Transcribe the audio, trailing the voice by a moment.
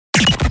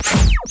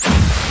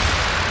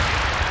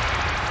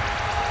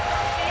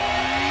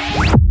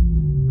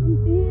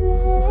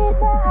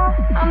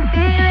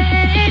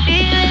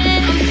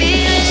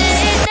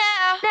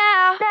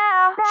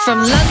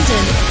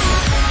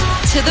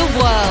to the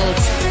world.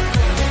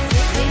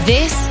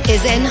 This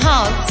is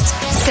Enhanced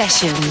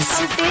Sessions.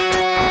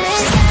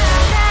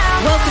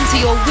 Welcome to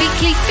your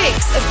weekly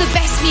fix of the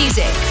best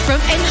music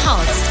from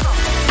Enhanced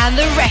and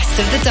the rest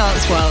of the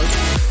dance world.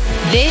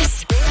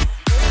 This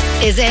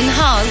is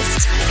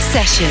Enhanced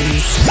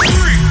Sessions. 3, 2,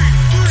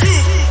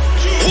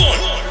 1.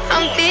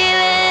 I'm feeling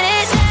it.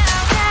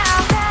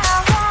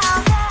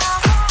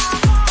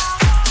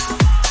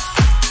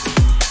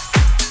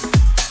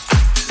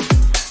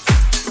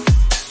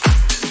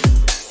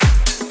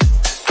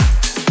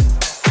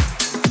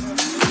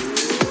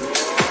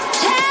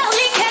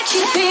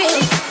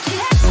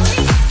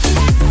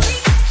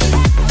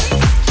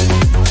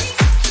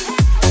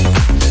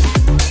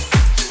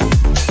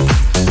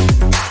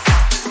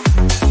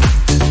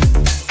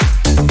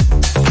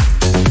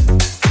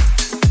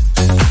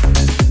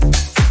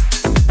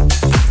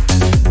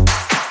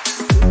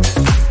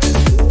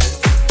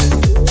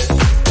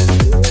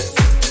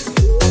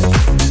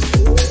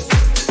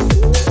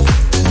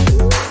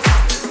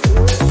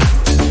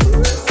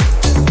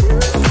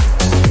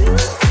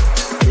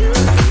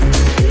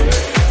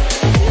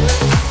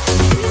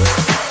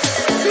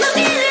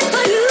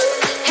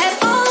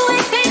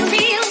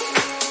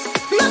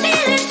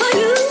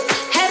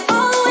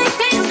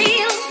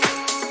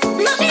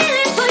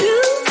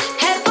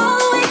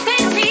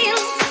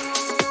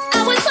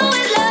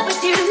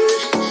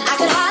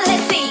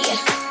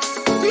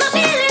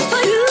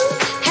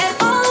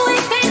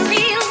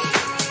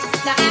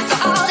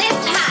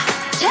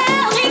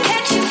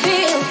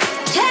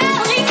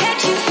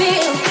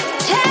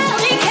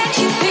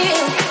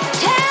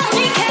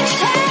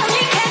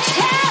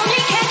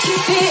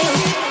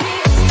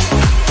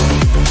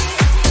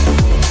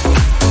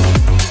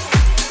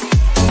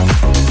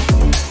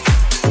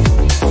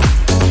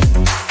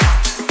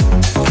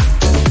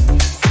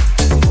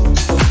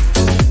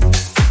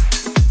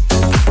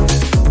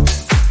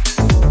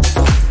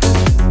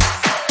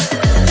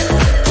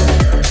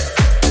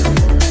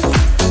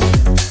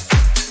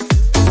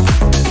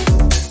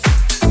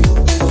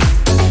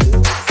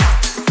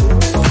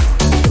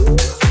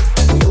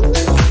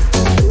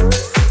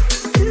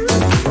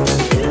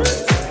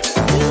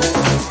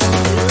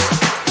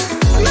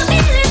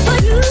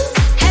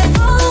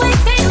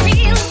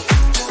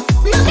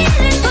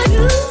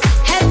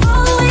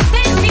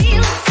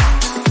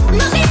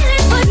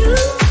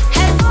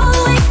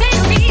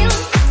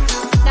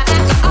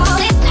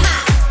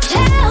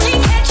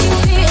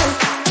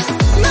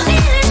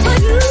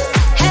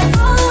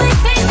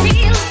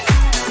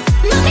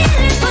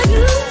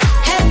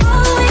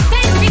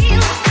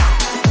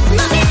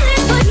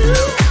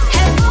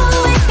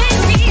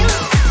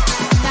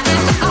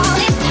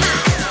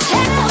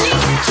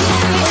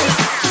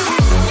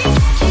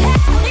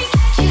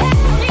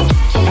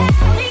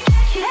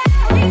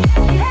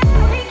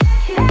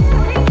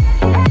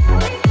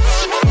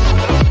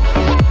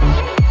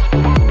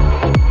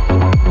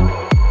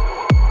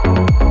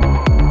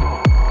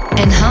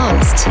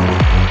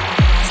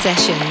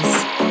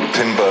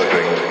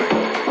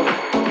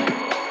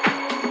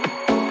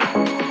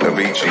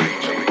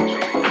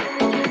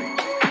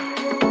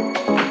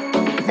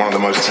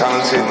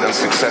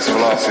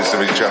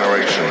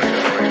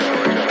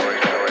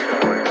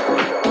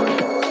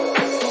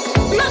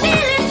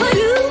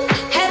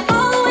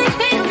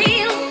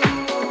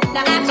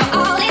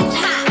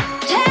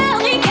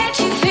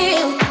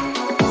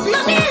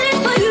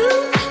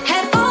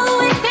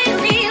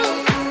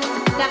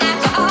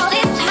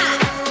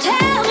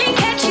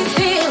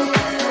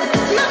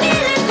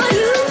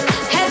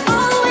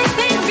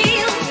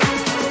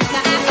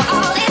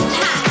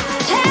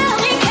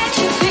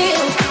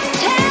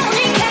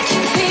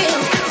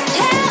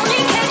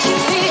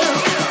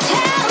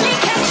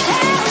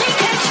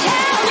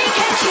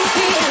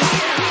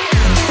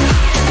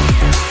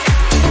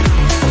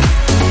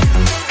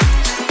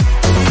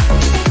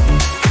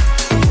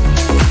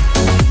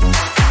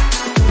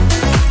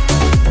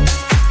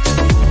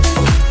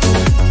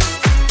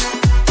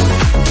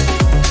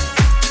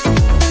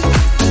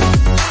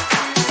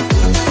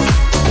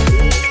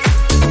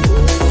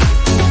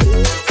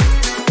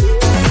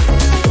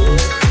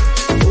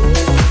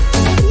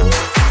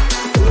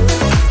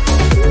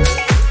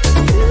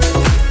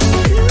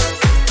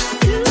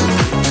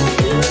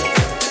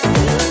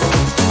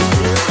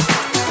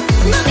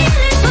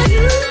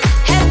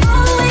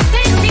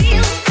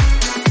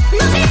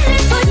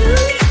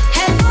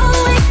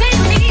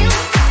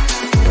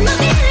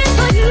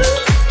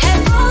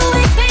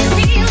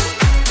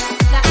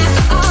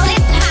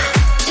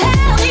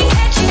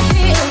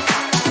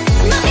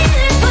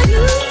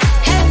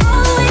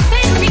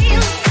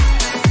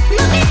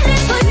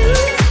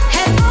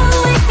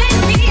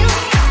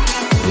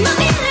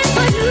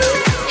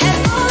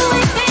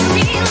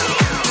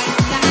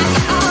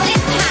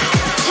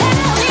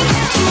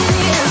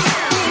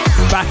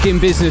 In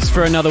business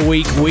for another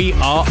week. We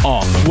are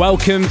off.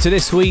 Welcome to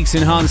this week's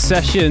Enhanced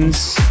Sessions.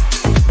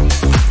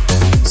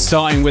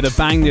 Starting with a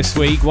bang this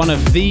week, one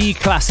of the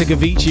classic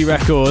Avicii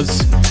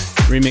records,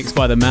 remixed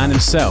by the man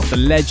himself, the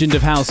legend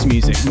of house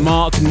music,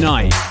 Mark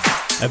Knight.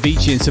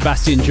 Avicii and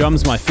Sebastian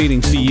Drums, My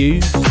Feelings for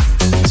You,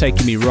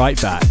 taking me right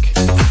back.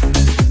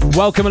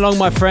 Welcome along,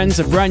 my friends.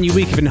 A brand new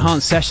week of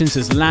Enhanced Sessions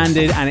has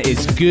landed, and it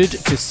is good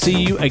to see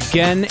you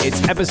again.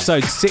 It's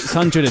episode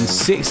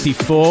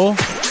 664.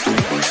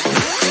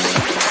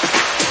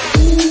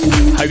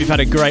 Hope you've had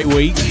a great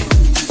week.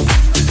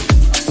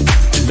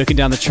 Looking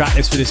down the track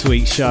list for this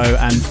week's show,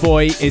 and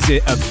boy, is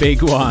it a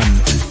big one.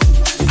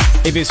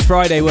 If it's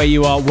Friday where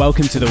you are,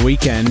 welcome to the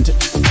weekend.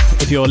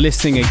 If you're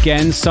listening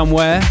again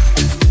somewhere,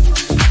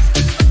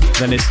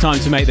 then it's time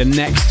to make the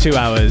next 2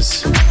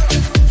 hours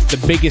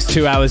the biggest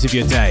 2 hours of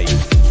your day.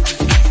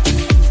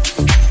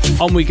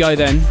 On we go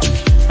then.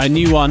 A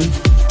new one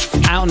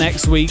out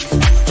next week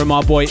from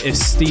our boy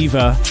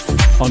Estiva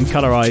on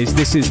Colorize.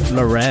 This is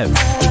Le Rev.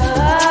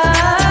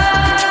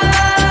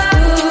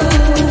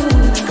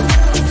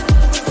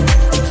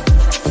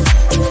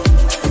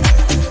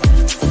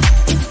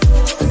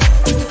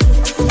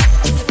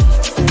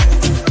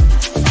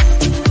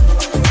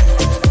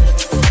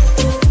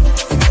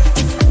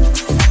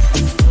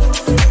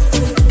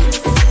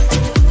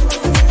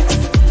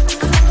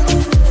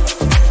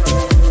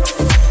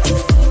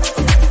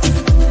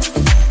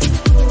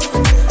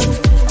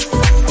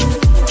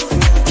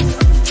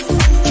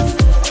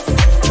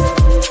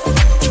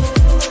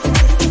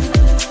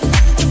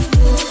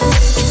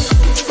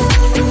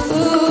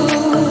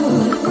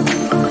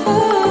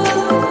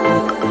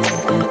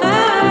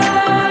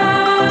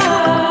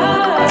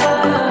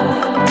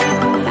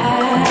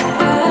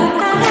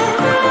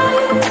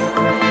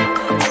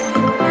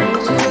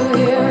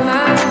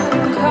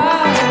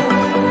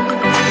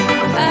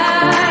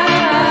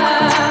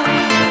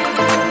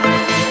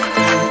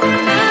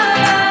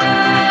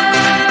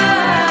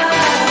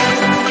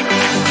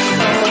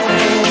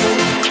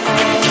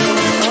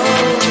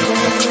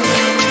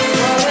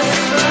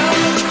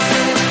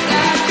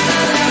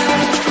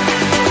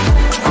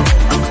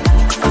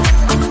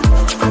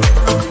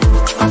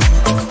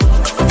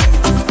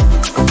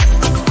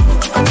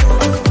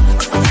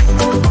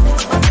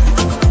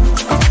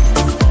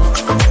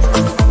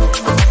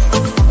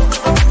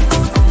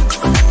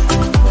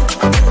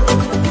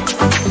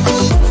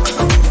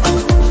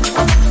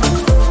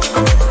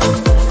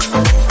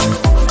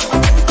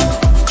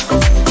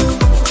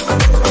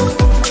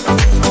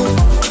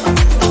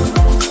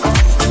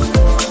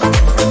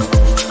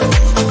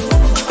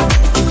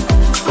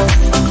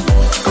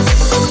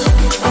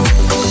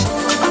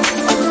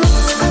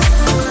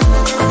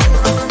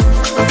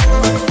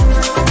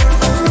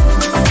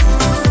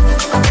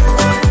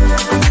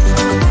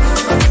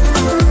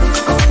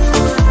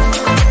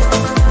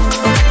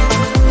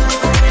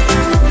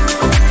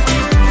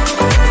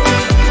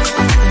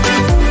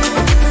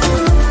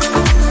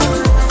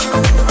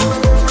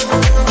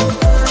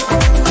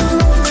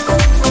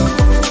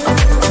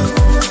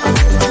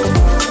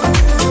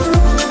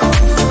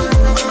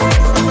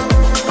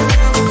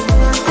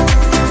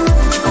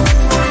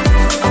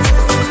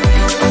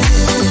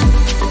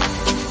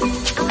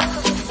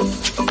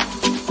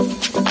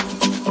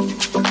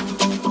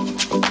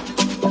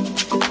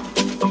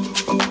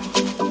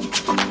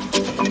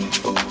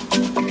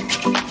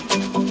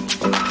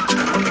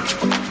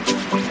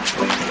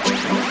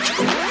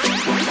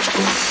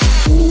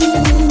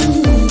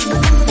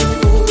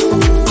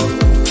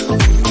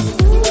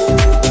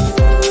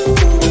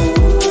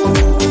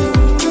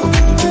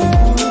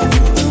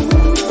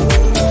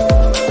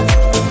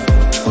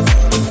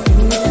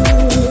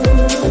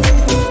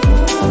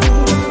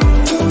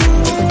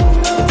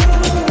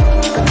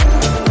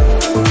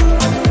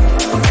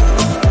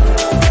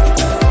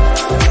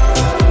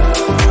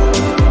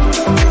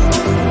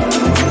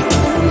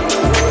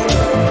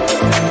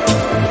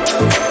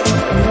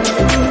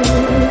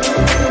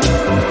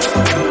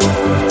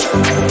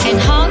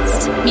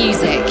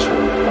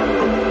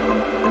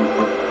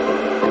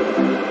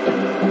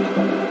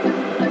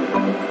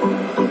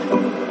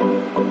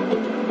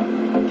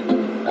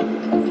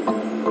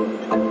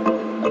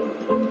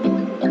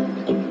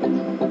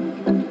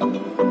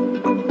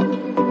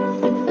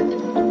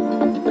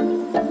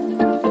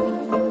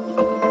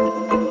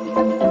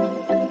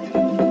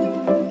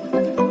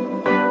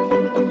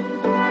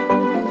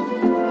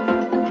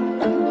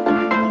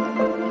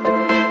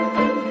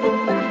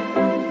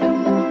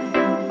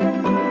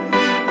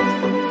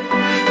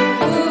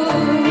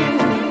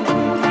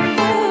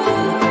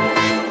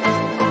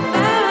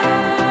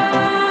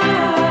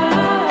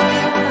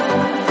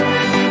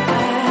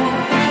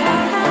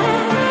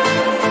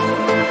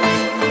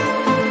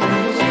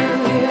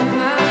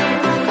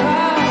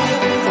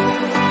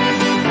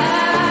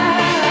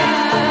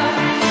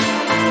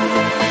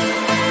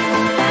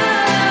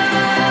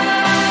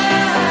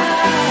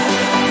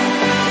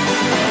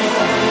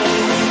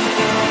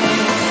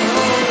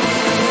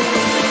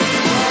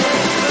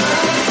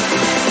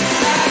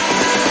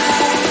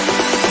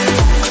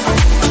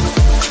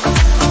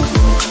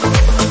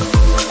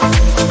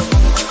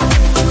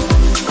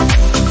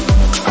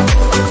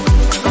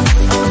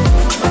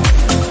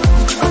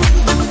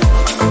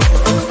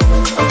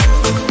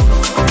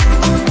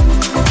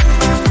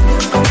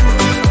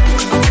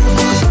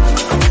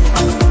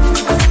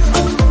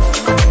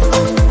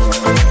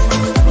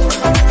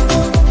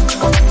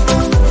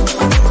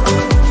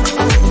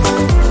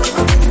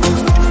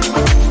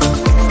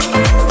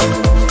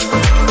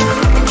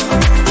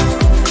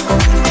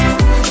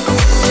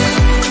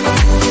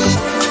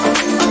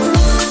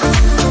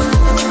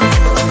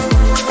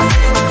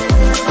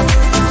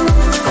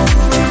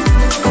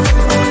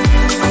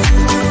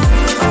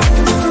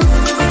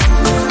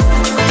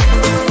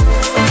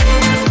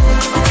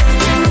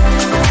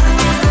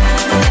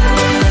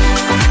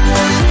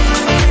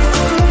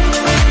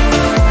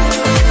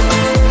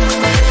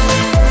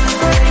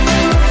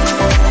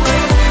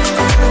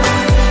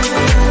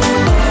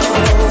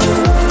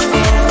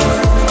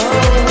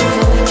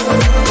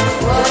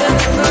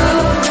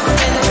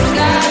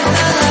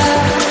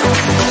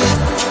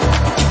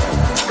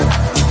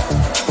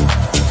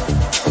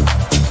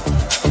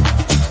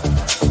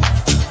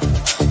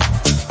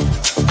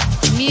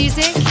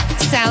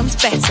 sounds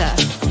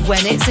better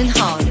when it's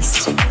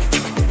enhanced.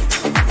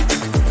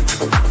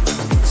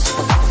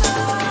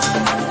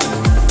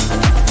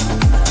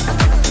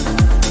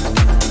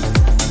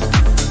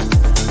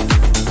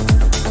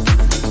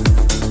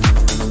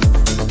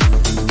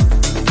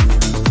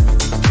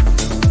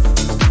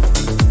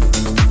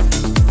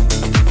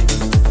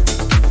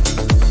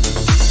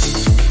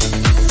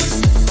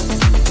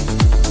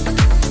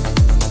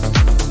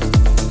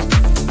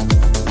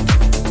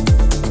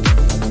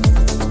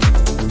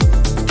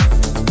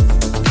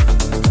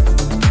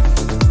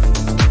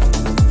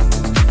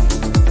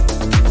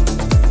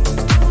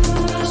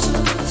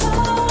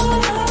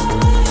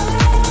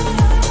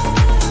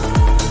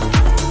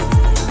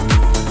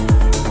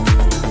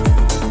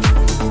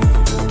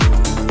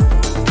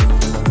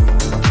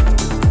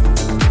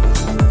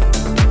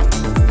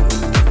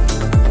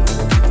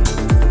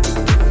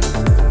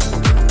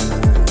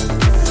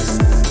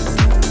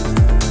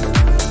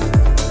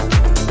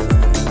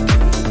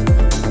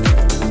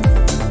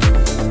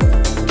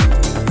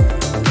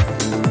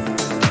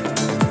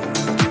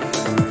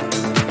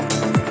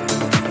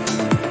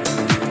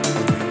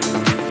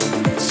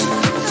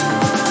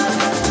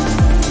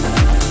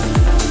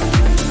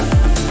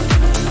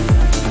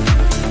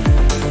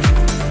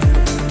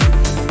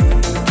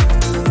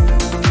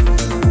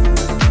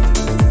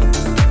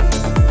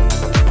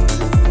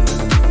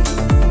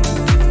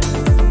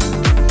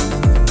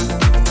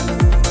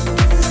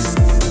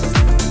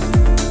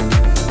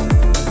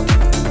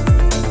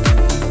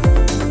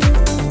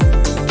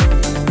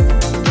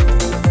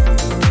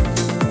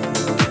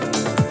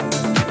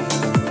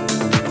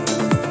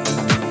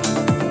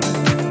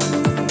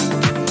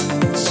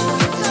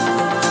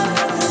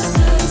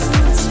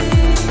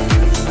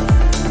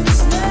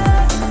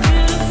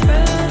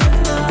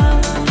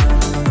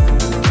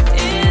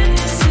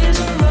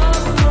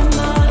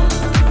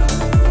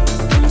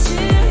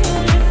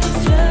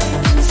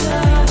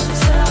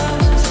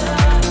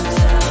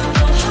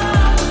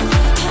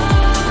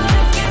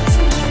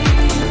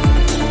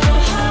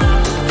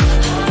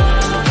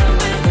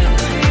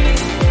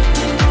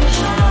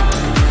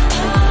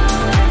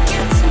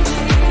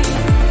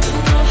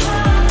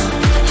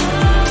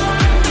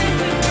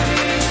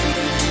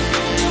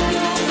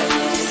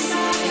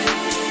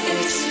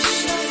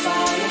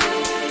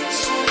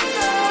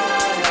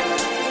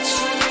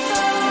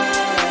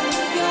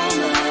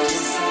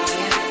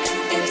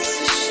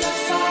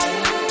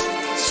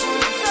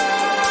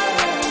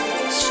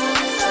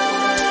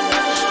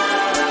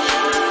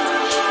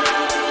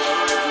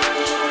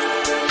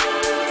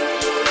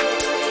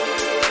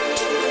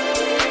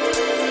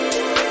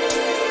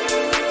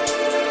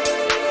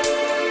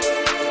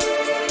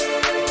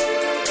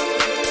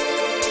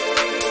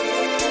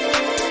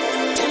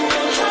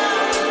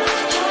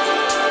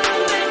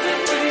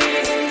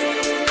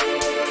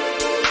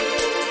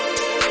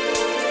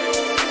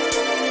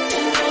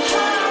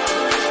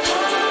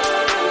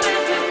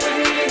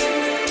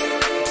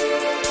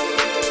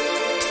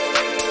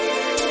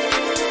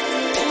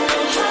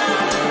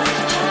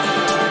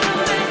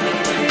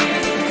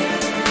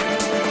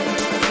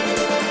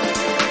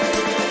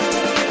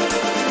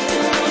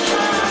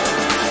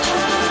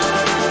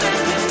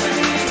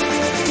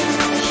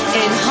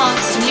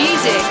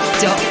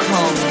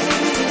 enhancedmusic.com.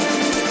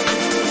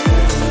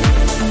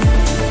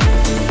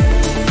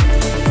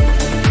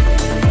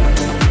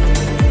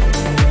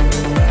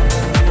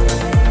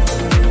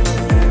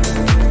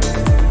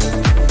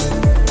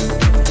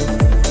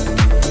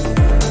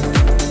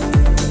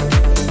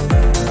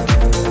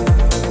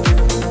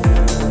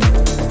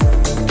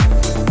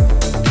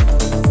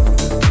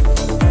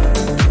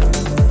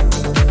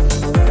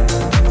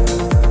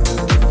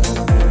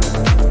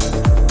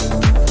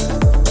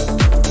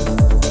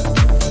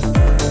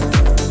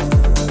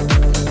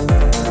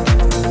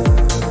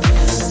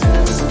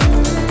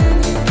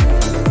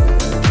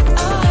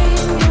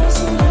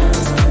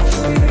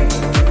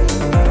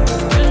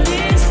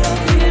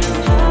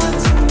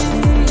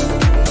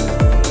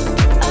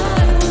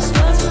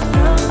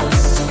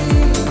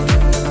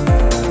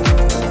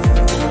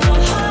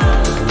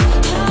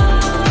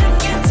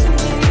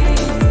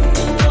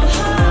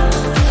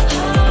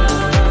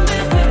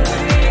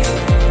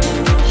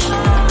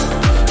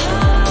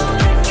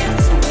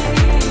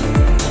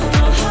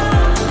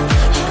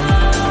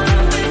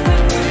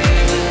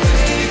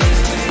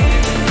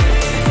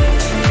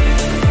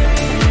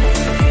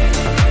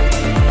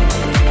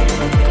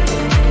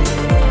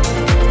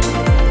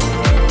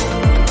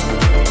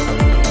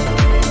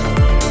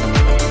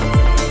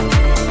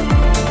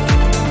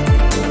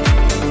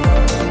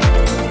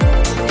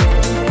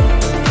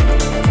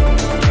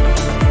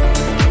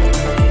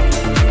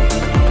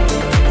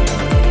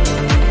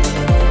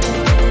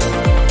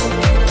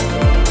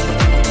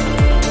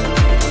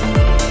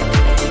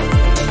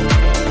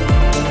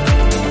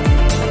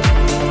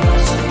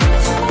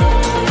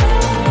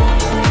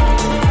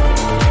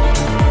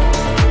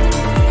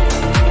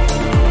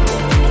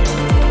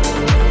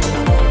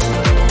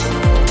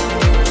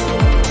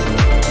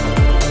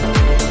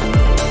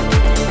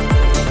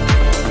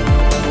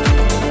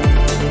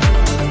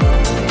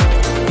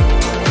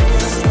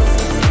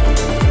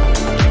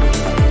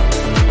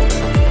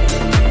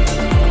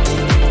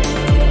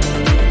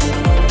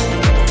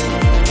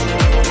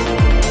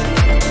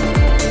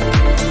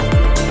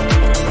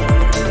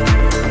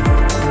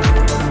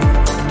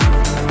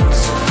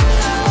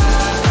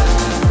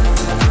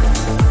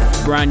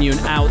 brand new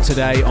and out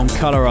today on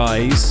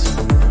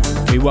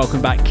Colorize. We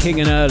welcome back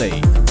King and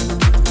Early.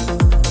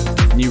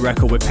 New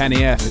record with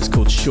Penny F. It's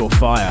called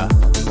Surefire.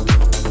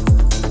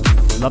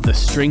 Love the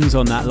strings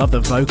on that. Love the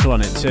vocal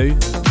on it too.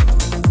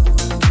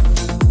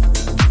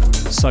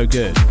 So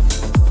good.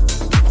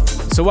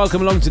 So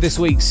welcome along to this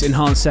week's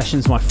Enhanced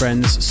Sessions, my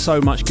friends. So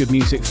much good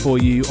music for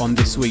you on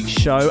this week's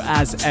show.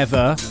 As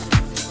ever,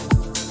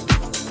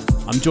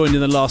 I'm joined in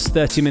the last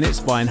 30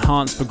 minutes by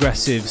Enhanced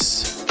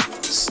Progressive's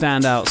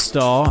standout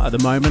star at the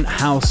moment,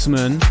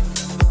 Houseman,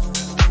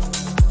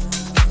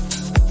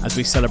 as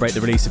we celebrate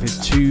the release of his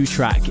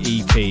 2-track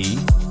EP,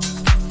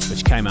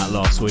 which came out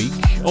last week.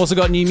 Also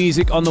got new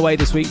music on the way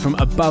this week from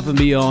Above and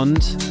Beyond,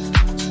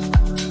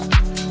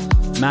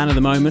 man of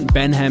the moment,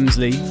 Ben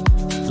Hemsley,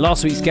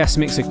 last week's guest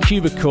mix of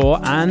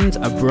Cubicore, and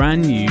a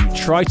brand new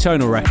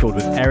tritonal record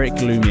with Eric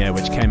Lumiere,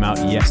 which came out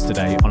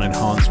yesterday on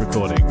Enhanced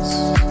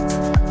Recordings.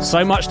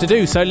 So much to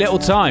do, so little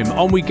time.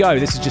 On we go.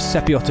 This is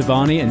Giuseppe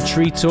Ottaviani and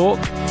Tree Talk.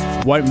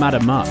 Won't matter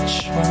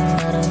much.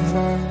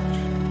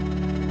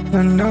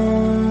 When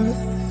all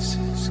this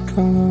is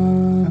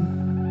gone,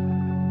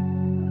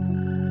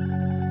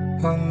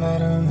 won't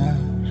matter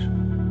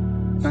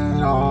much.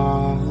 When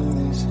all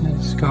this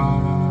is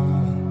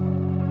gone,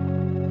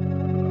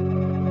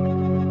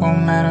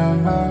 won't matter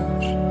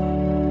much.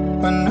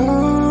 When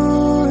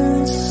all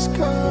this is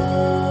gone.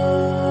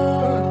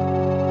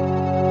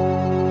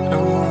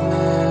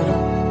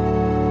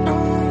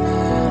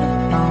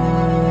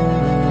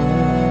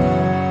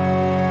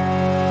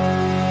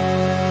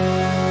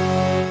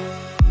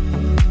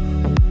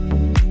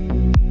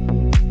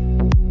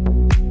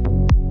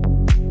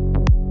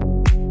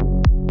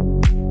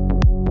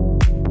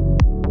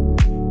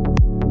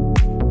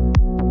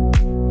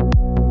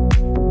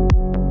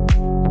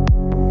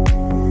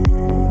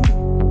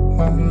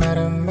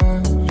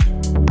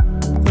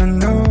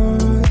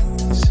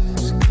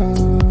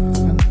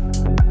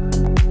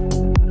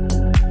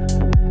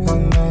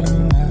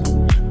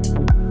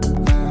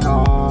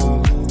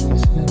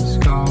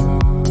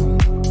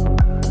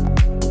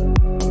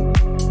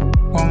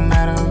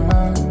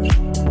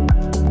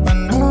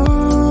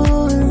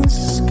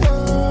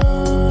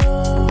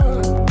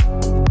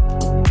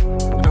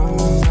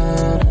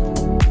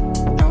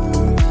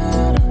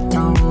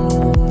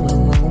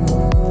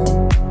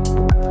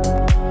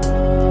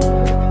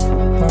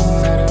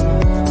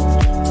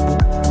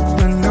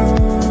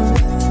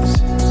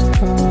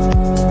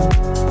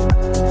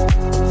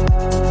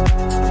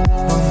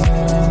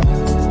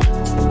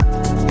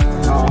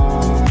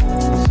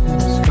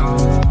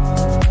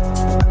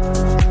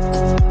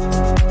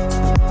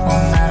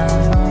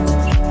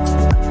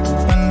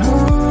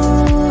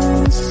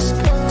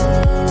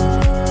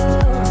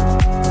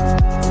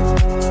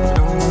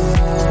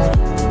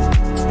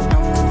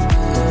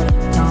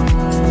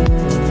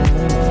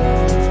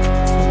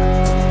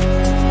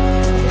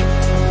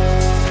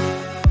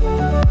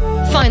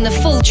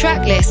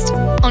 Track list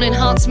on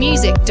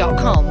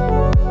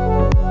enhancedmusic.com.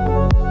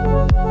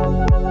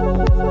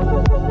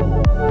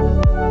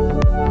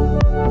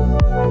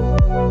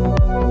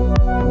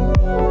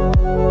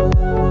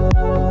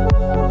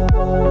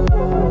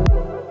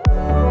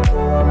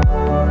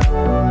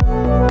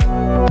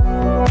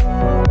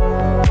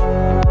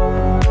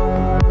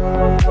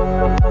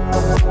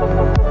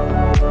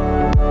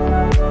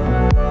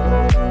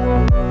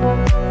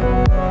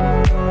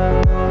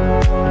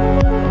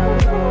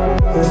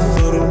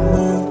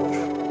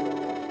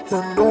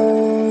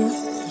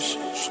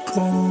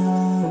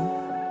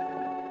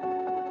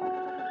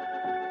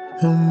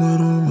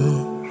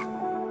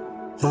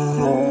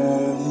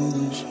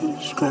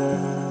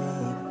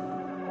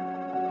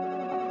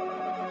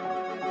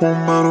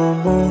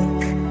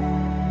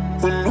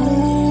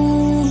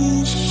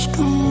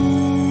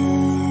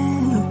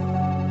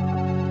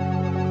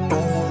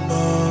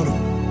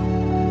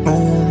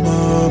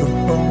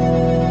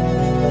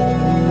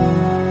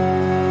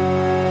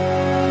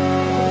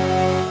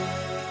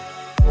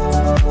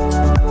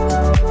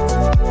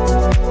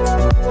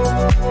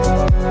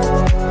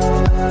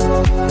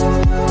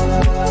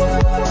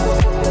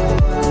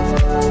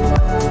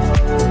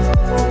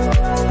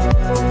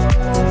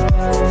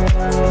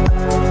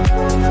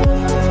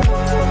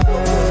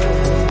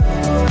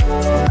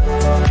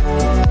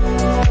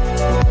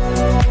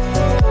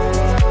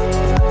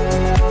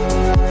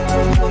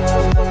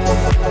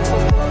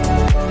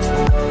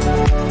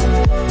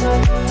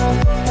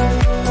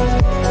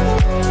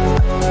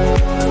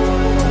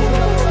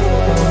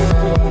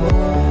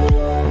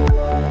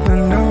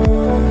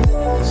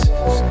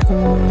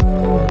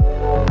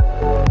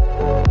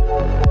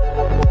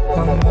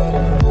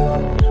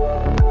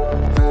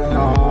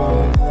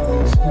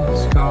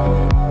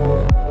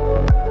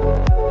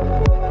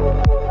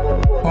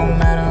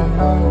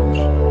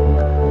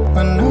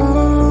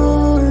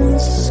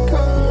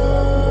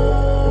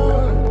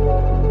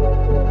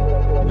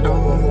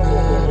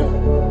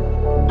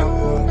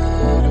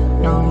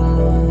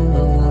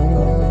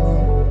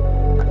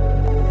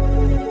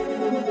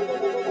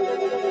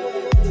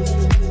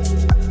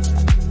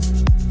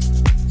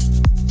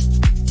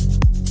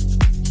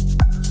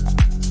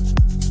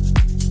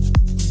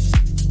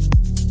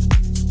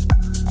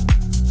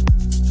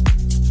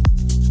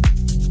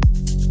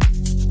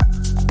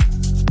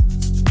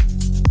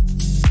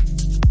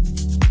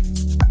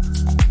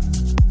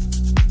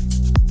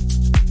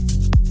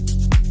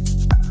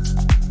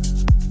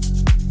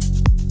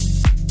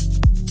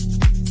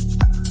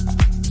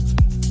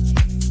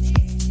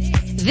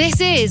 This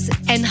is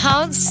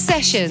Enhanced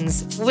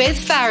Sessions with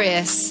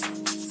Farius.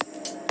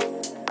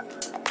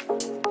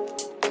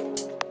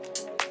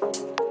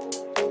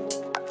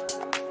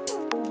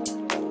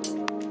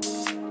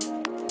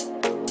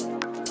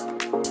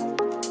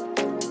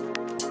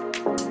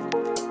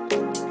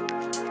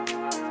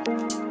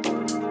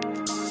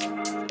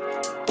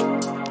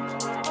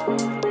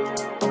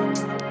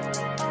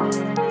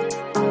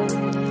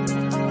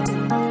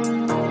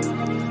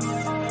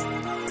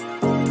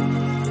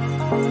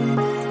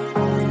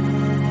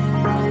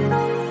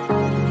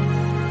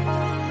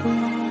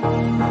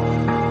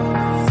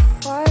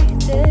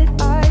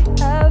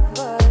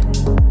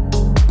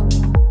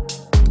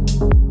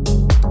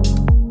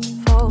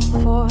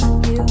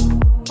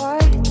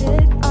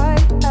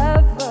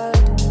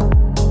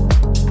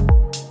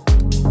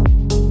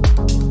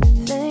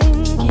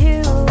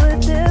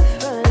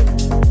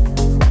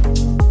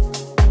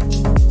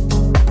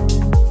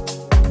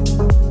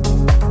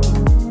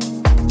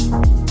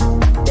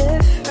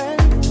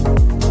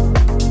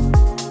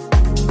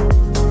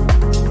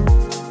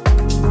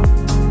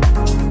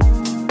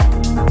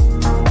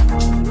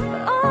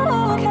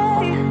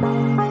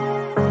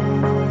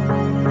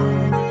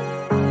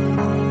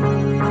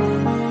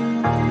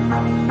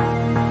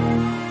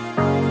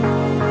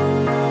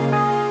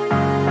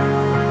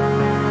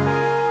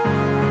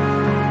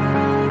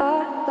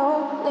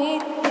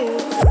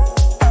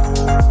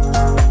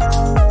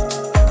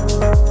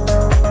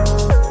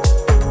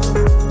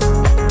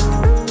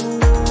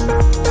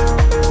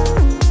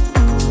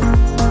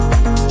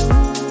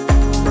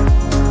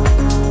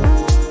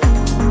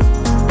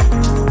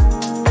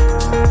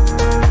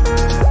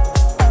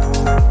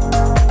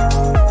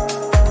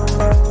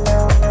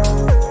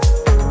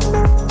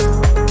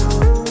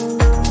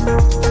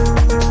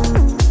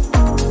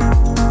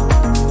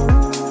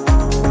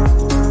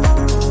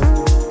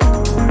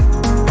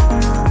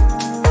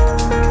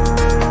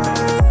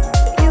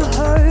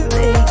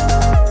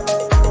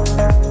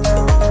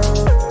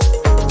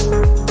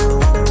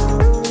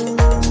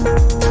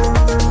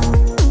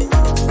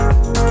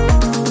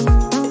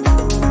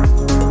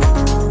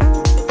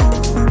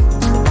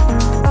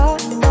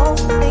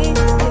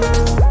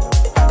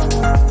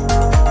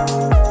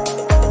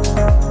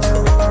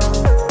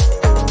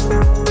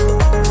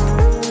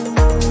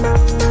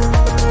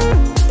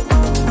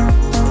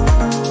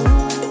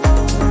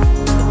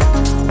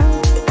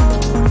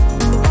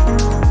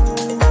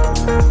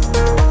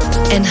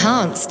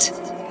 Enhanced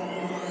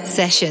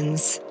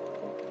Sessions.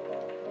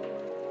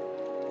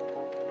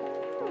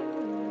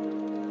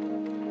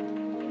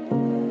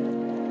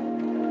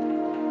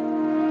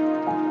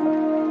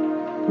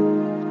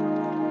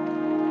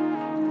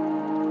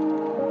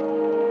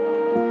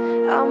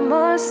 I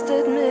must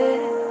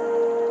admit,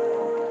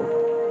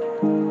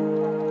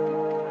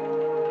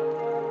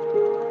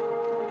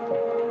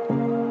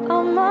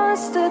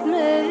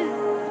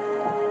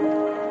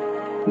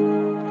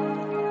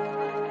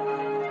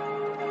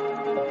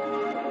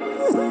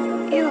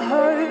 you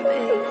hurt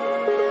me.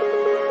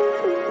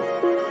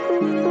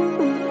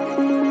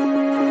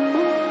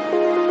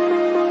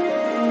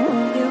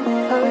 You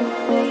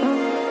hurt me.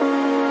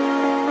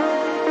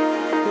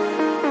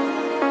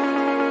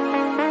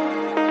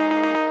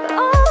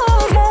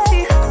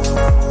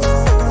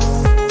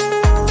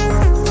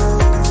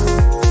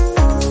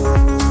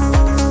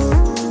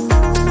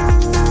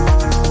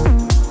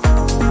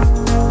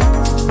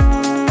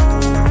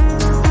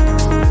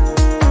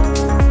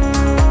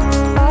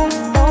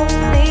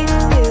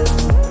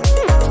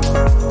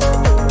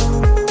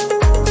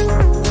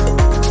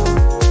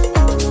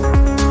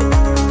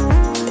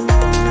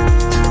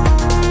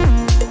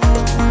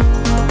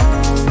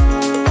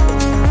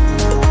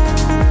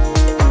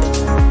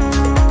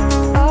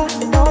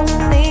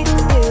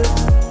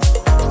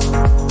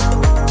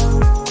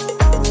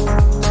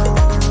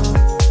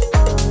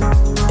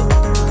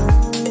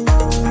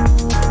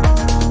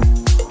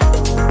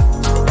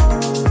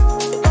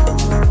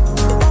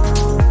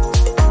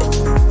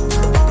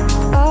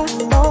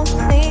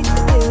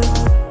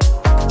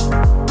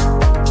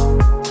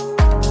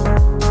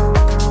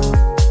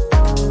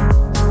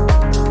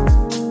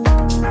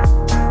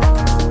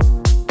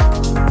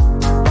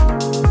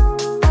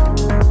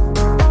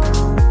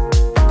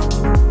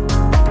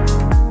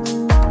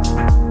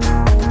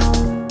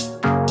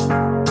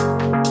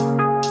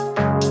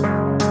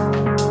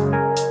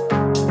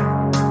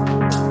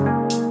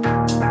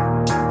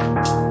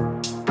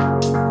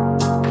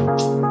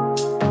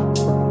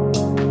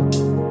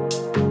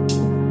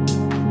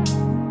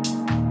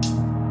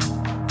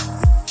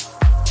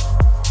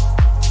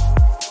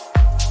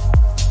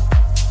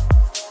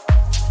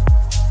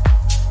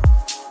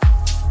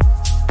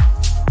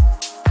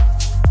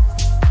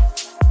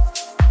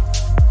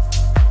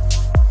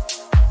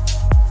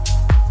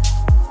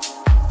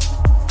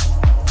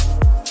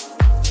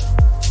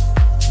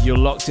 You're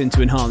locked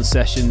into Enhanced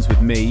Sessions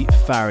with me,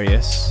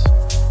 Farius.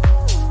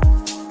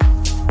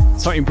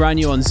 Something brand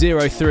new on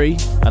 03,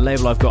 a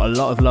label I've got a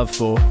lot of love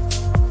for.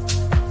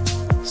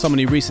 Someone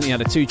who recently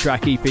had a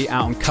 2-track EP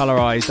out on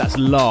Colorize, that's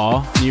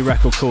La, new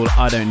record called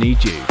I Don't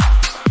Need You.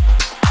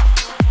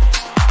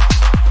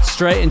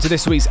 straight into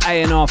this week's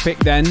A&R pick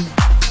then.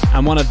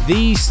 And one of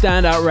the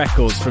standout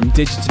records from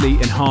Digitally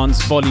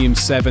Enhanced Volume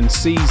 7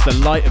 sees the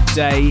light of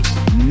day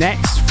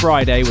next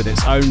Friday with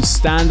its own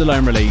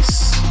standalone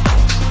release.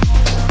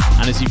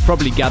 And as you've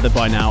probably gathered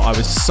by now, I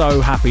was so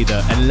happy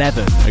that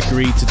 11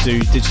 agreed to do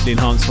Digitally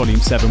Enhanced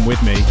Volume 7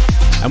 with me.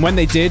 And when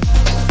they did,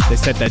 they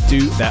said they'd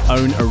do their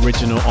own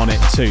original on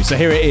it too. So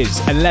here it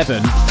is,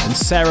 11 and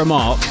Sarah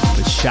Mark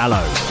with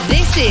Shallow.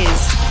 This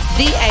is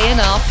the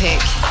A&R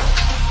pick.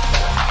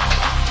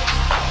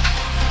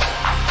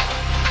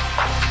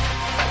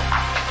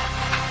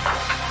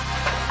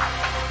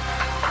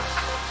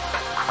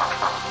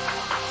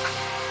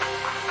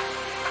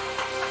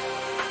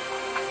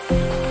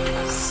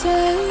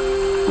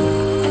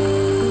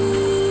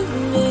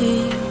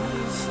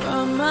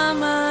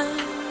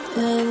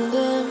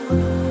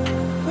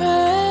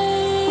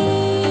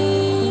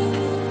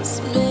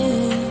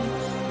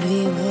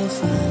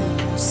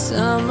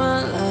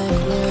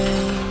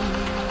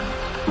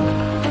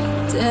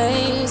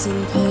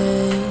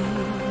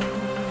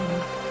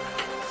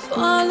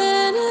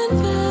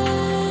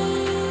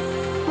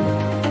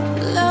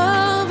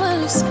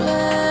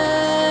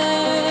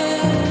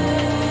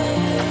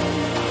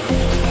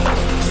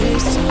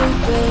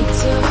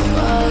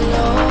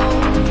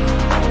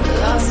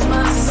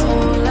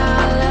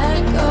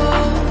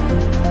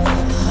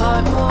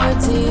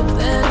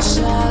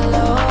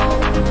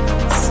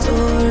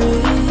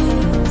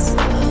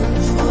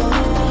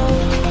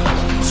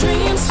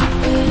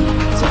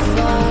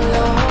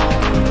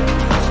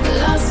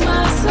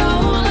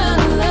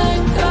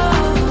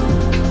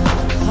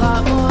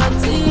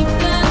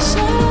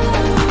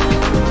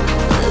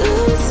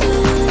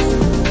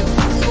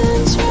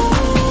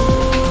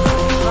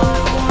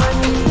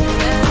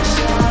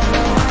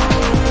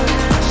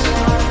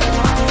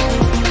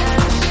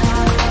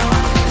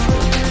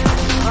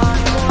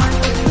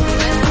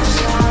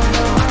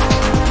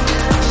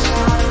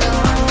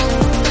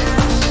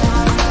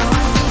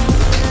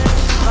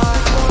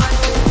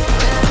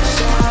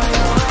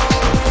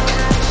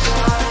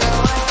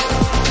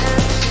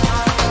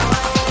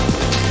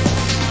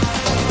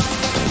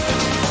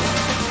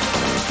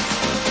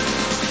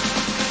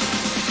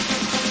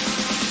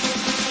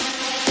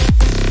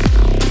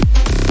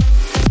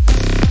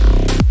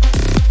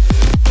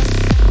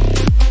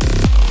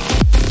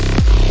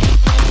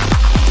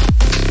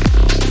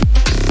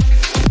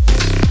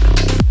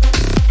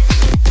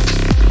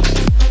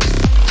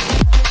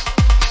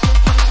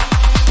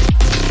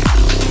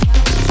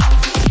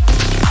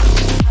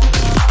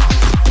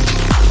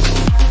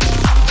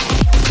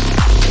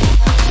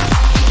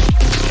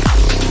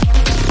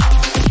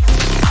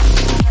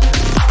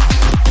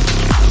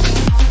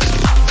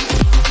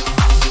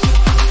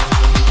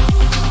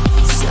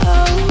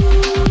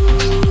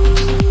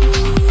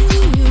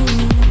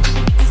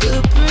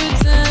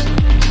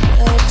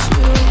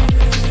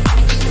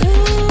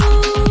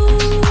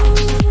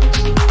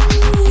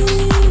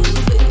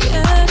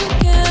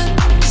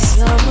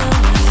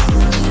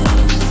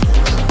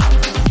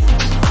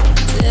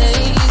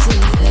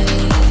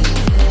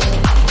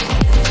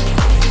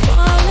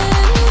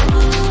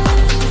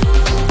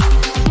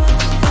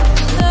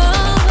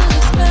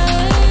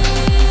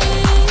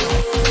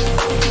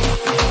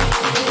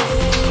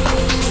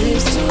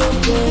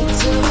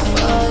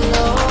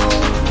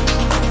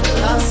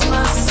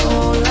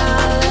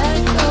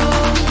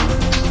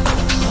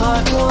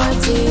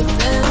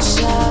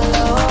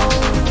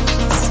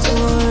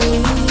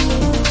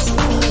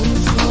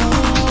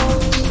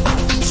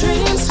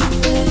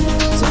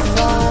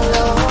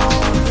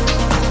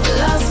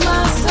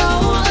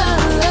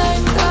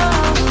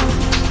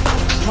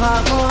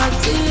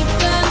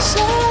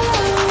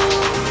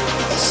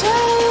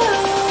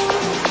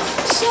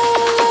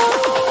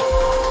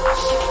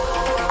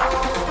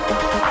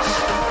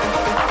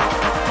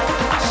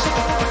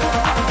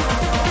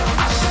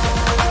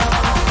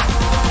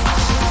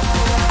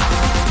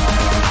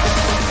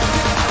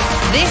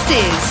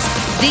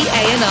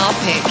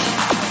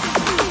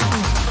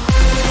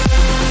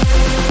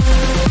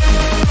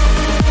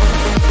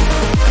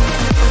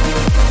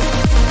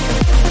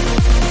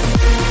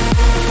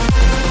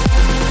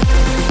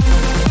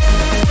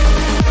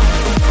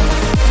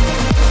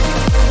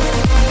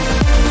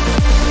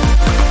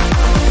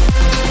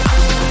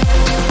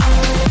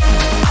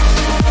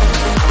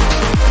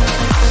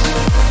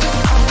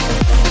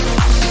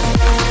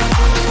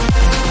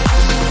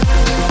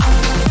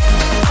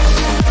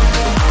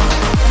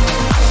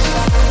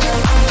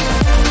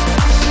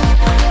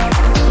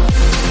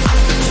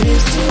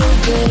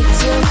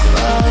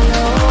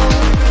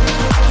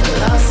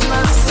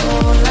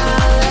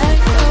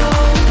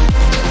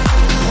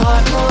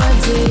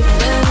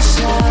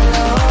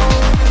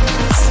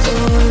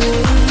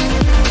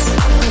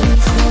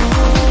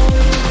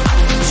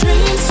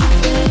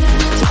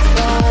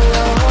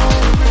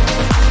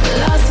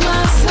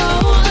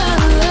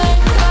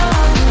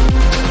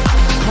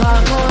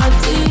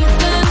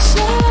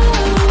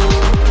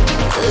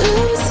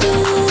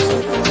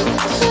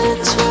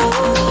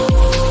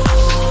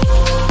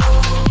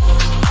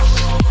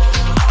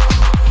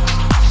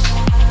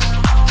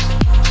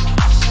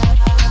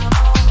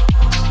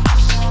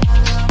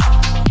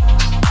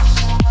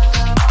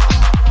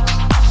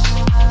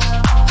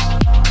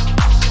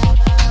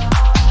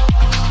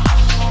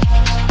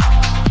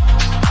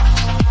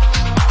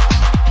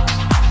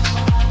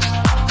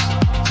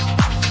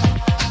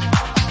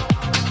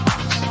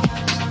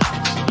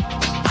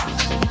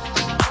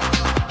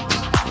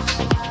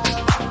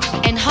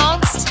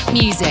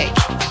 best music.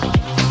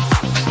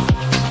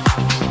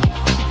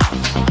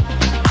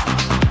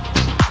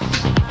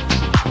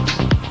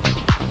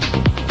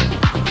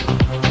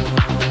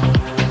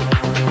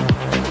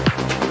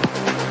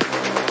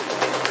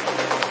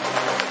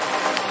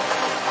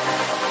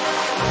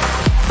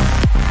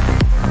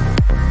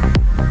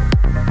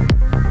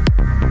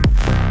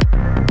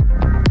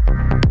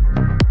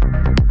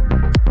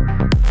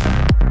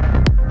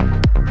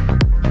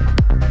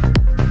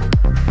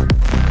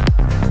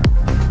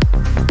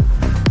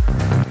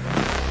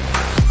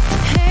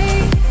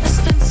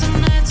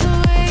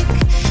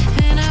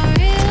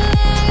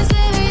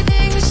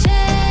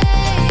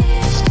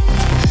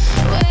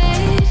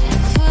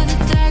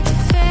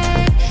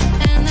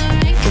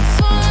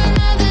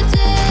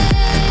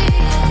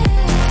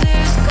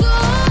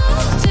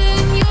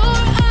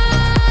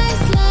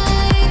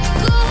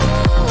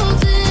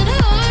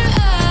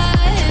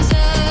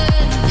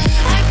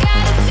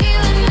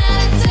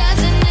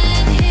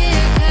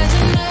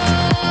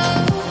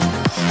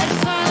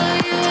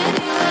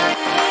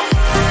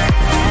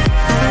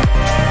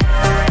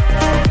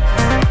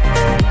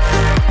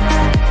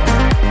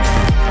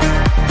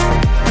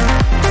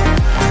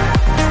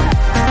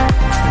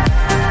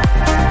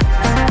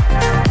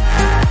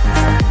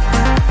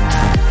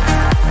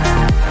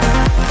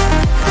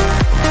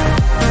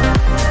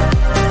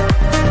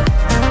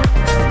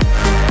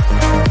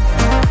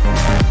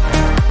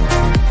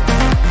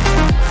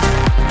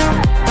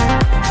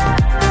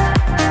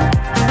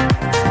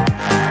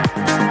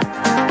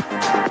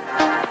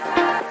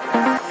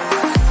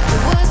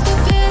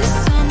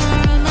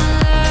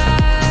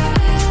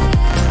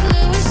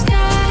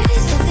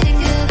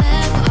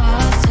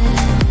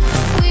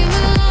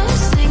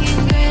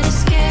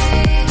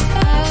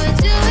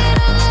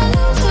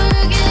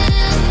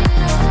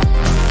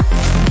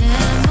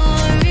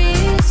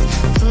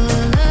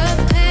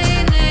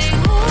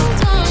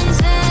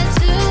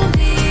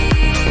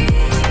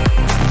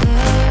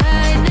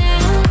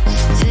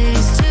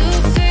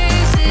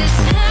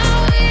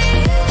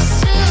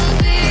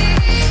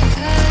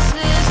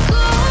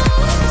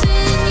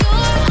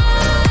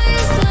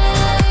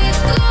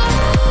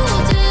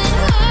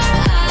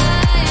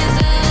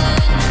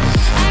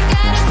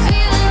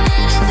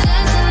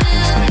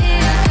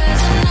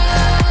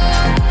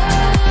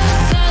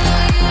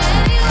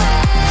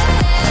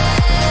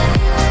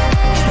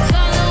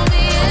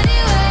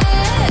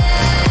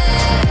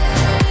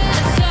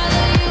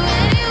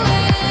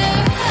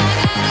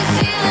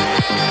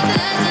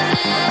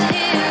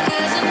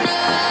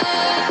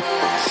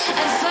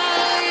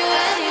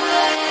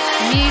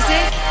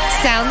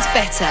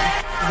 Better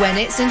when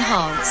it's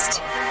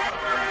enhanced.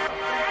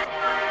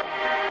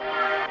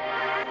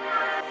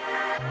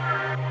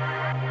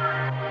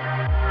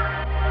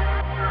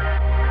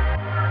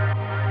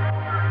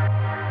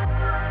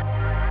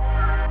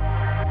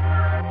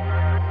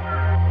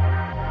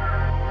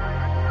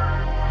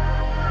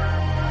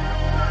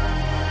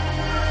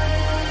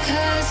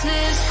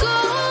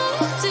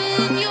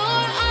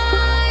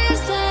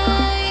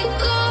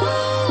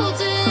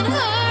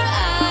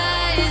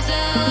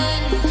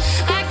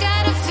 I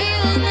got a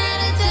feeling that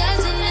it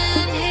doesn't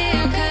end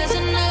here.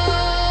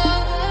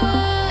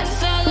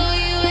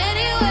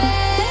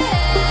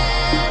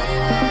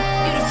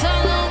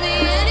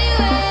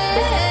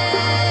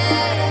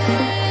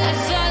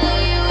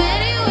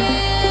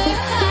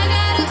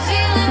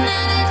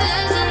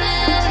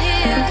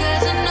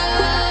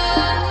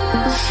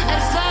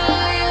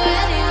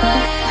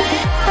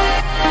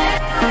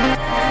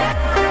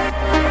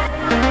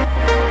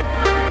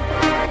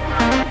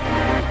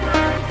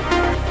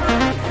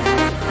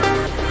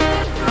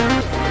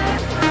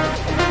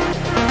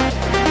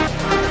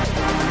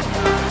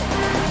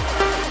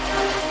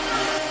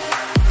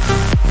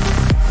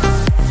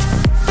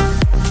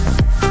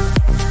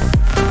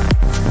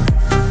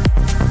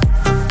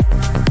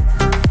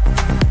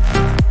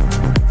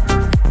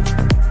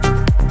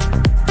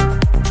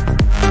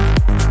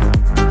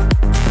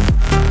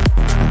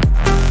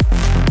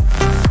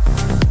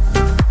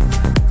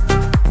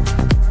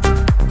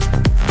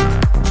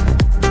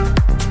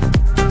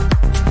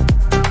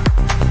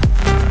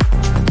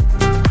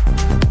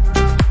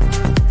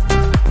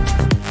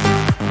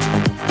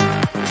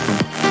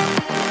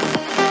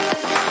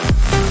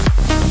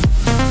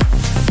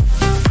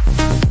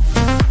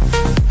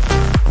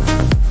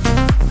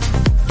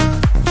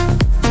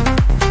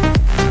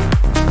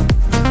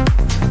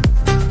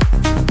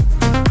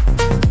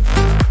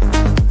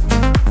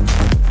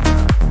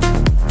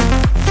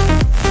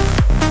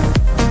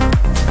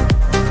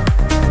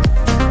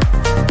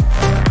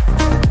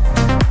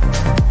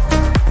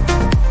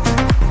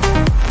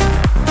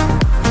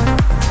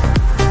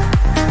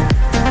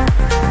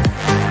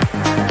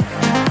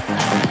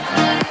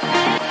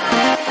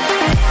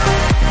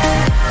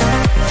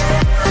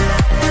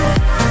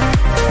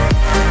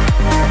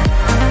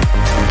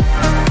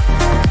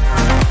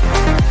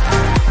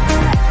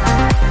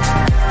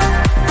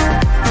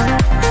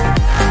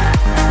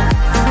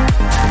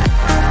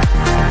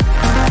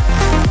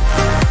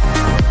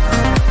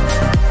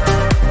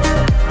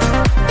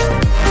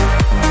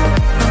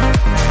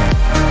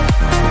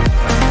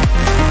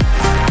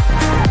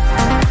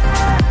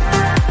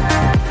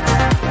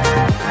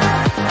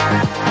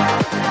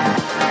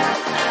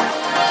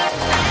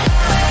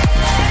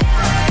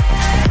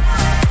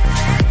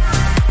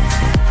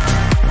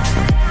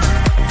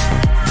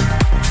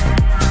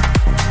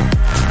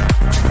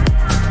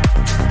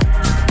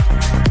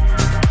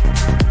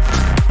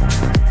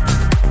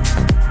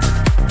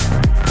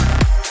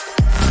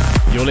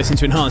 listening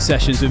to Enhanced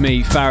Sessions with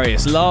me,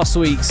 Farius. Last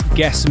week's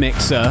guest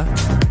mixer,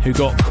 who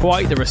got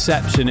quite the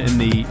reception in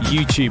the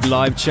YouTube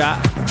live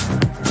chat.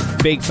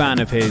 Big fan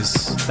of his.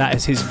 That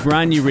is his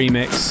brand new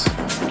remix,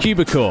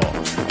 Cubicore,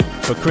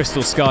 for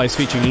Crystal Skies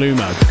featuring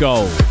Luma,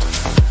 Gold.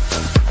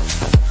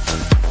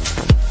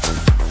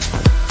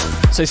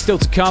 So still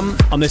to come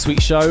on this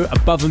week's show,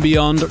 Above and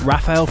Beyond,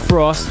 Raphael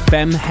Frost,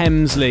 Ben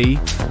Hemsley,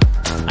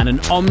 and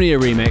an Omnia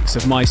remix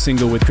of my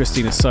single with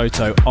Christina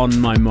Soto, On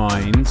My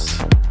Mind.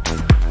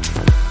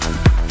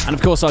 And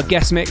of course our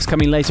guest mix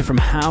coming later from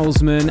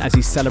Hausman as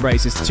he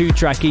celebrates his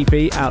 2-track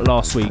EP out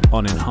last week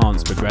on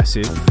Enhanced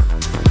Progressive.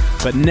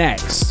 But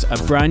next, a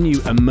brand new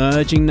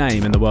emerging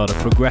name in the world of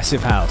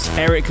progressive house,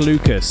 Eric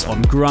Lucas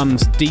on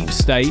Grum's Deep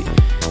State.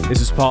 This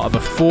was part of a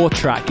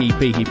 4-track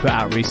EP he put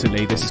out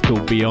recently. This is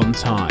called Beyond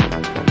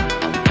Time.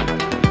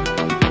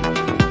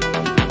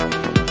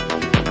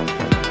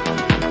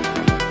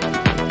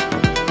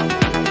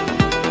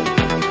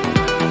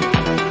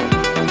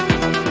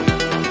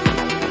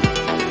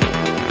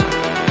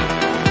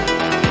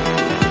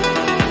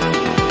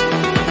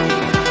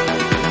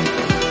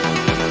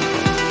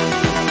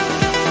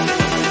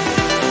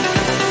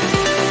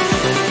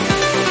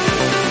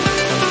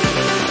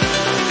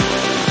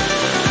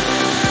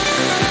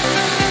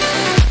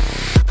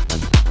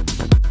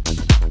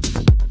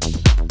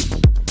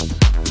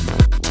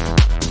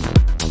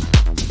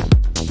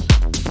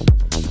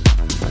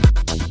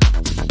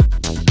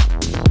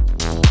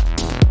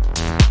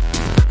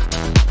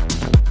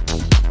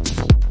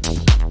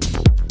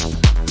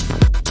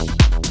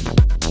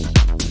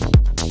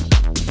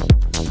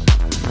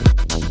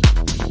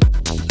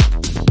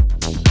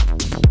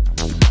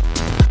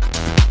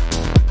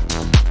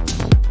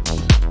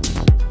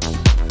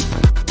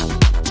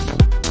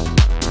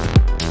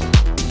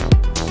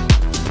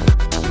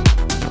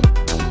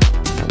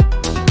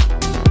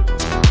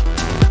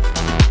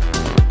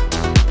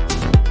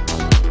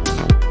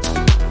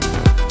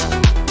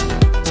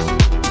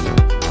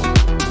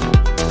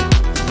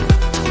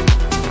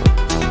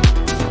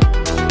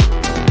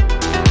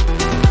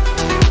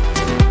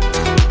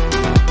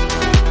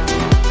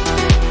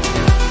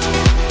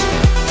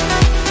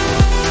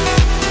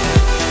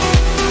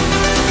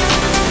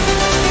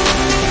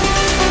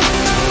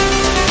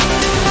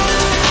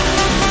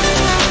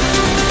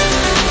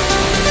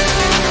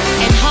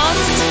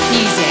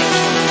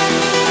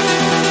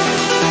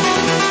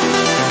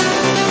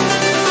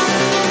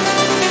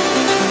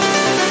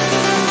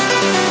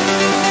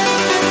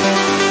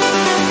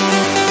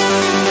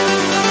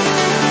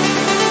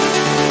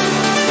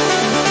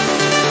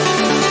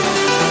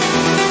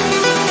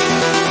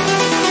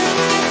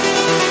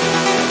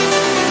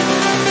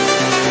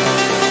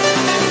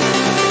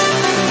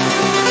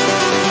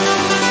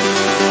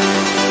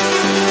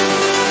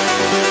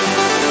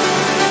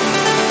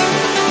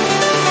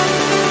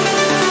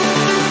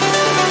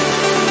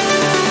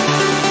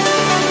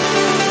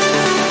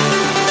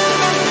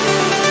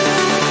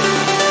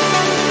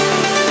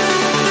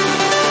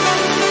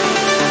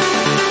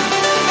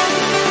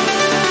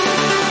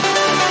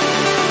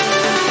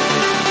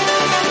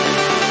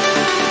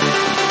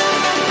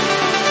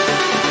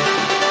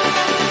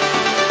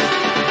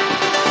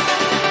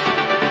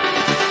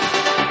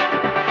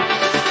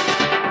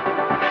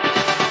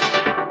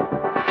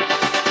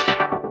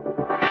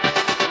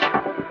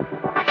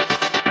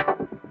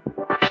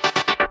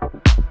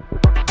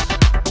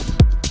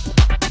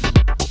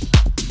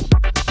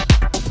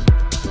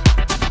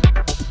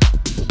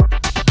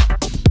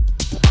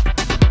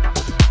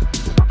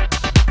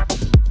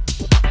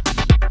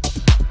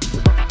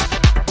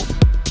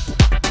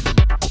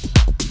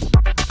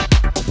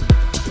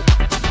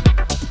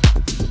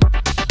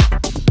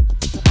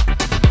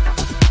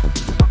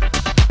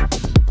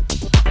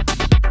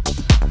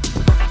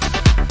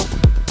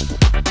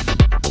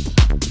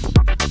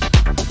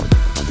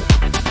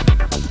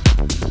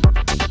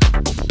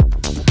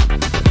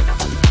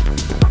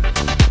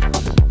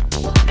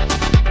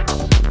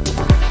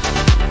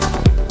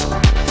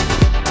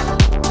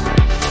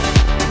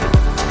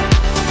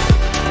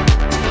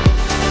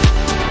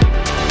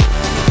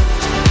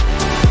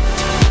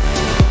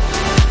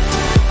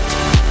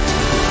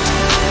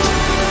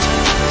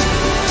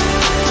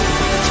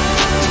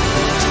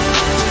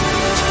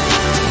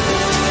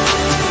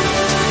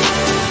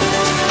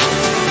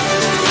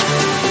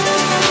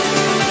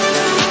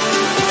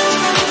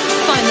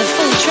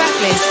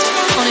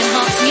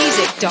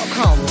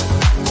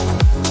 enhancedmusic.com.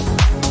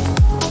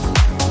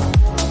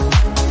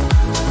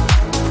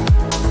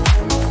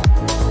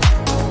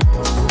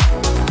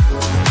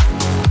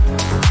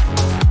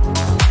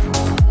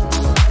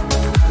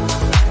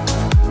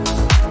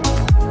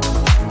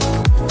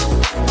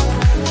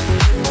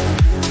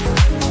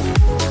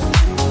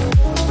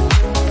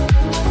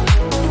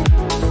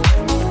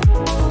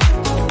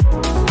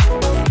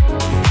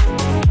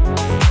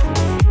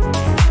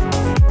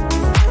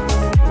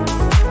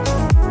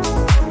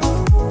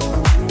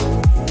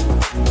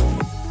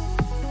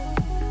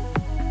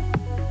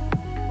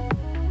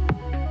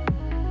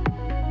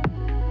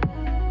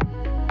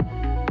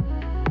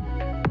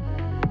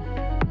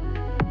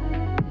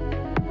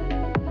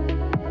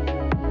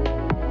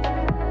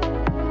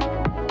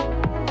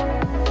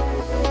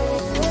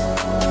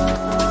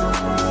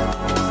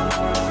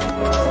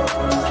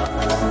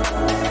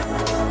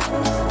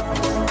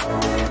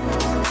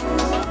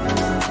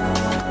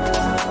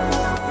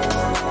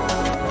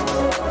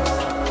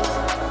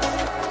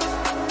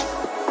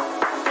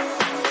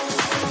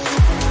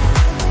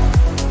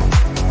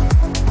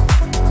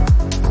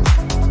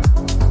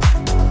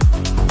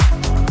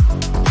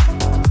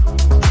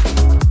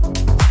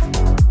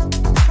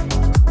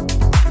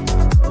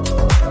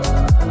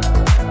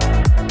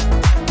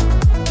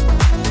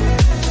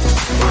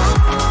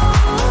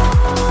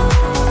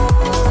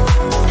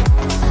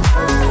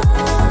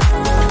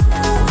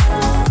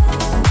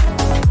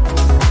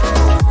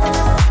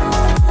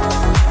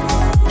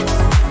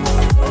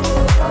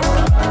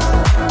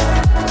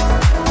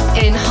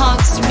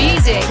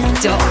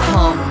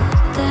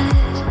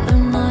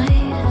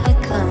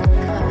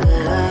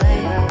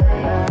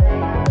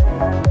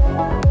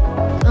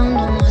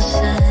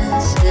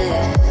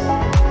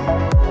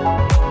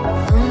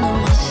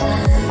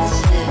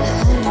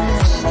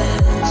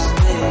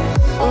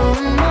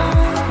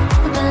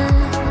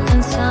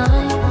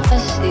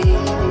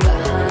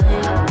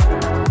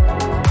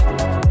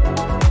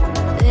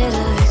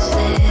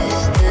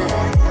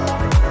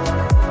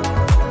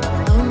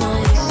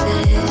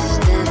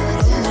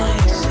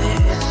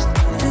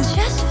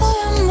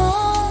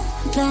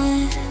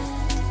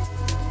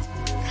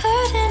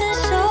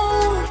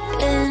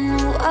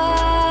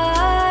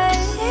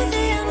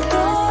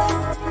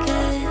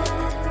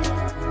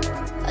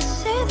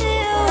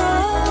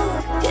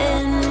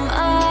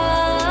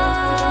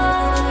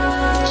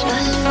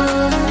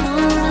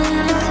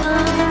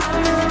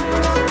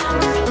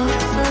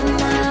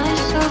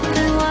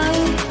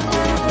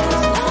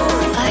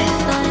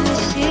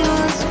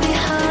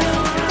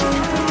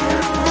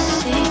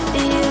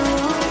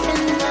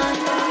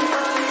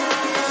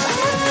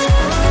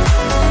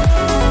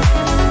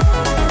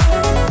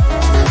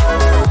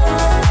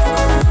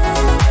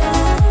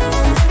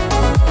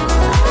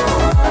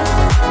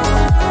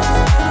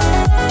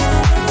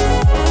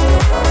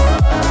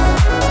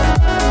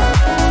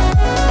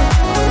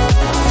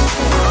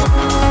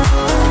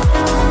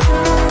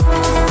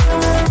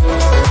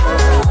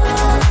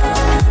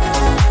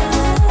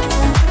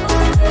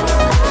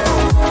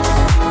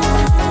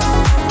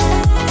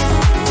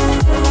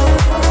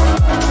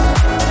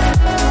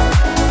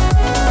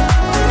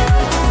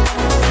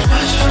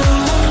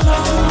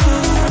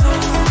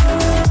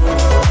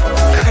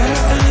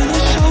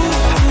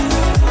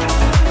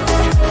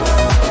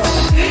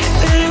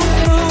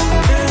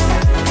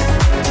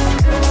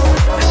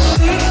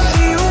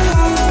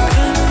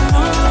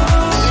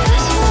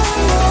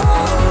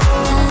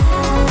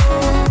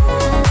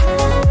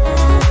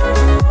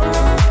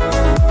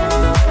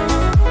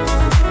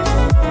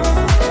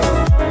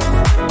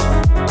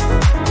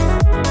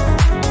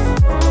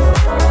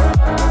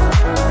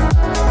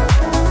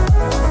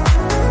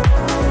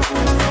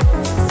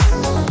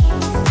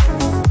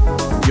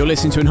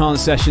 listening to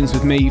Enhanced Sessions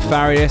with me,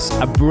 Farius.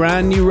 A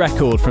brand new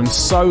record from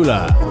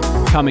Solar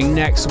coming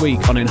next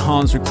week on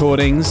Enhanced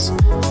Recordings.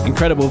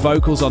 Incredible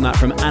vocals on that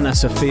from Anna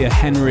Sophia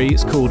Henry.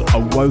 It's called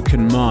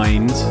Awoken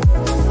Mind.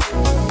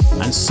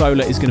 And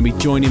Solar is going to be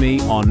joining me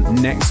on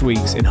next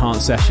week's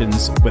Enhanced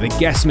Sessions with a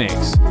guest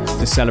mix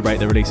to celebrate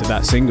the release of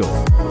that single.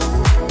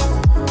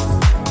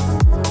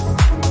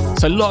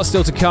 So lots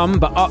still to come,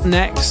 but up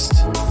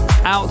next,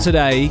 out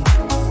today,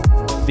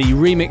 the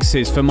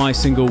remixes for my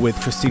single with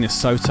Christina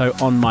Soto,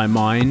 On My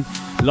Mind.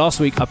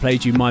 Last week I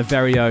played you my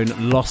very own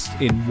Lost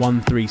in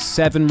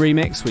 137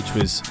 remix, which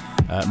was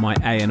my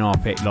A&R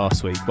pick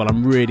last week. Well,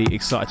 I'm really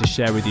excited to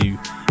share with you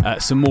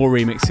some more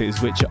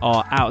remixes which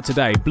are out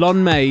today.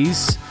 Blonde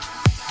Maze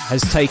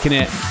has taken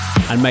it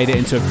and made it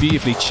into a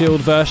beautifully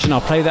chilled version.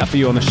 I'll play that for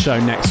you on the show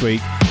next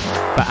week.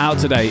 But out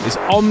today is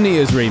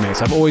Omnia's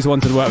remix. I've always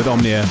wanted to work with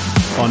Omnia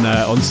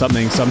on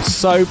something, so I'm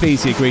so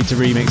pleased he agreed to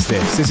remix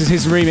this. This is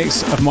his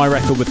remix of my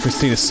record with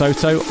Christina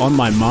Soto, On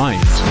My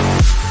Mind.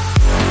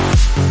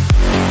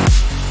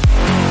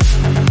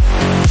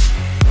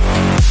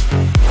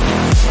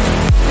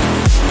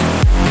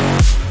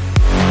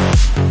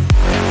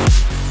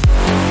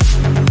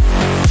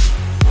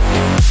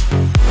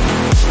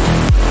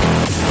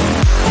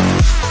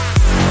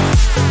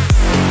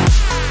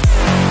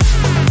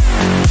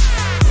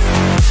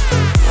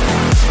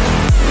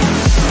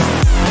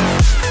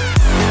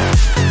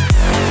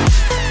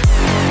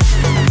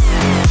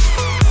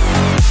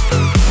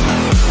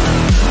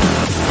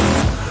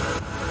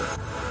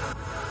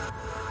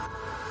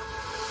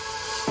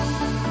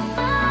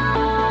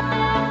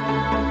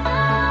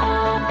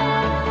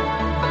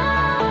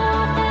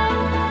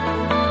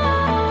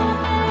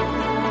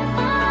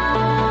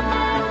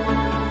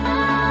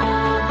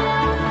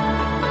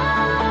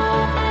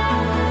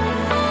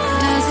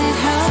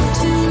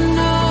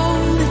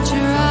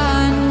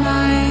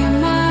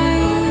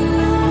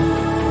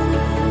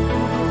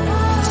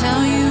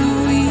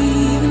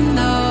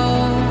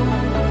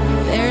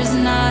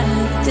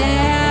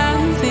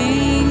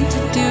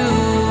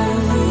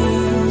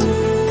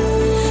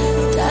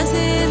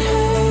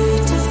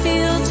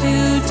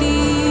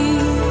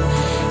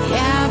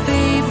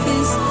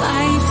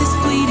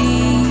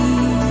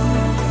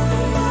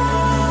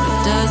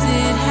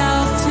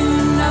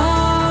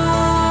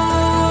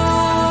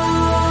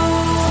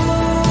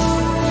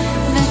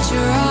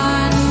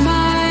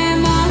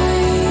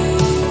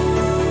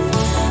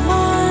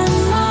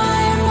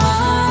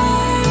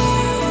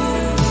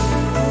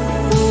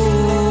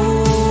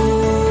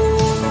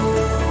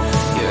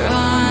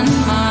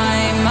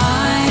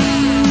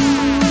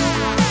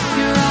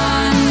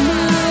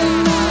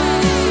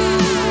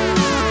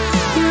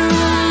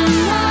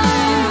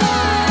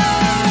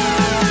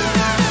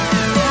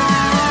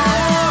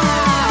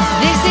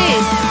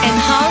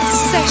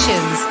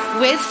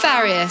 with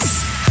Farius.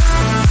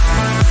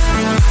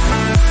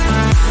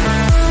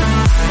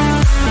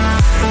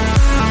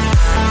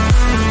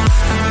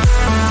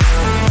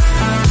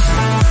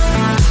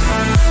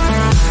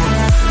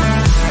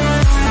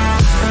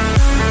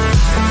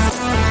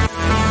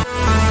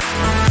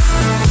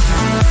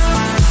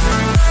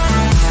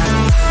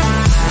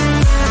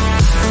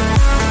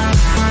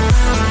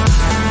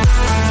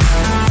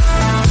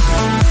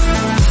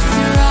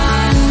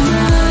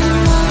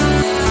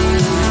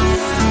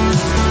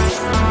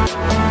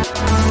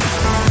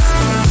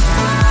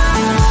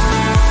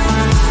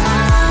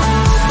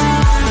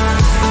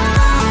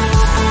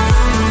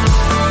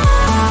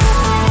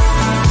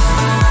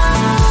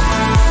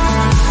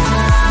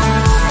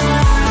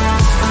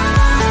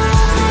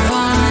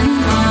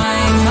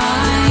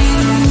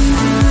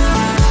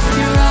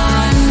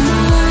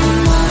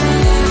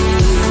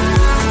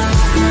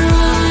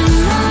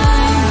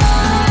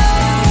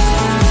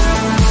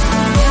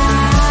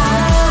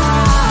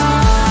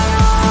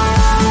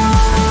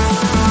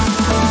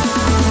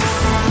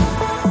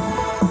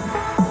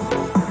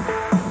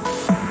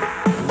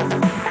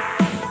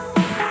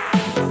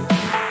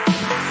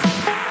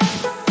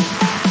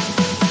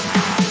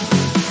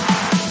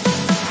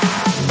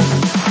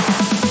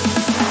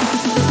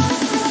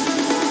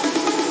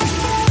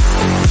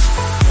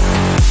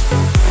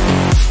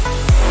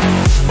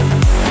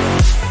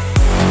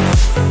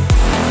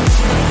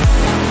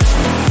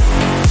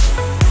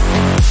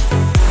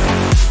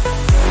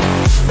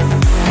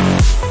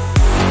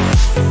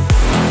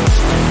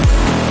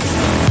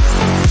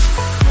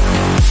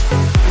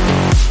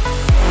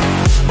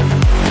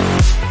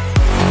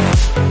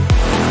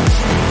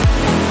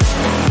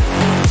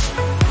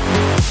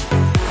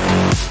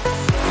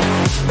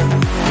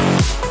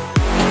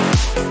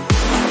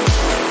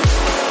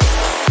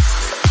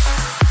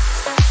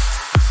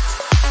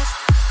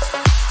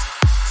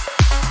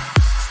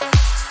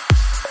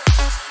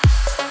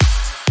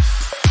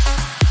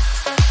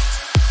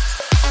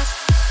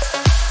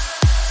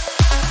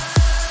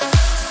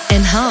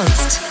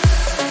 Enhanced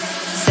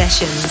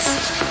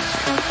Sessions.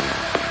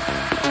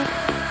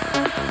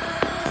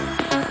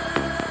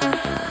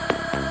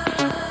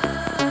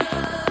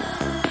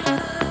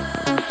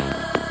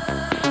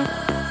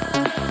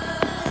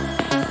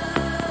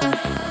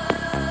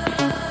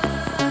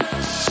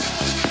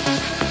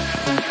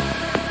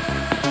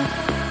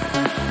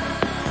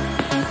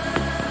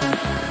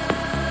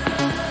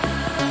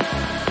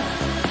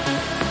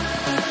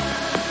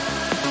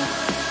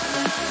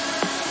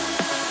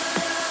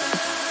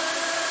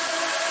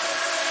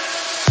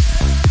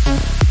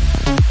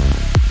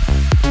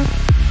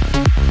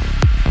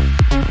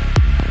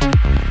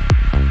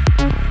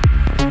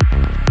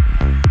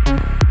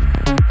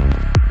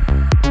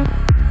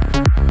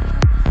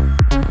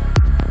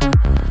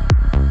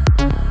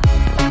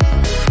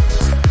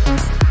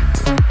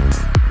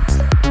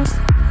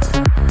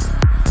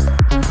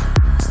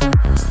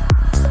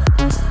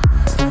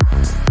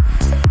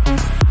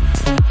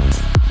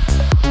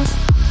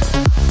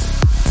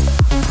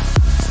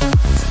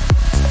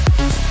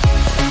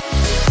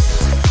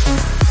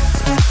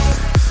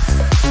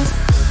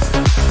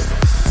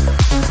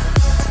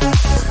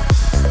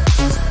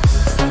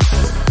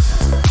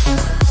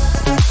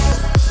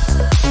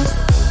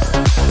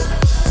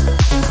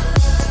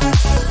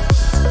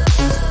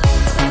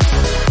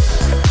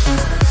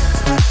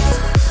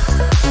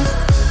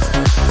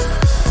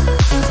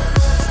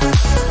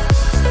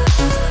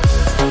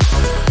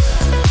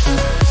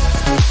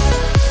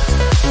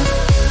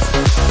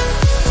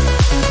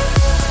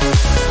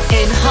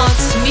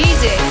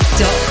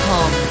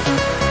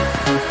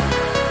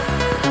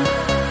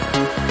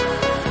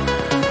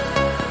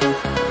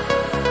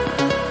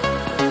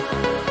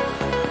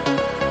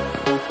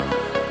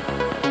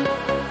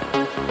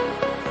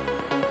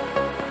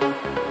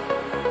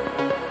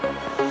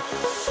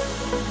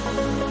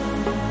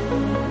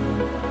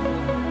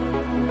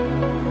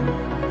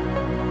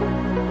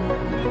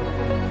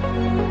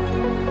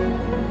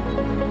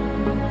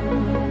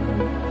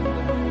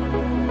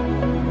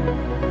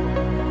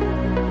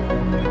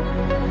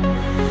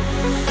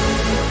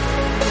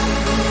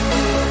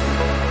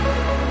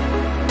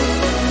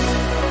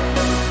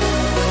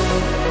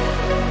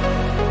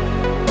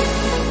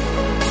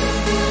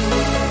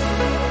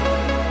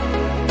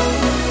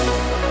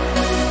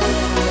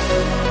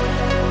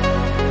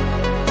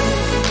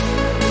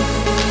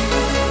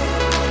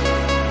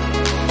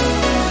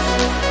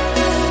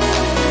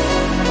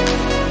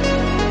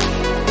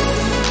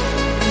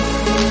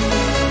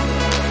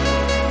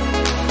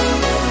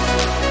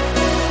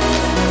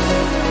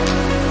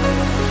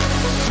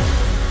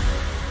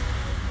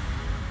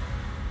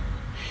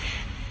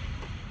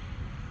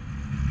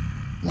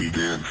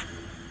 begin.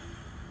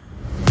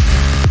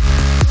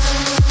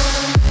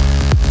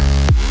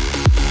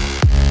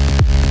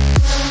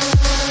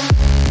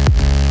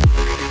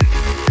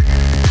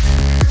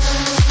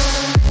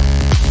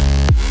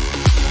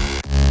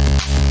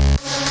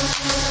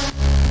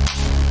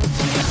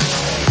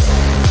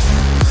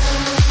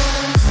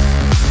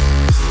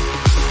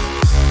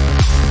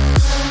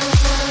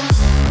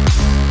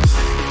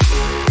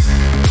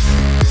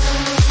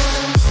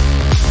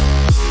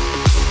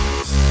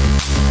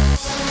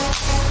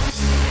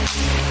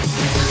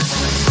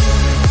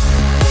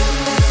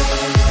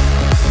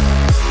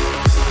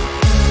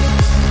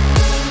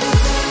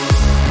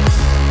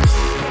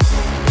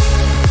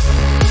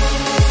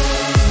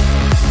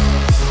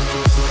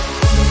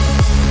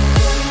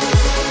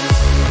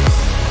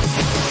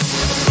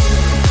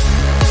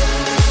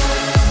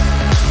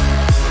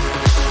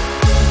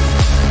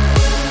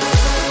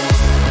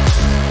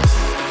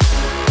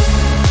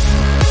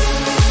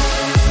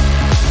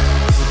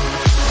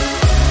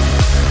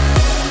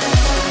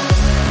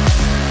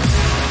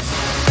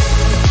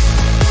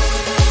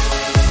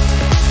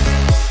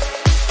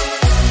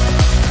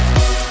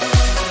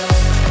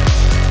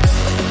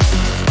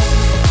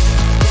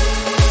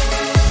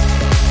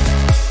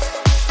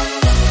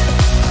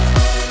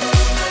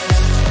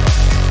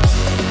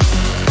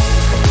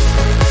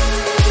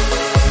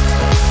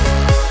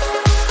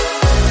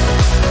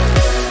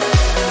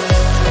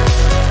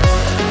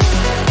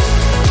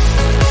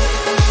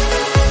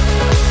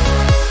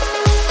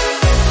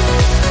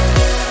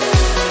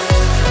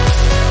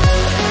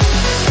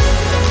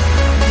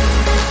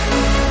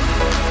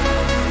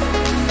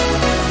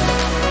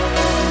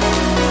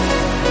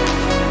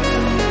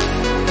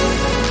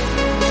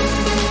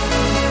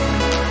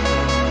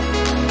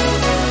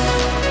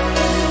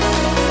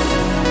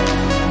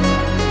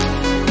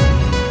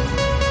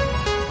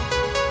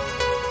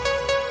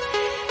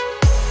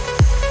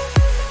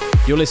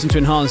 You're listening to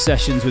Enhanced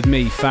Sessions with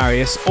me,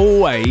 Farius.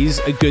 Always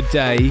a good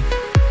day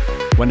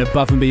when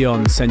Above and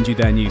Beyond send you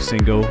their new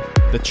single.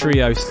 The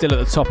trio still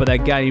at the top of their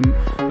game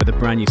with a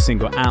brand new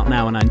single out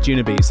now on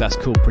Anjunabeats. That's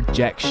called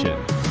Projection.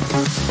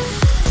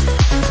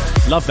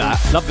 Love that.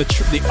 Love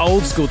the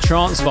old school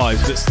trance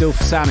vibes, but still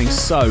sounding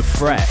so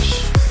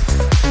fresh.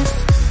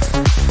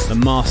 The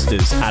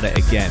Masters at it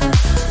again.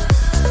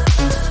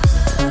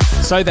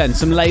 So then,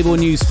 some label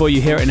news for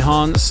you here at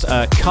Enhanced.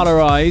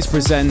 Colorize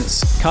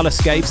presents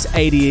Colorscapes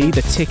ADE.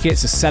 The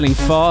tickets are selling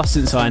fast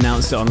since I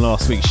announced it on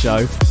last week's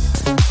show.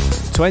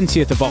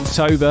 20th of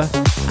October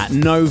at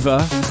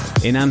Nova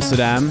in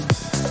Amsterdam.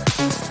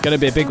 Going to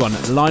be a big one.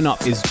 The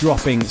lineup is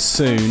dropping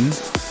soon,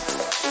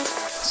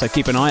 so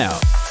keep an eye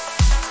out.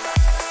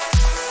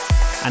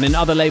 And in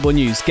other label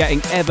news,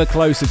 getting ever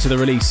closer to the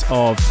release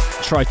of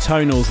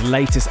Tritonal's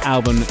latest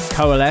album,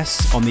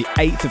 Coalesce, on the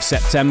 8th of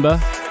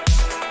September.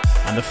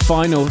 And the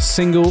final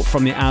single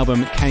from the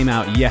album came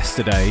out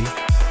yesterday.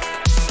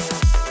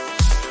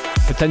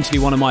 Potentially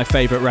one of my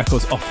favourite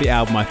records off the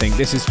album, I think.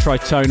 This is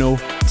Tritonal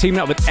teaming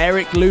up with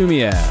Eric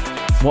Lumiere.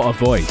 What a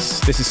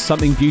voice. This is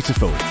Something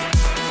Beautiful.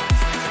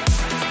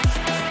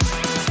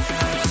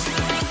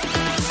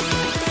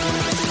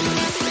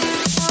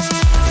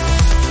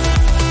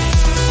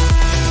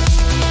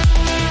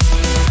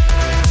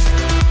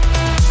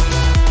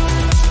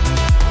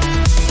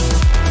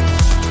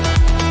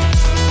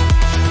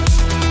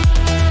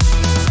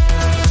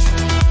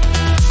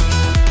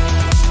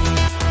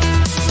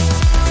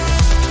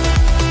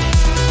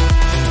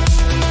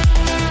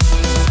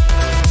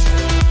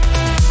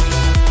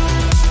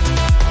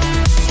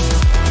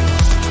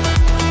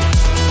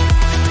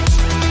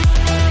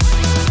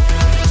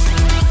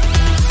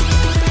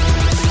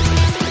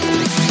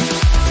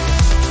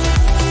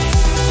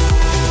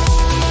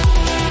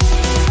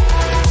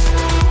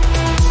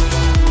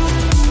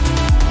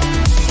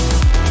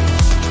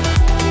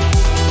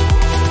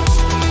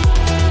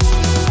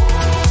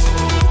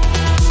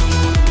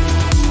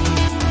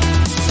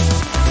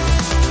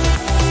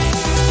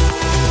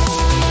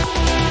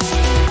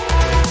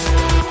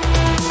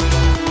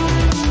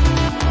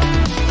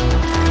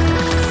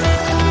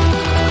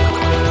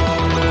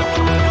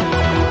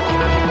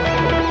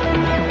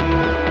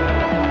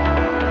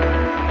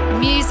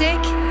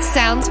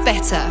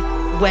 Better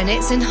when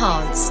it's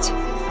enhanced.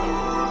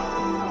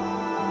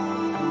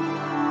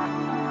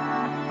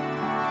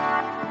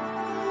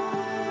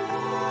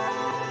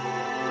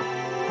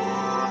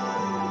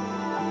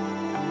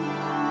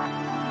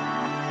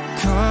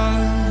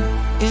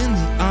 Caught in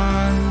the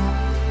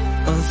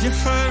eye of your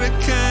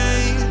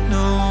hurricane,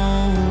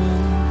 no.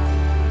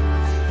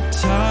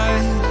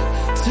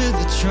 Tied to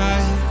the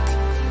track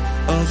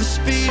of a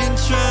speeding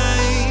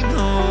train,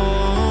 oh.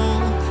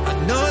 I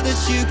know that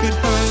you could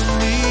hurt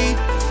me.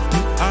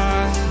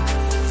 I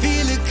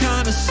feel a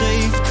kind of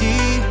safety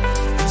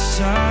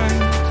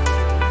inside,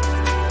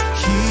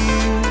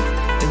 here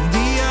in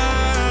the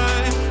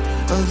eye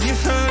of your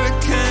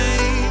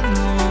hurricane.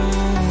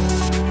 Oh,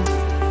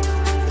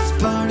 let's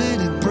burn it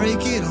and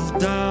break it all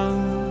down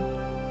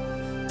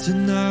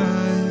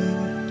tonight.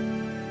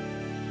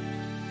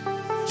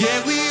 Yeah,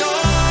 we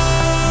all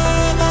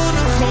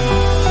wanna hold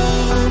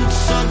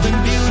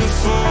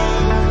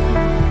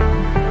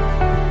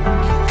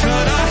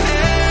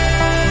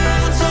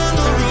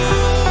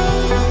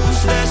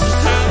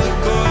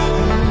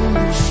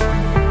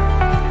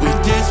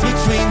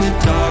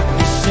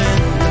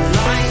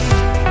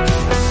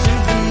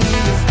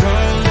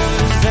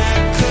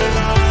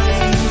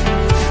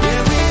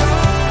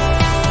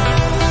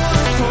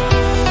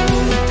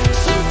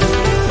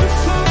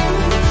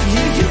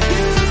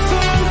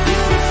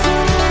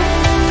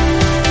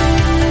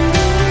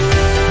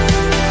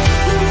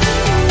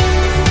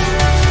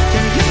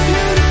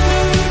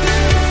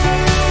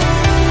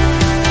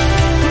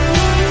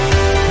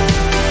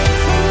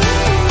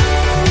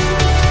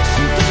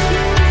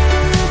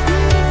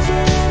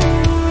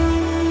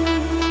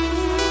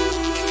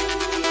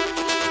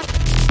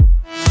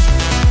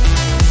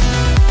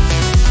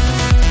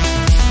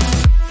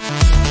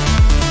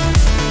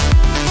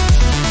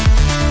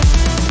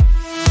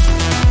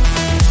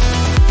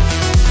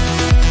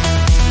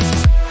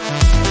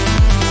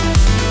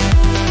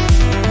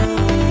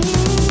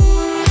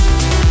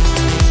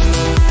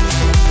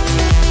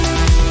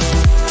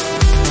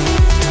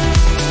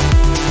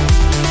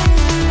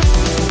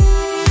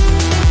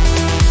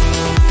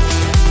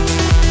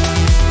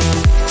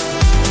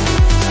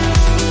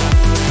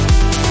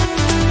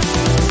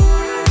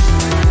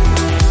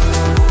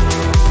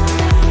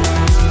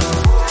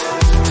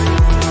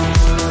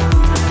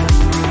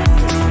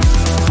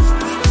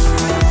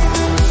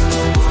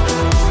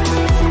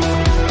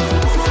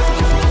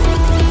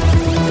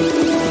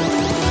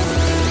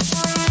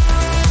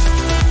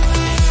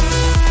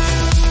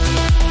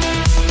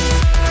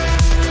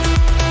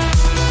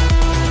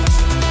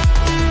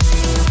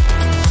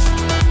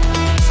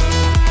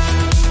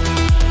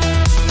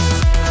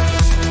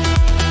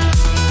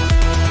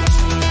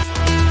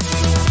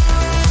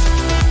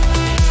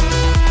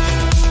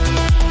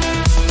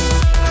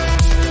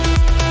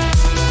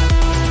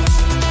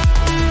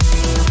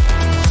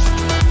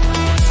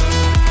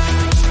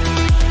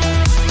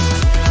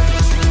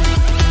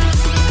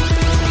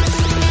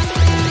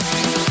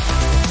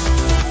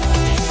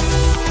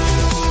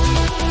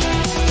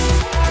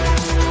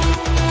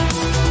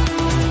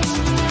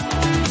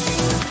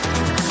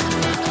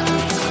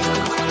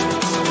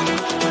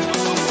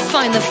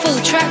find the full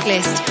track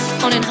list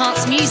on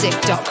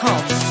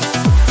enhancemusic.com.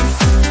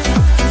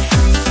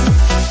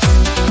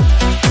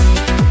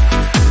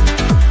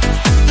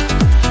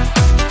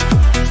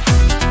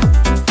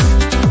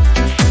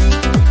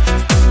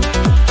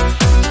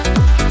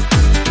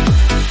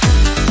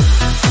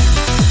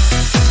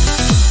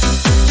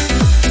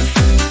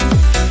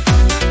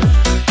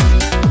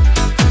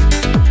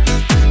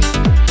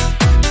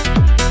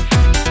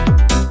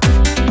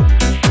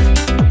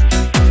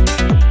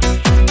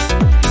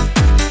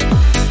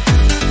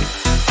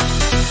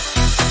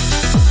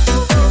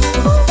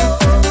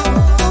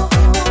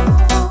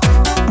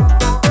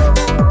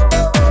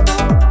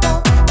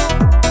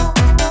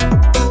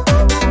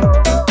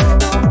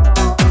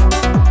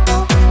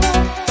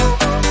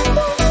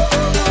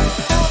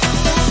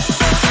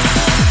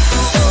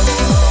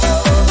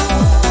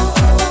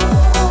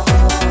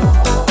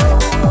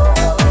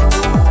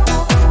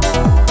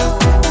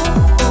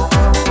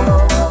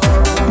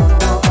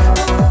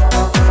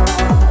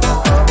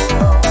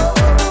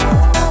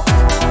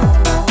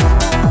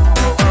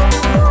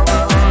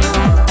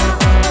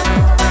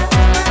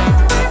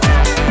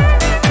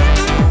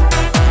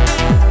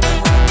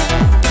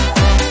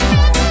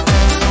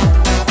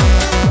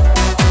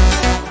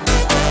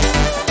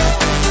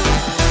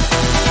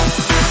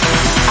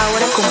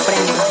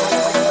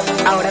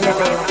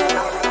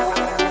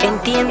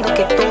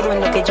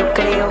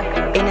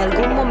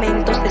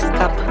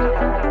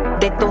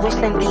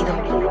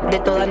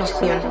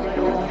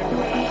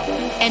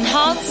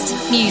 Enhanced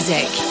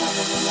Music.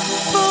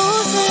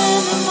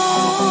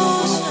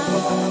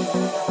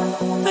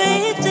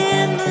 Bathed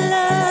in the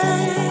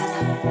light,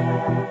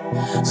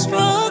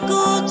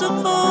 struggle to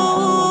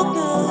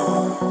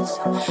focus.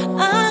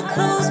 I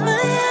close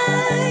my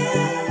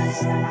eyes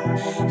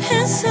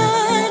and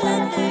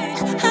silently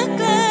I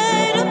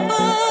glide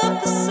above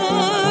the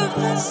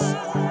surface.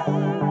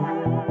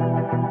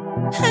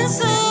 And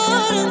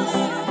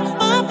suddenly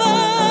my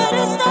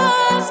body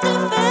starts to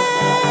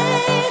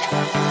fade.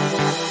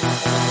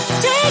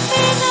 Take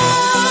me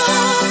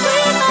now,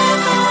 free my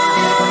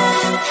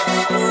mind,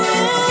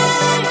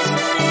 raise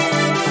me,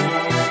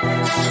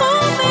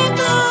 hold me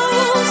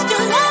close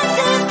till I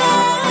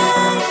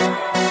divine,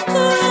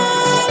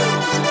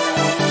 raise me,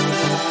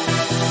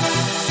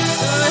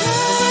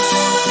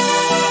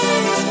 raise me.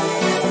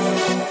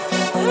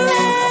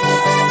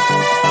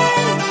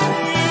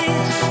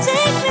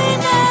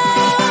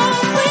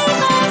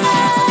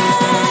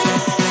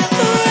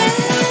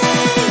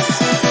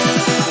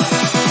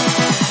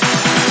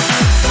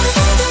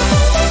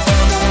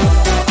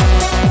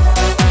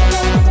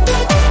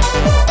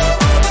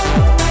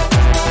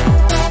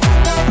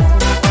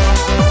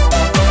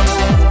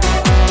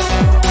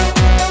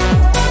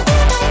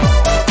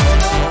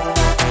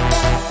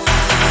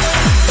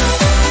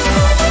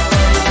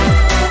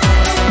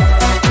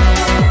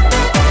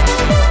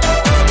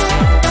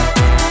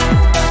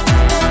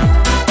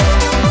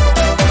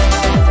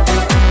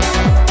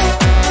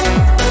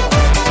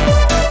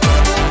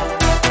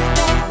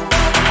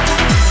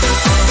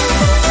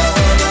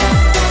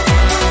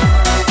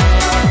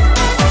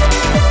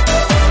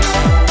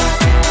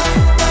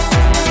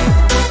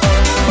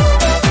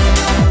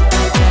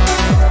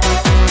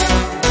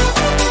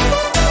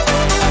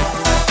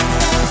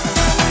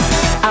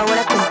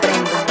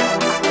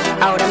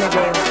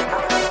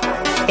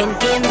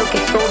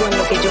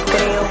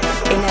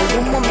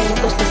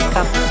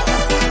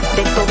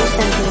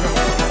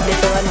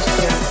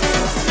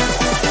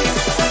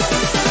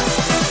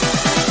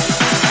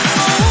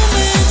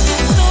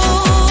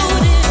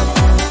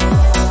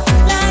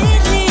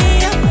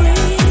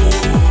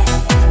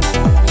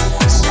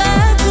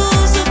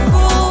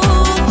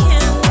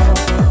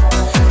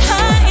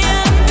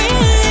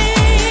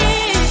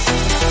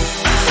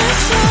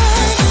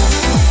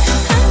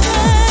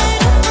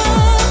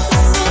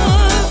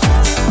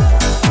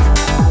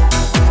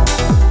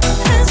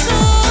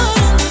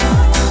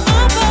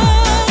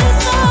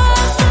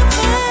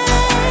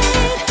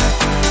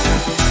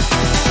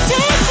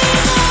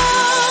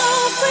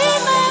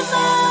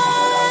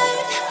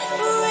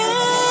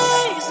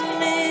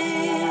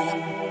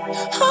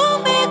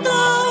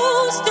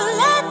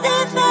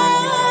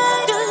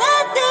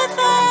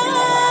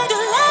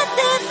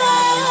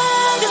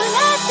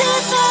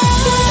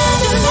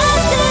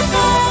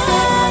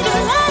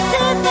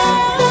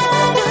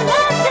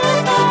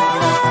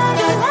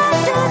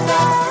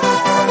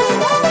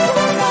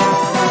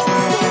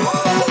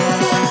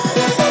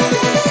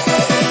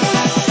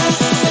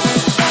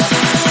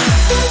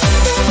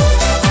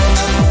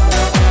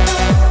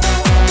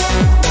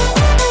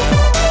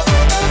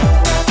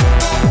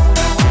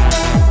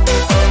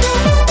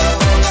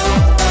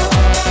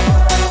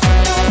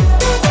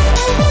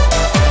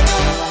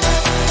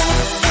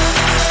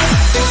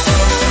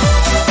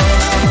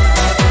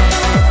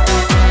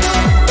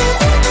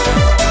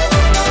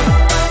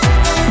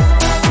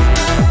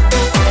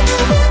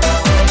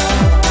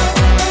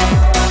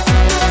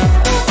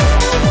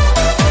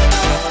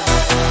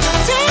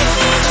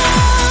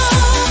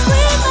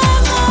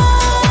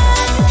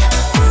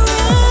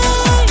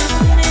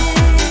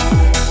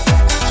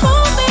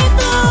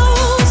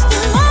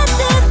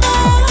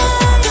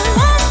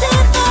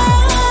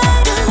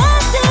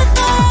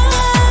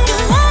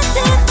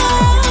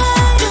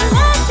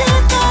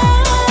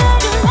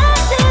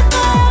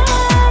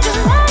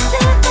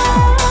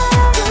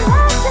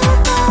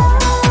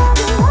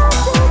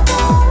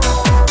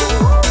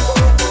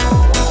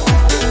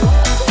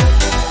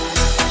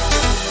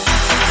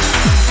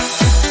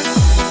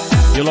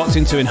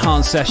 to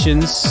Enhanced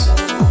Sessions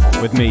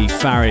with me,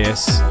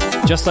 Farius.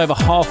 Just over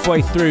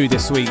halfway through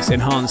this week's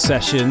Enhanced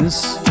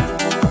Sessions,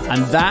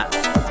 and that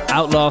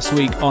out last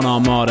week on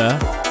Armada.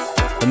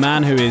 The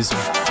man who is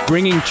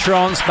bringing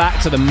trance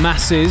back to the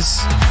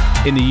masses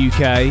in the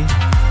UK,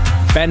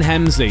 Ben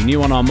Hemsley, new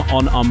one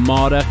on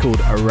Armada called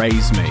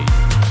Erase Me.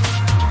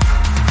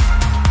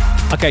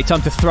 Okay,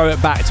 time to throw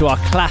it back to our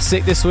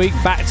classic this week,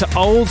 back to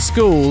old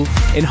school,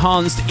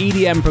 enhanced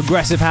EDM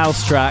progressive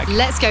house track.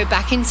 Let's go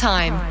back in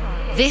time.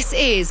 This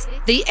is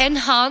the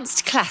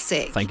Enhanced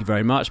Classic. Thank you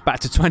very much. Back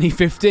to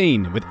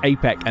 2015 with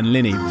Apec and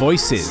Linny,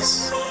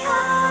 Voices.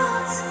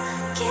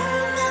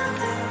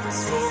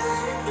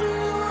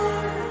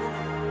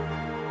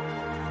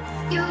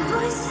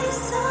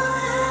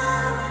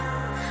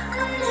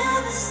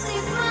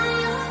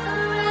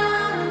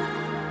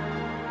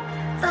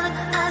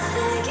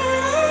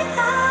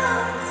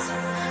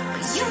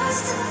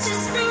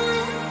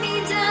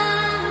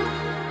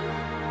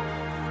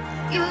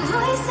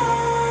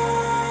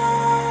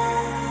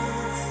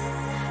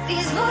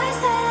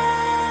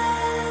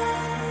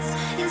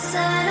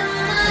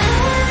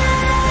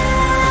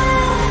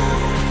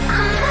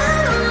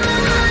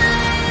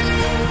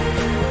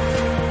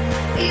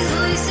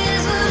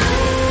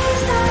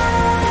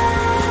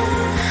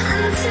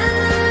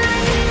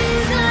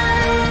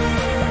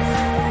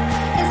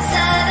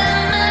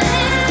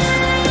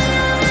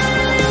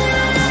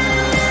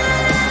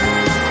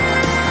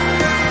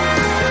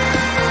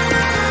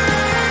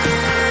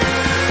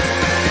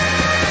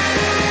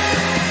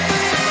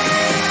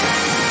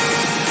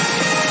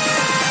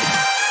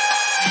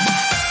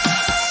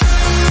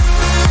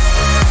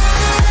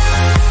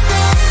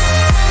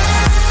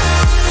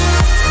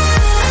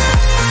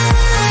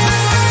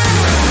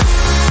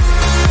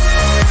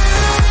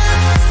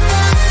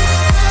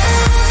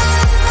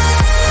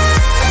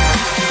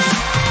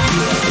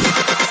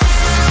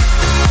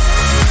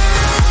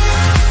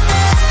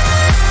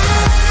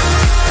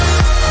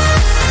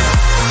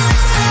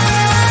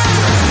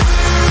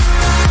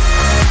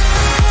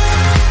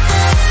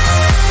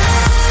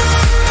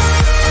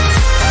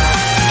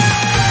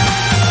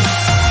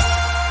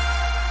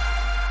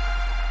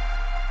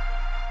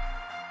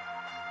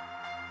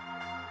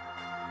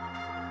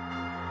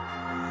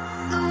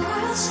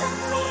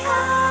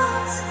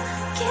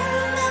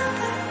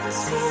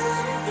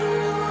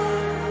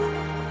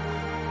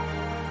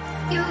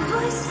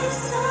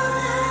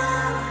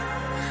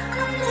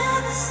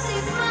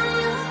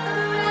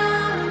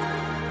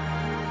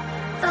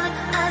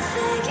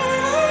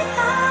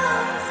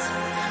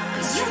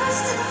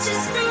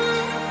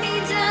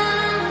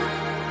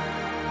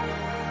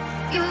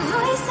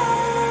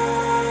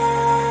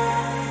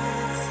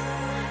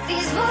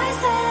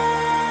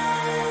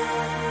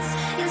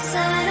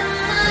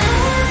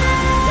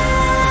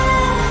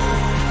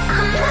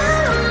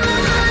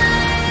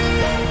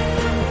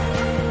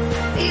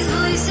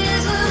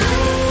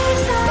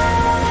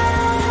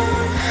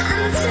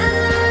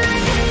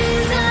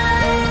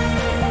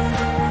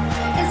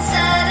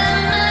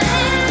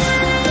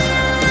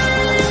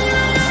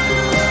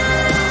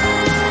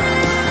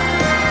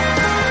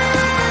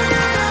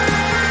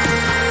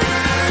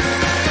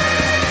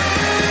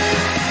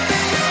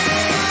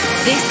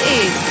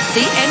 The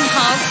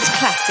Enhanced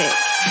Classic.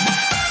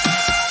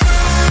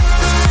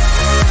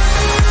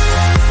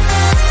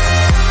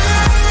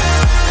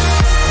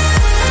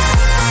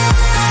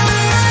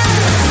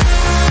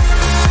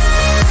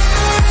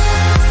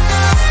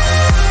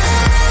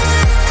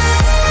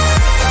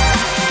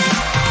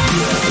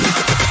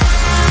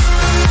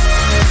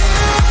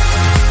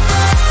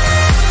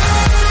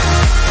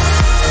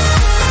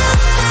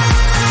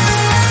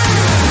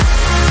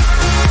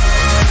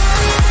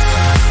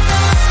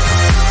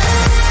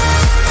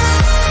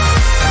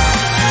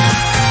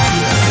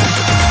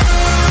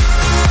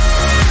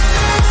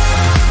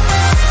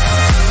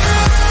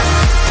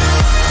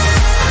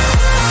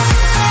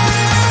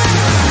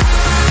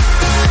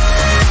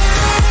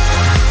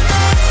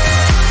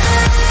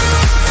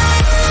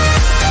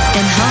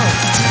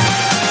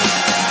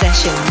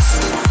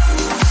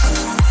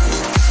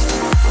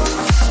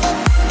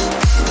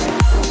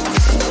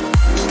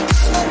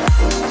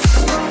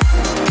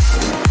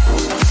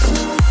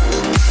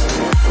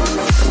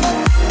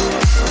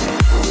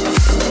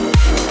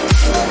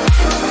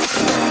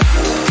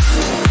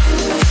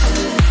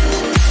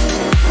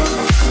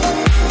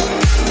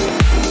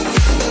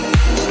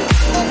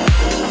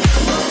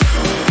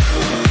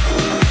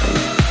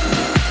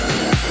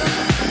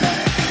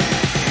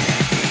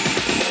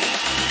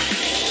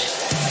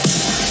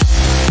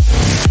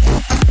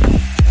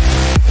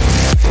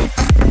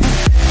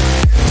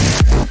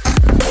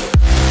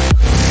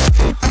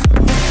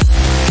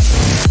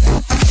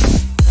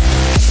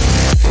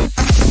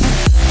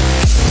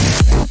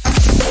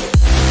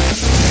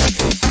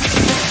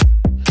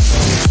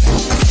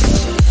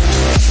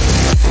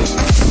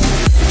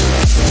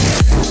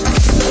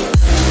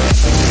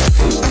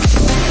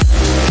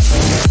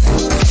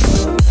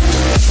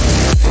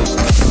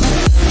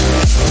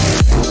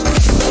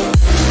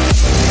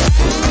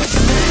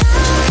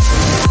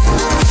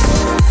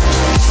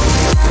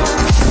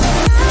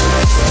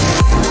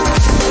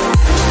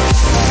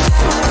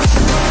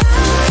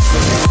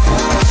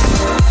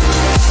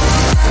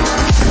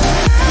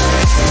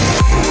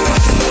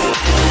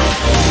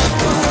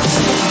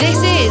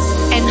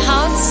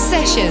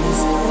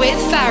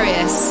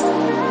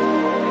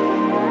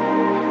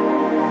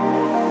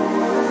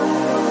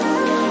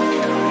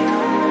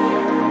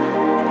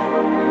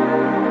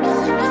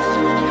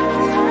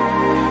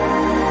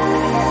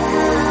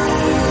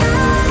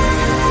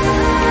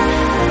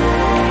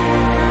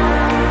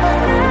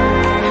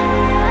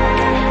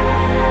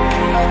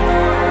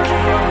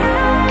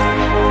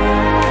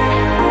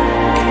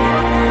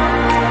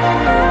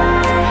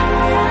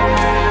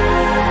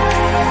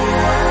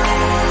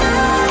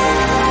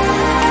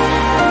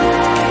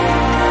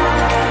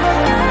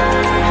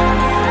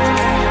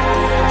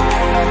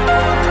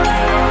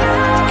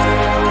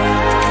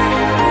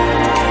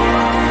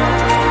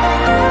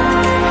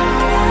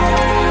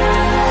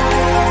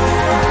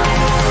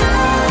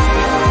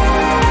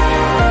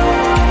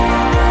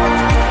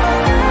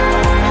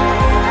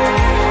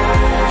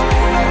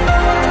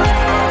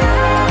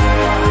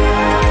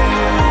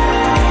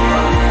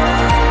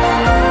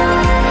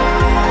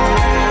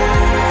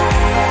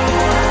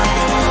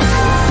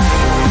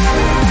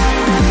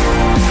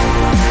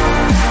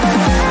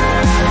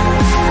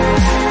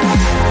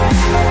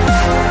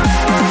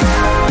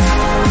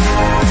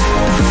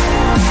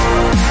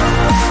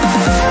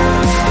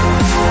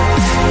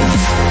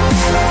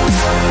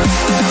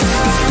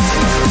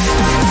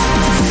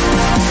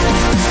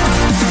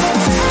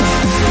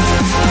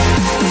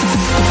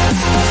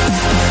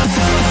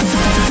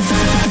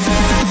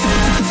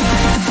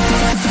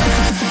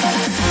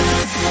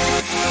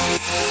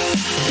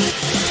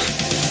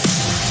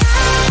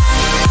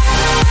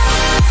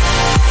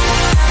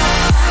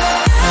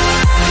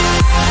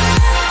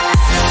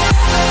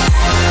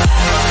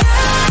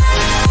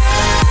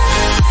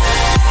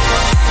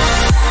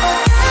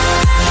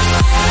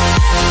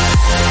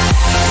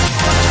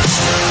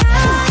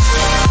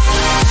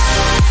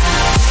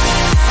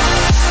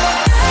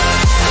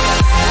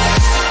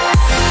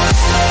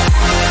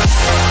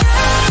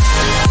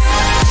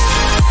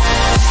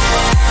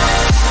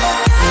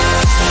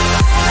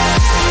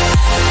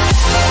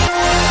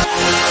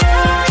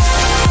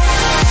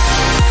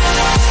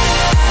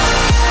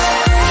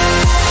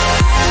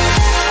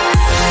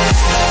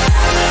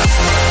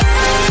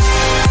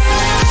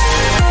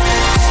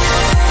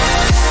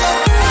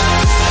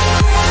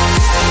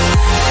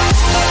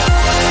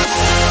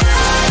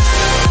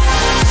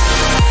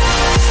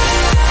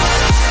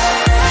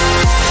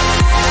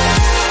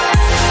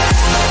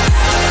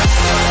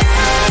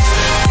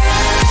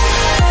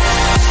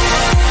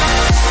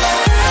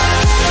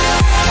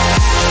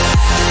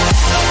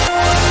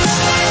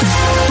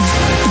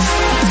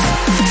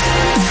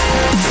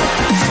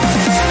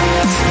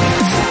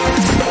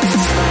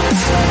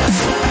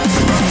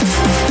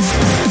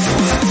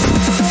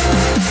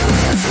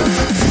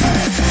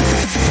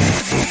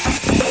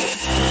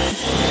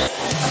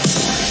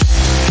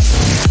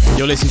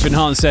 listening to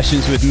Enhanced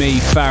Sessions with me,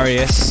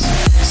 Farius.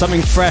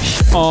 Something fresh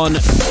on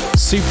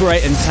Super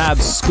 8 and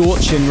Tab's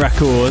Scorching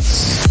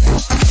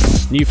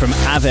Records. New from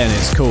Aven,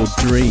 it's called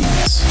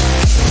Dreams.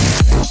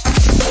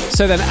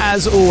 So then,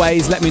 as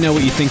always, let me know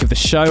what you think of the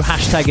show.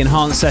 Hashtag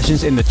Enhanced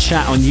Sessions in the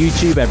chat on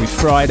YouTube every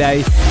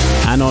Friday,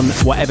 and on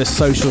whatever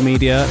social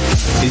media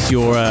is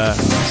your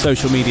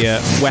social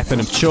media weapon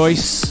of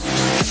choice.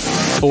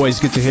 Always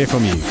good to hear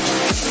from you.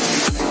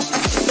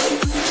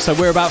 So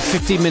we're about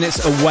 15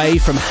 minutes away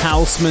from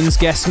Houseman's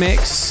guest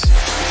mix.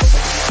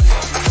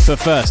 But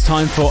first,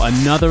 time for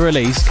another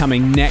release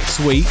coming next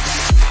week.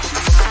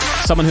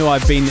 Someone who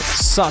I've been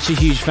such a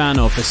huge fan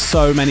of for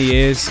so many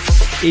years,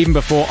 even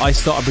before I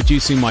started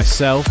producing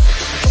myself.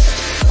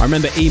 I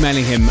remember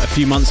emailing him a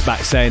few months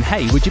back saying,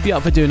 hey, would you be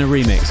up for doing a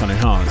remix on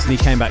Enhanced? And he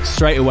came back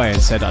straight away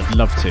and said, I'd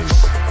love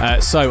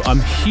to. So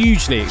I'm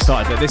hugely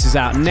excited that this is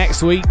out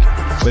next week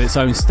with its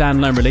own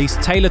standalone release.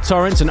 Taylor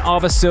Torrance and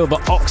Ava Silva,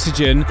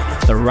 Oxygen,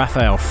 the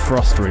Raphael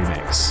Frost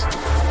remix.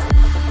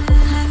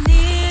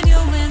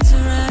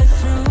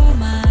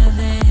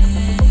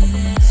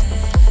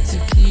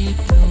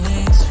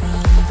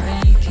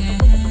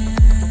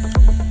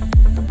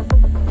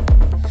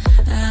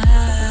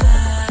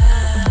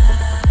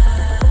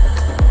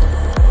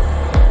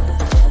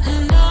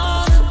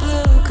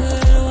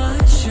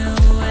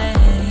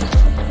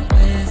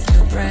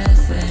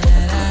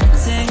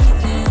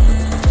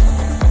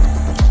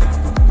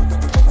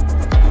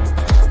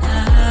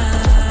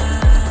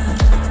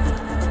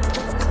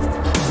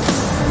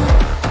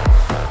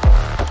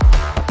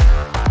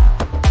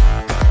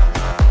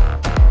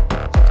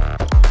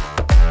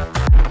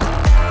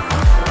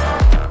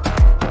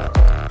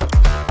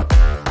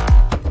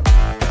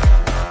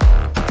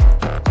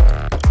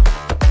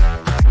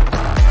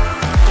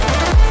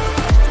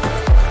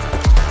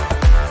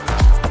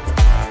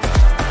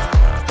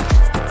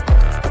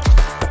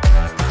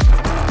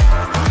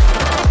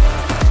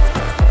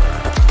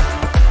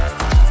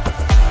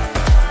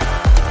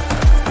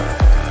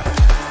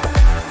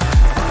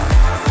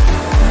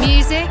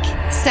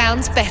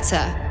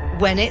 Better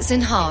when it's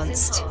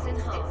enhanced.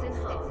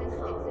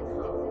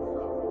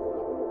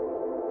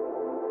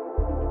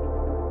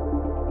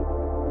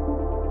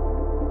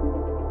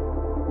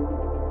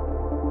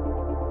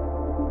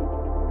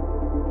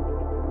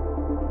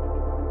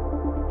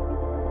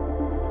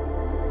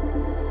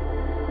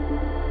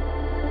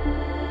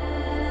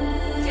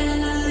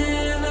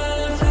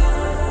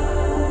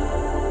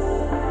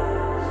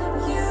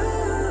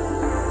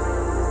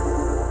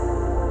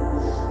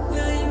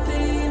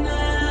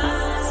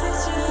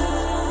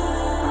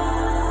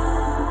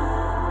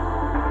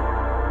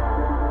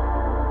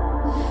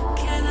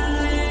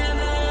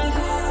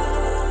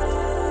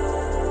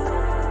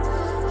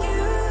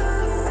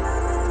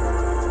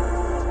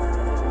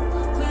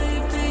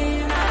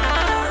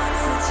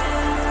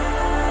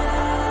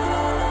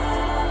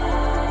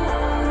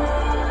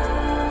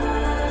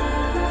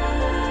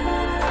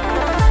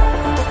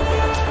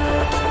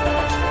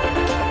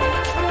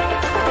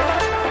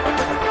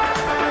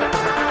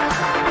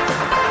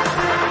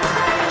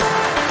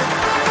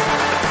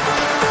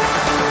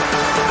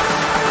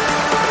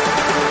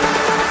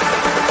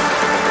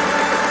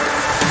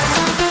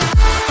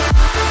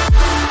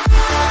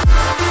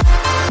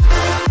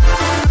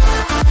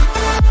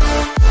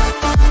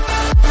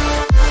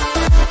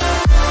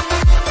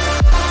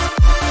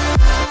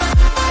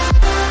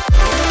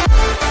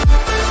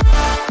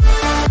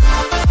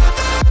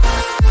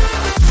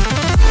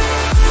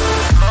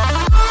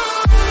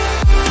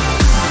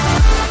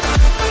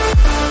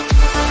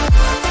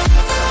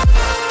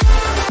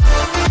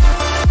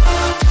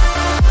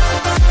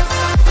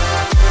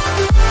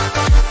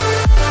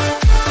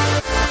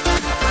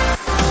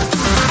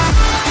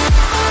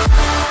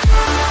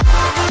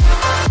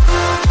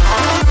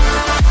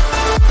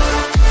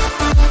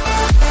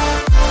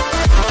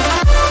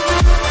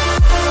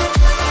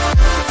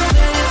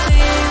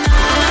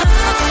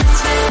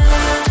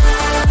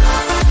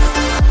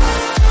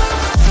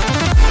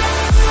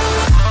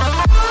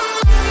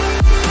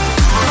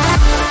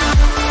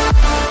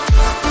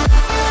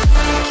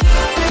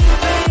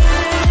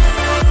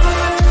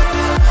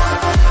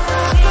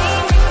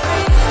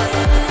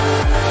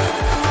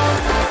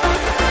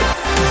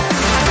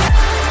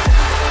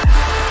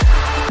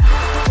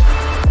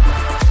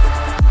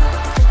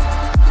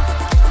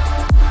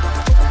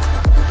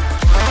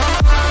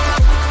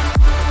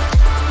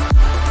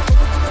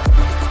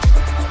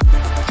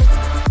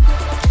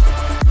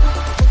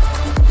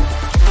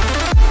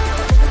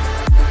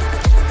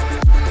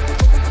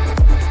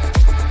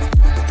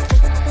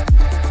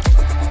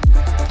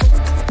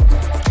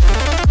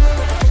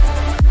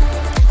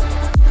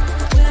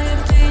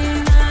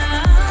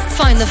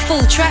 The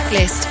full track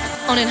list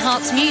on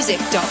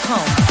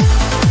enhancedmusic.com.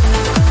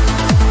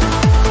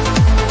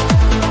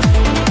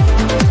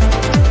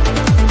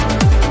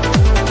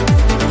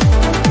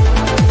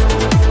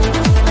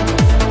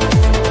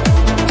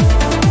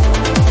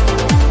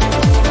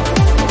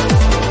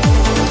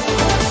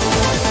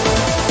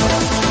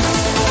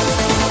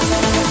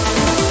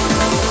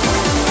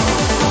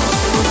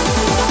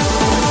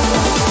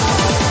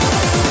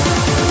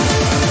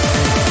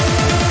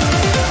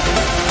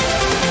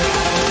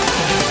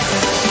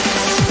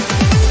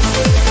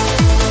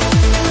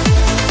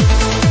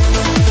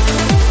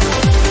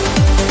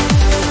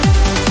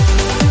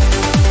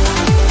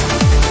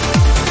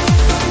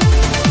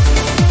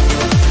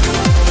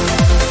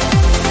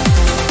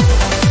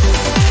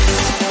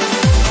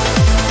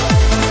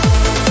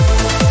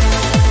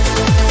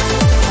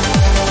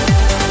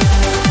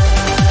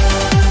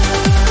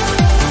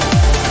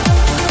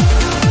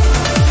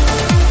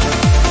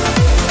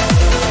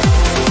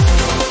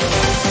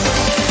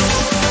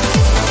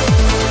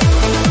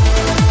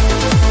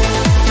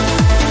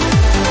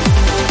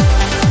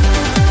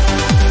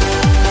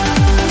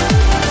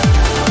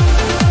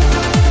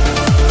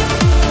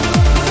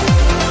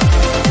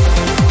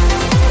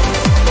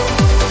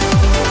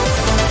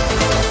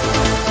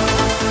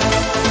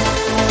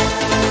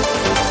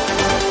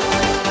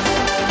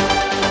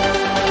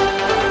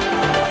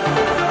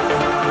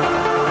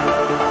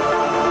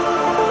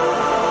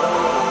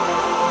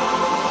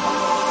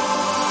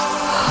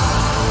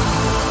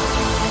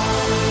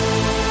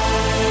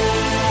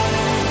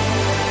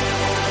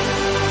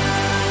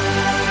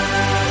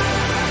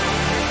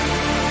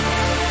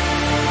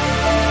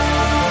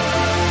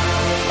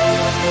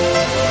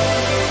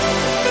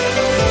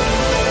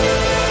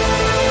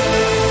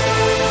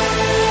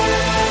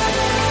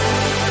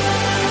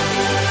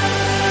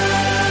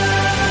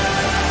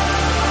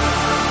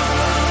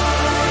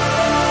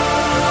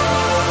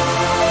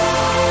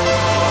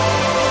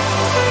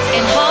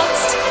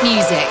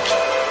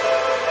 music.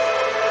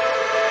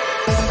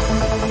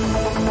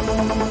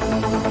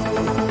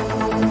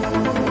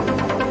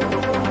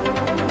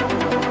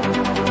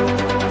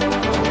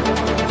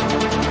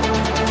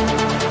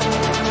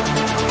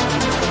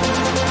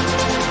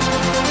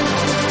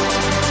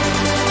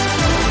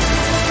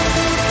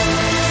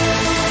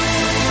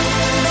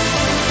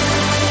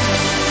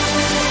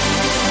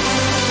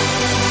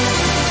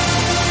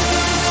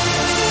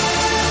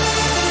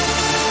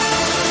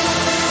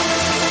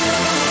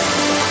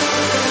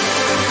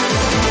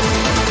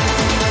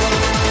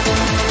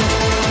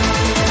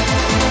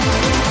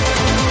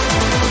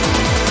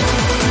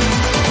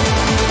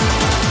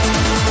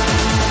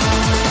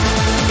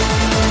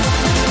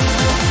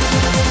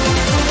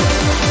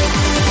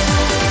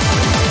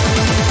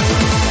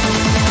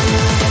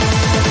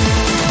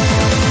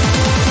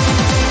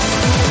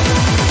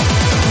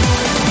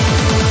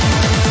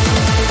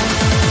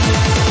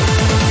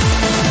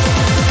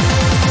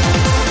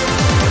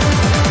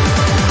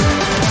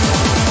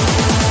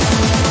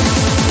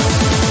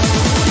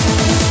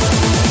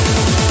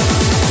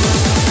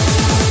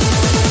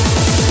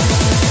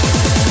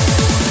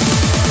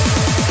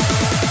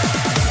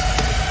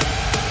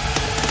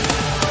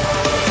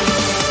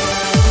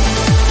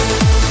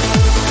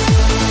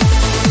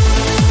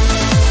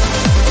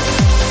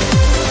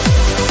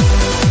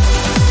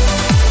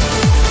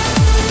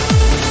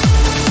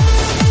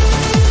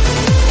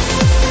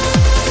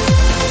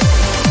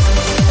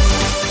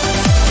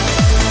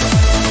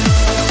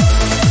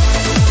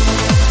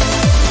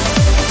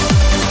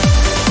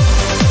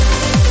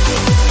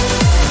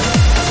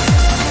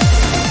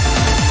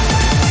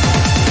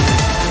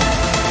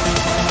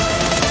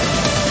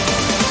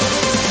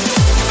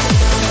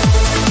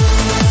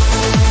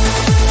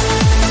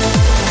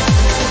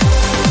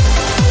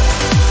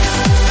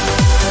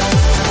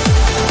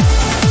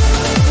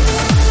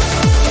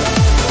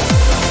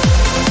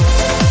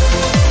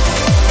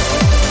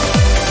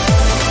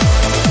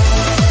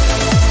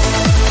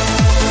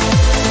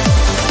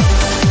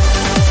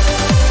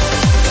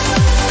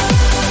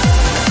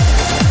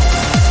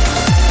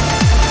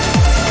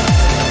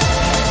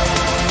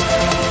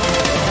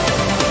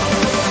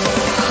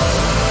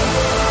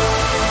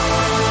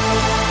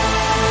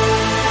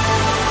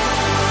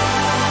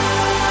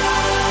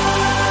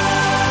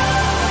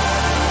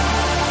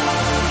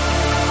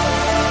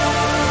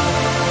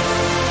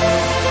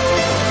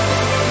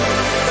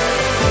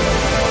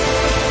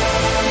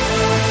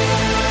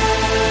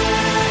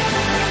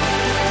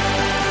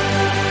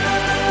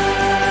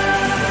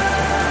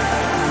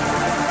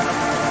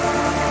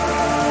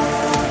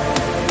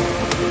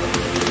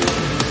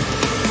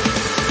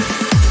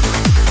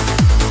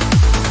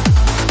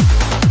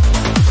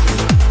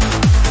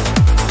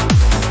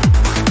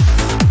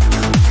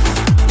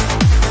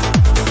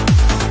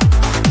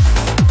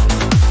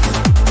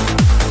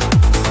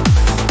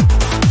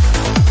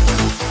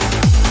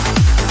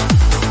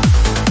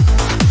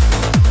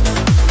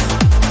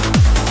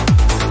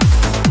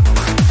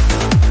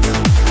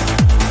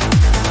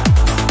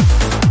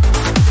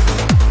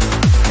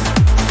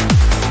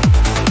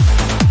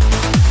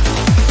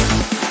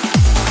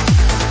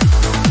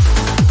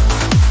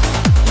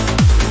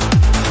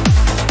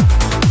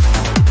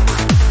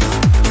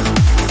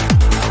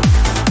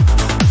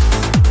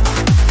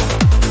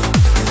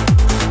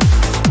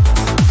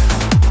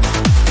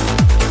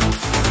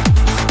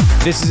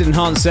 This is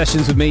Enhanced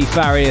Sessions with me,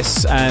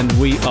 Farius, and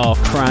we are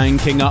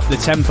cranking up the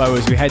tempo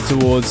as we head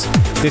towards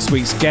this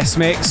week's guest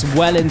mix,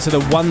 well into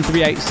the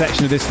 138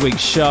 section of this week's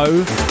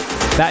show.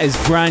 That is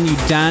brand new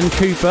Dan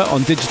Cooper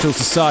on Digital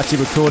Society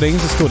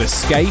Recordings. It's called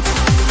Escape.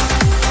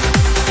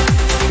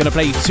 Gonna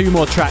play you two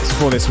more tracks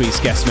before this week's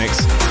guest mix.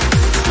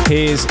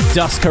 Here's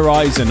Dusk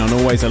Horizon on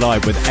Always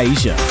Alive with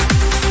Asia.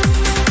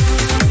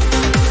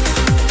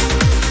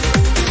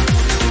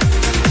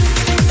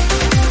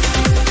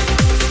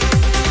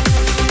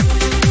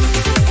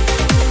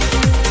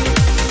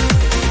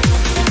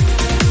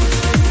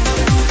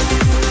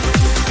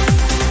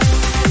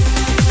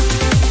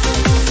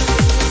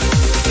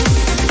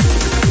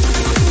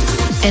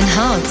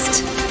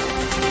 Enhanced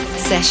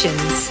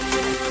Sessions.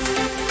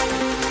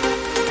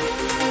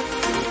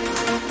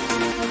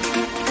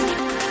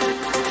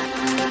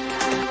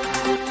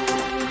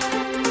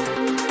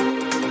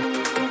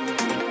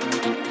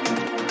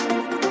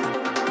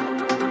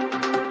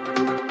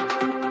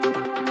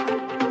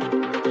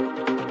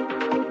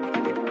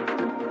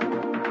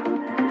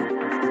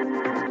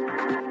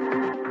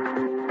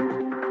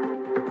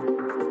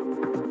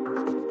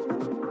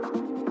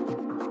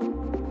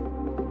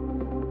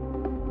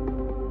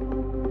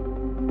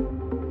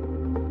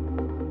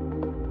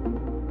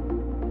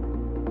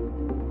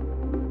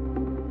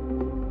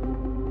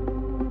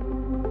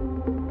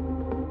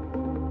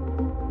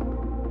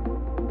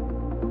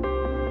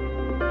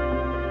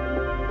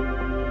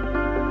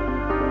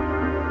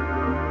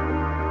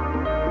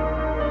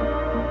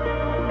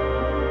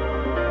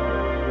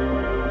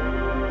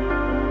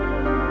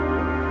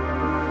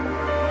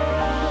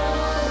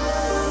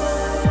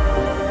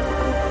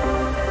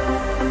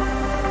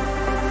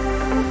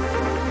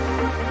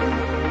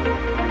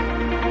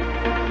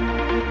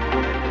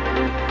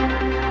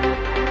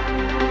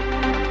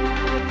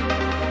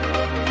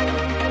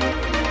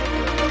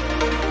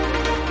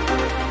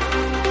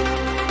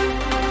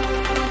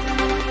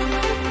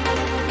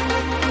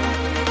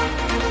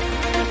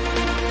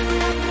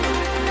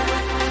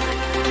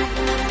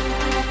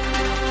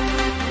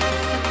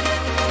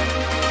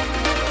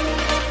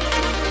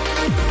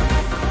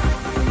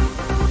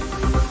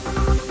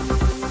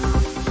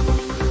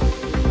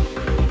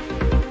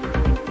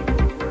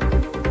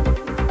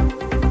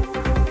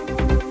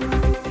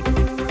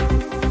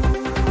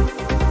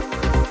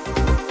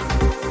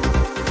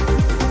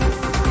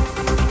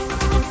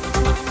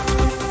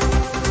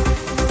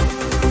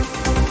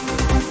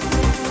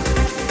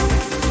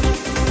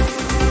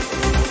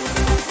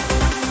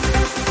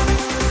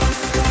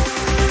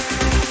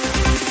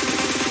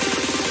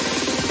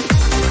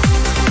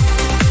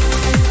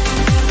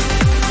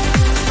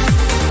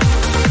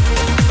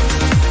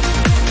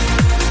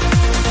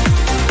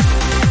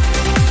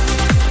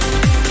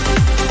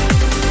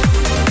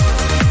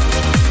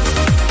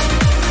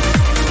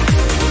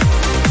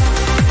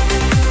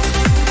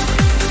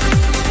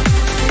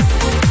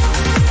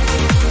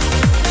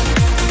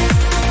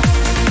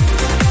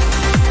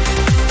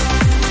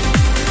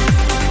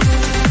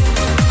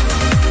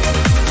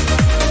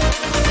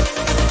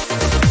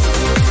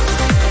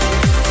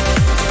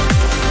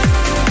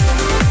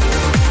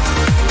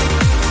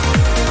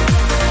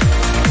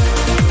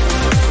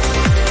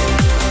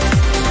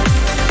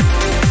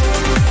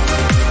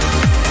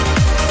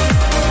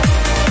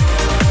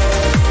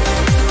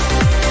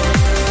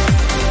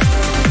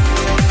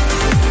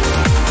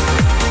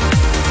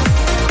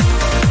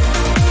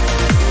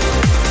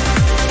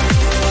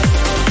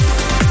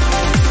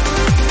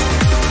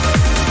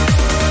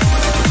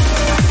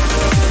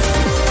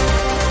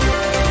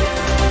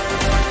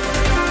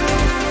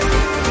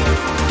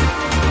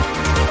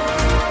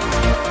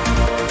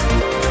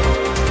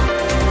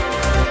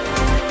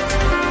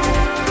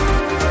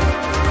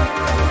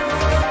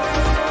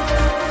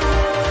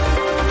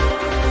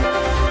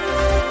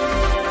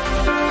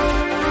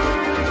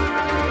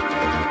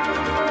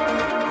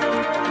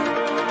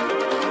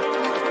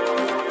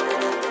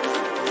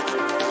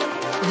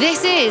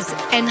 This is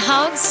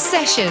Enhanced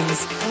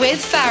Sessions with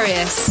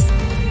Farius.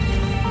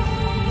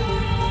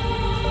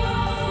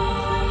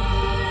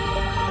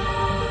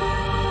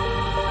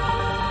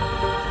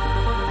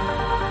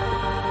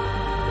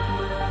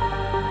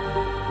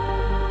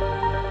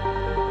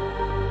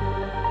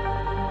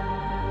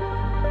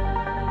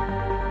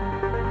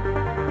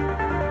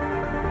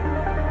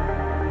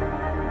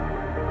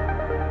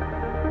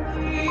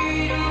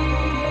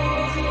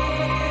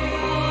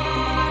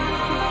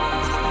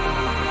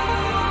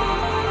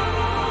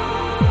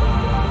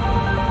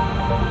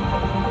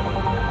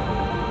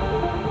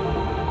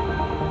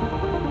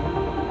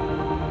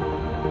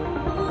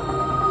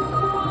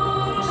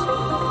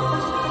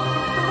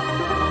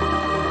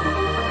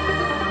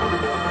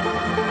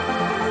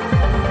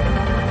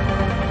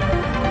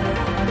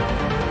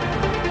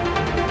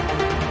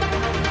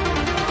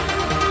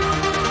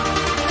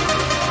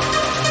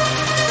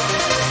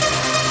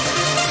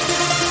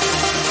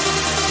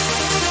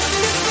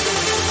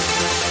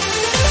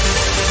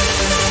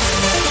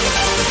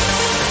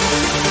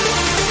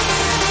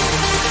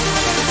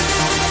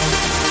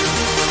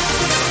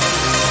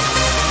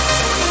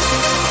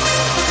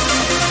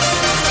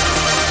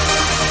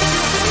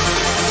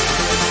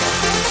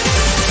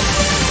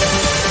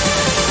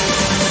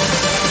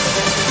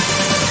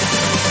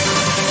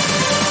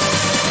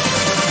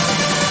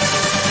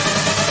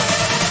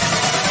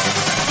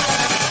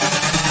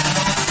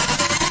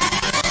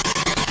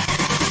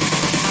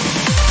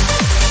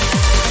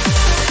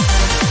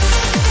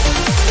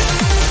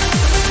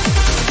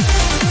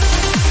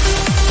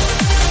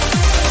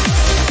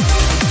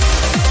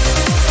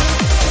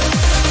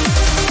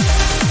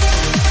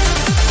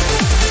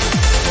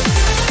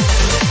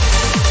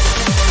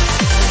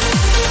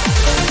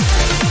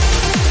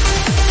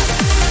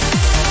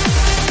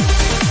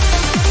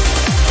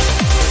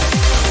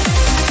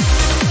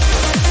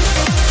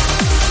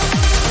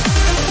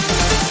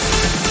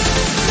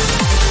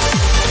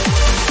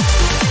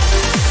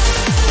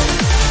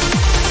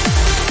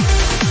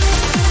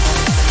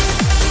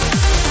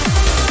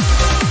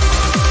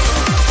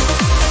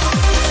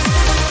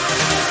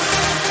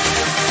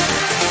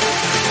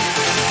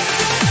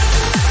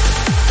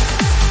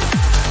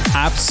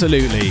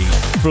 Absolutely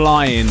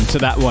flying to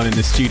that one in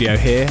the studio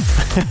here.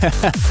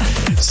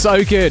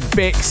 So good.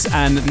 Bix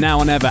and Now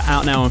or Never,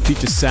 out now on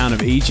Future Sound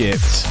of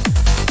Egypt.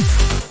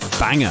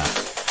 Banger.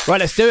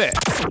 Right, let's do it.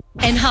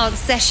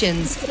 Enhanced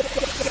Sessions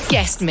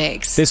guest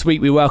mix. This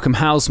week we welcome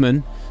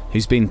Hausman,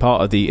 who's been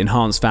part of the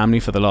Enhanced family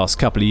for the last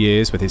couple of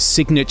years with his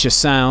signature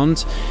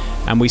sound.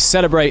 And we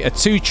celebrate a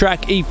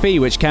 2-track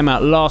EP which came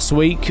out last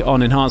week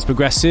on Enhanced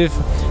Progressive.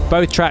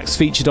 Both tracks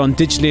featured on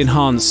Digitally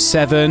Enhanced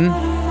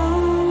 7.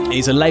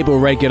 He's a label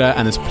regular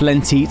and there's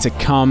plenty to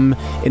come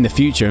in the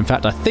future. In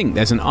fact, I think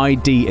there's an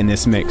ID in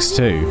this mix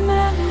too.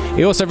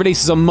 He also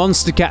releases on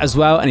Monstercat as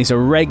well, and he's a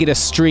regular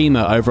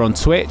streamer over on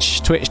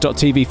Twitch,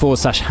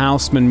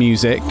 twitch.tv/Hausman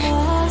Music.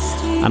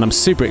 And I'm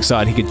super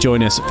excited he could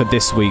join us for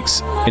this week's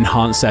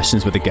Enhanced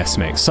Sessions with a guest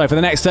mix. So for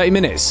the next 30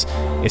 minutes,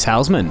 it's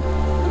Hausman.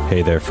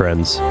 Hey there,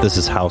 friends. This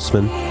is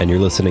Hausman, and you're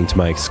listening to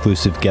my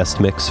exclusive guest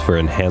mix for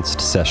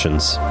Enhanced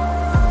Sessions.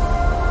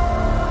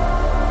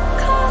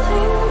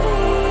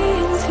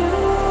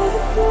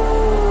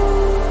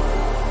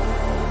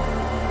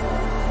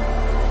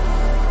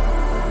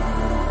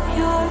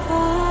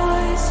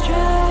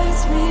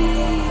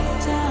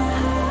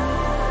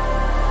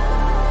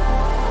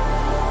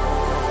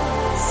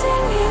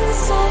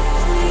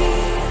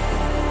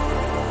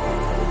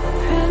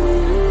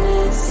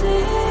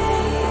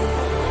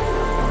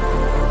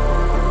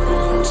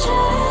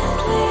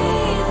 Gently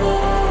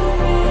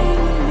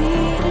luring me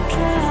to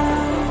drown.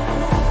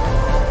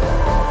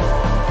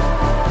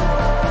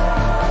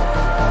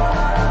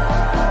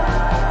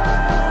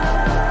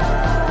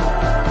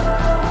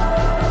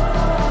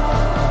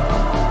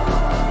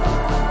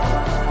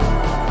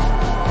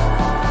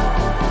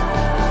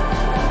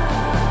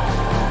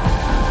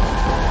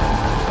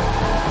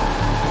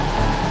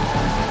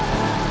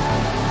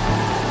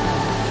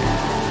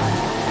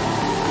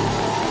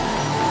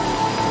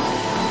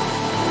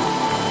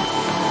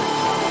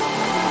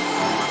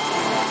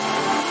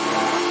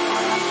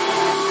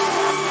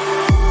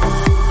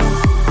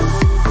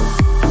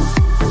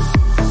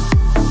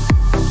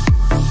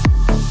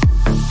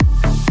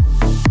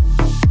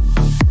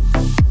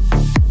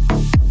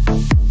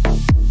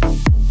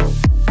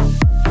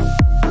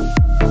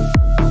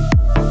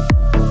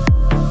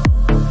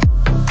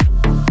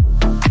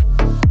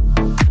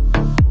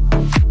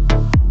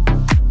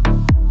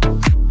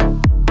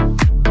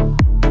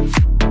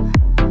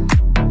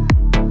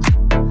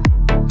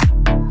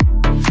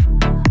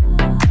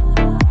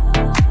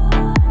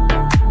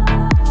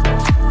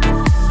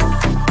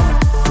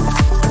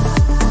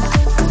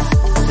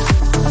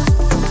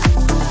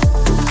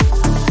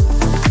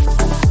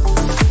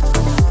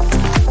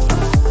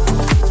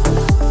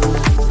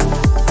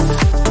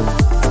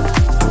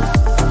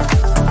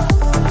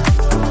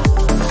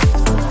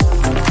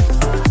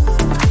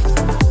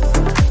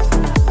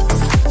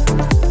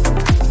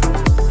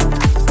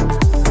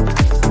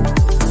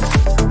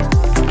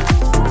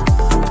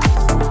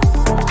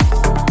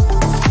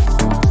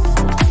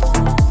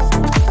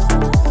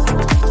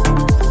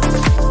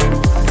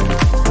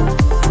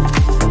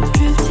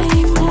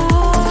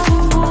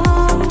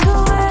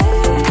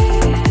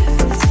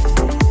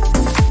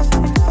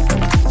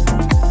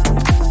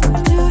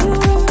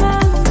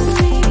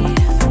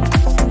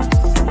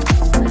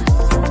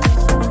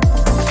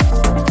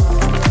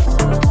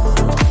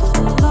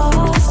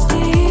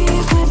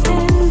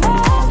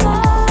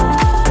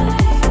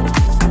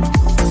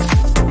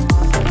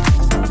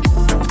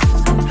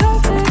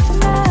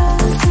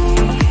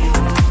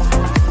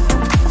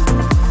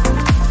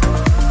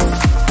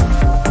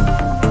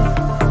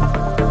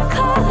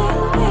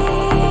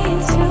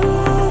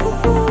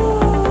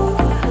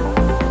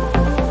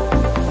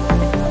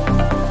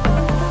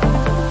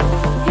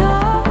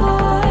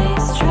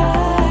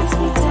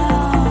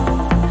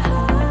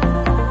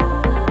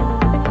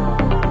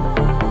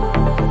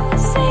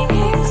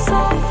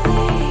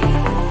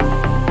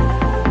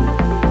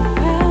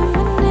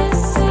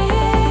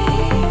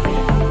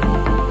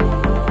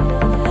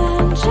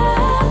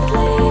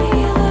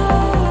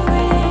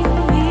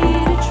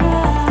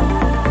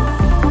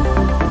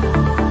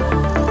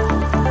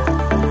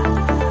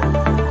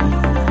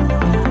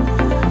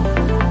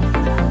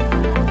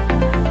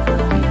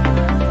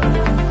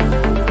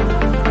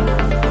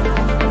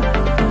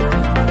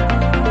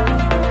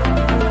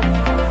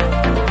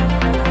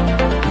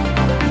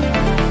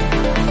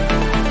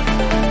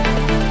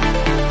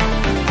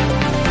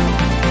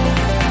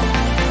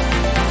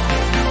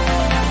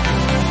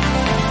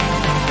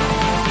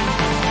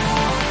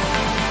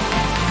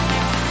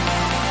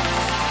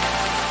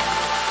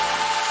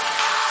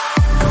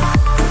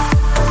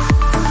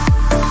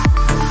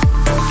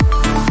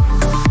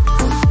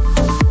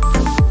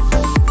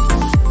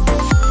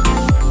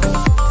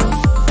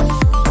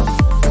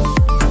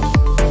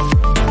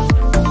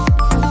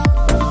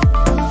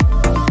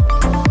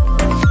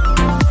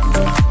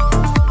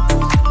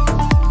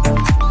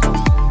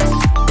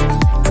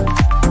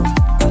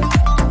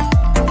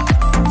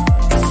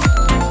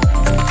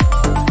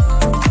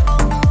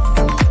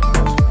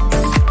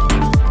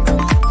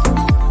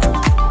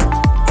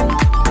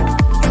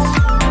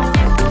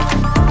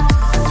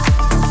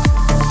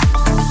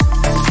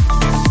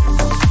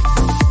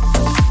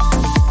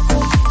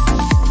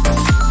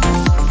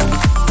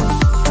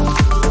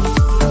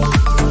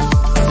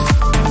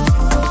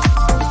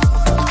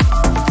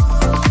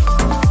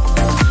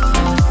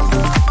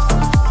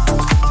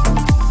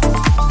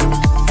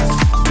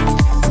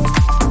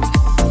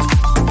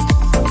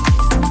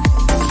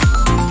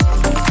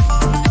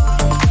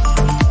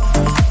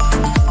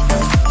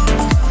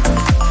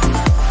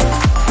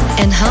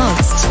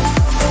 Enhanced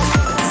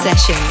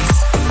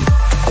Sessions.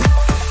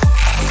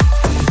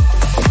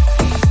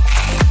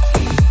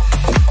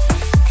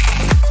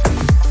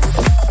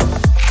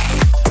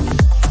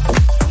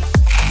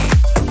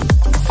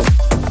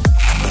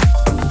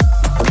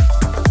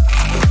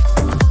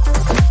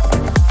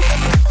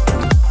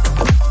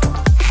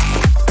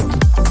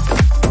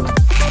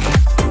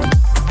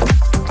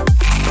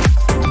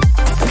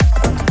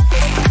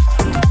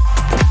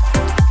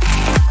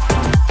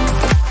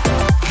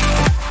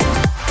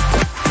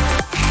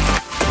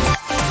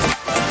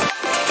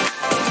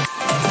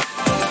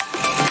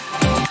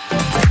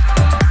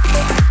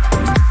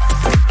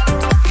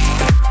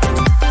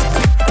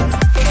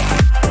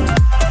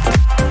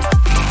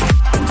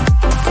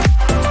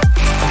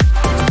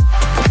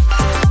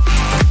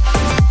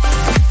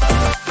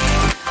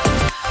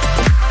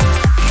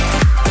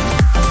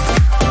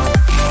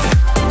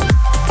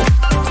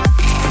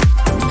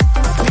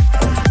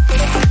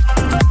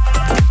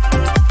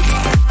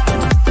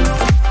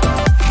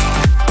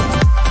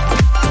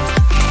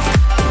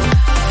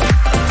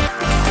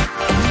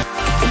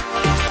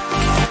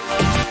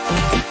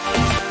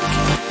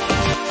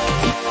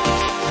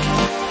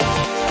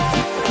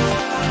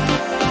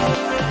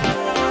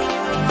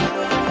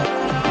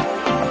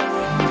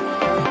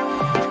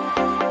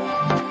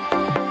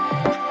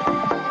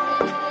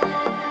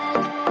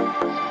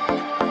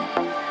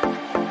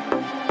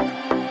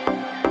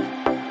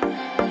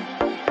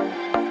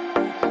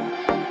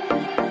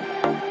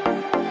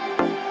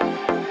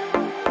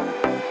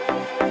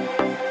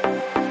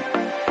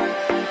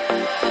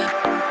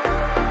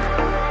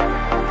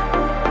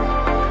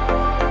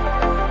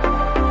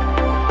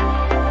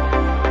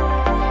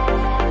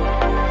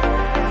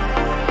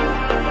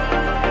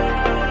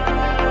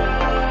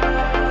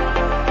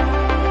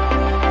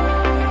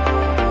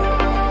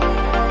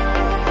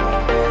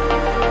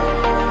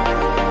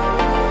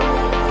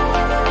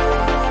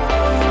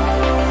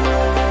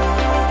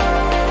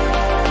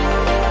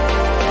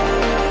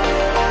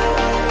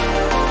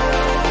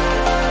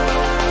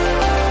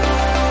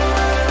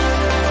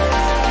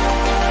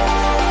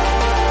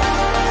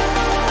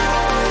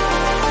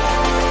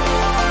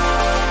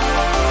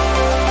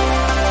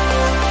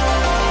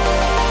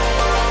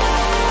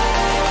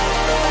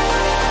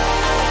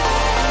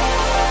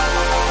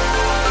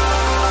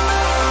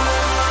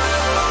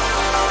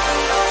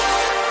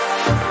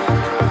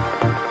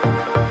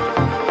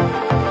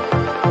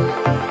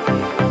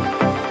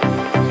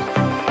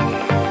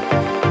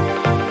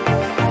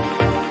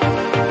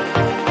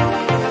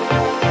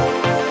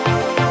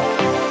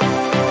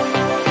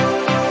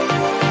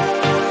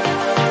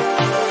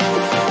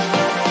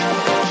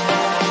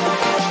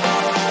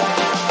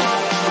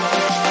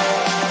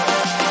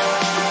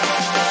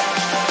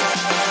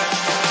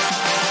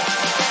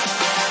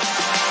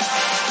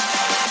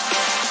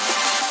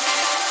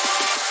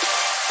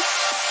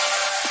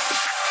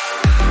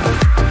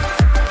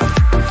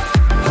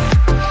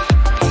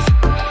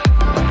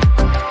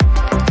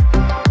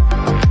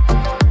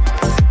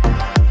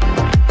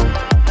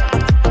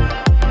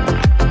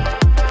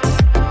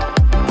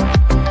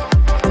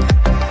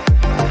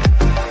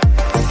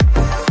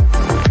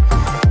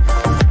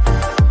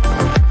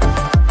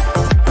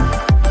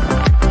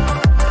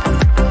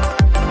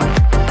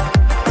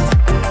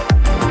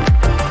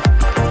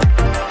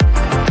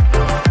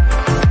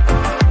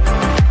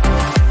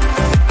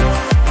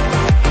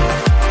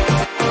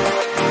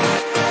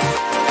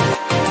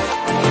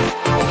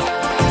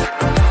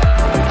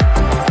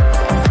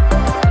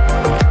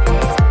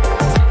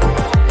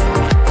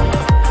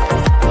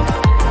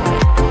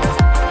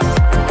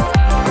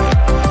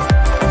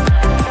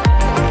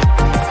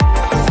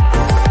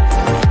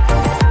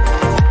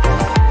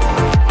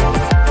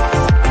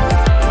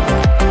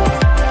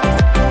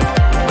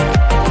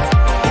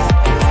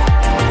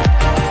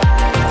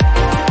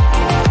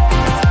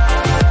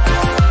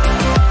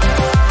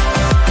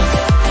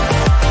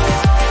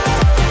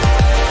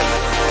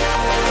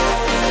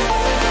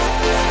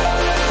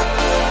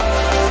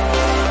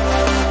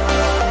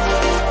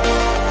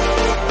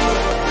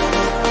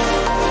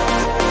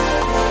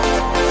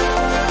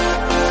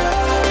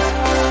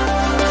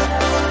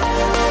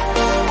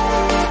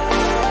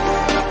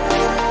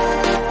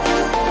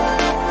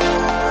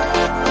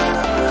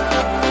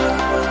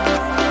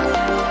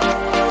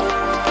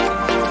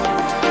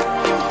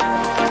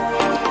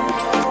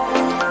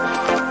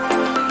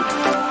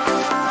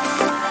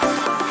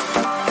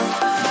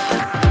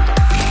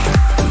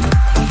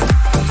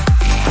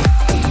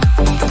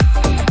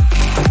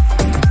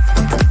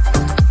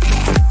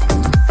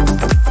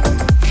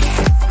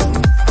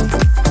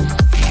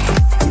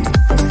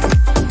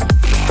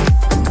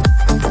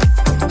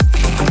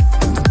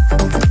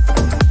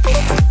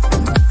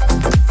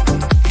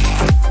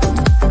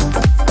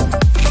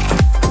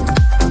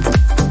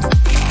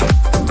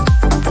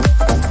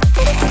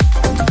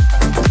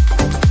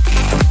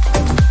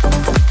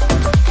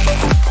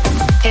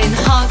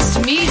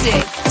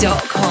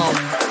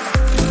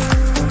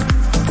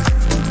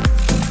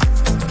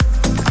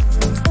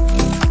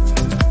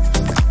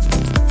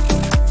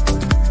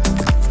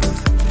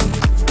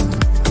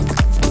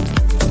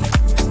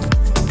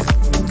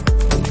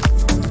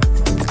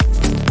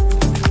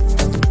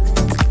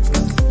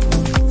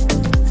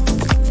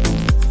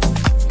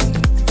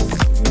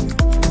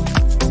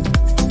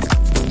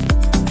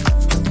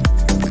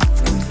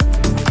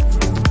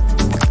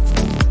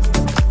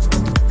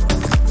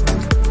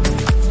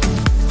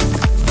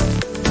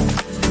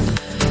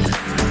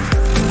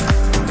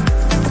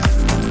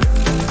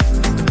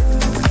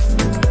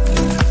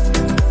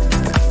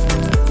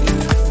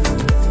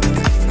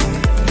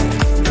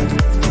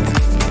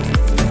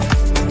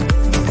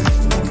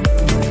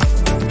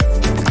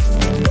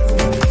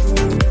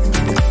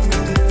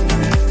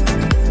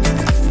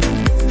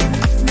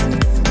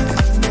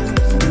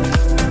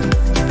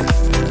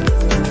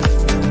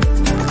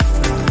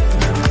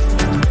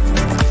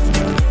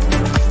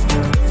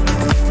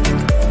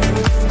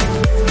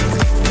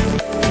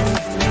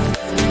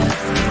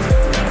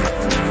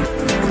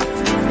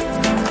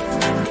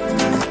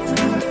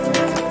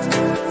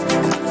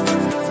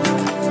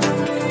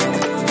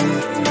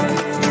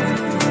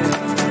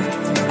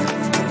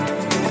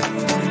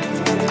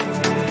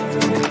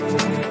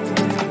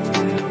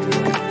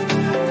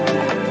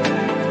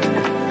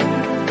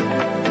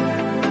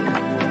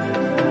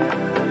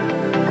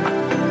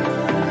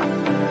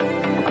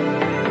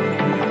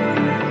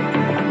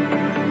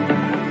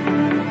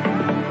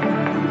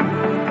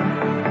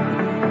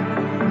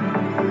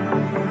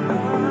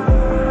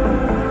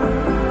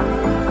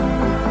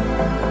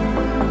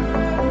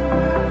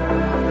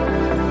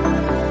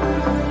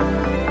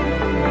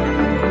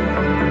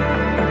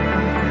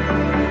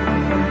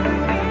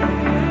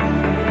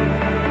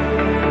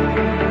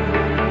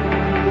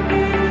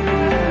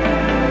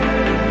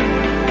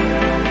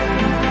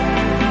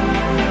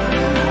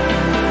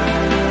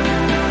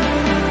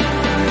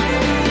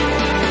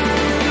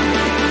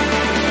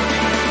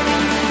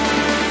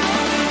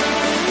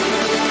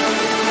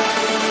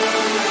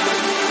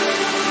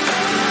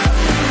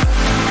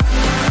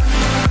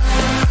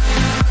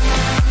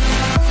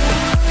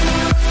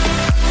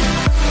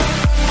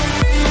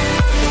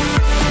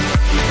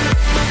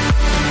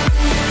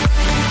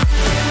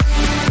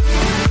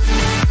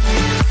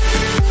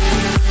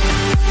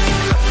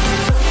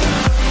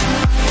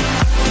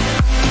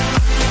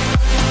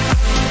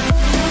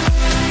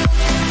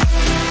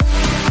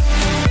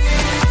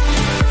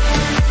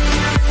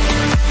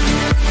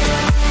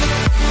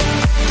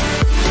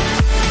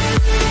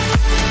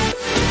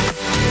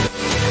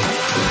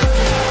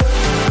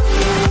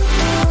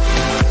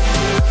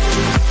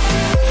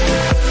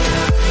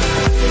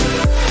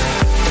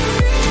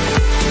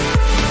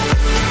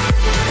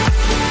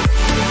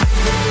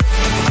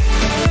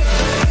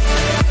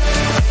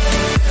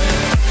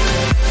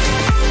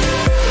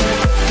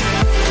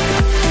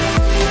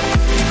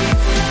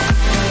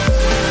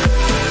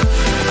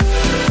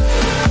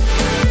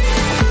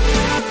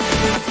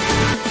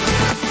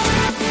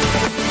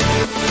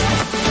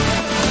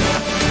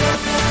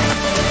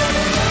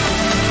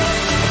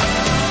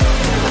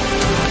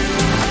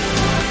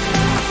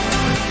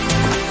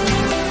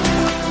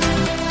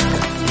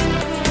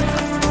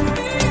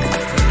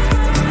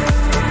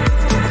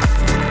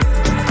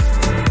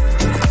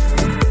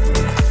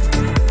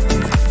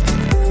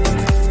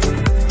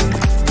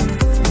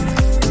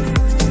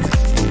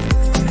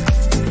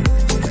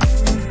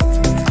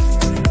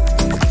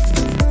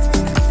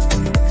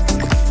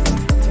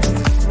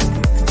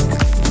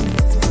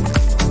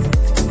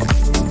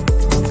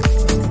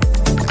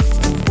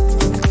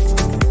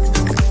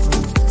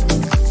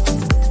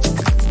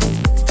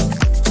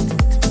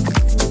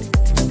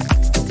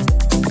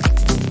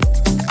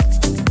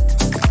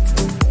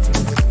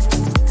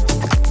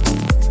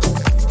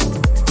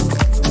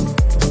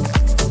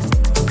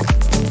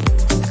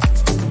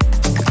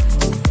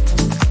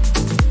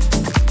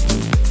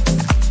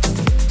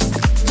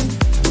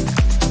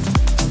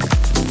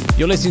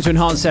 You're listening to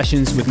Enhanced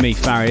Sessions with me,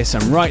 Farius,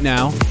 and right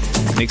now,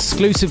 an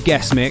exclusive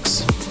guest mix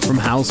from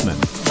Halsman.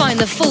 Find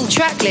the full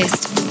track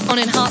list on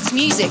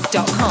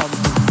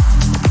enhancedmusic.com.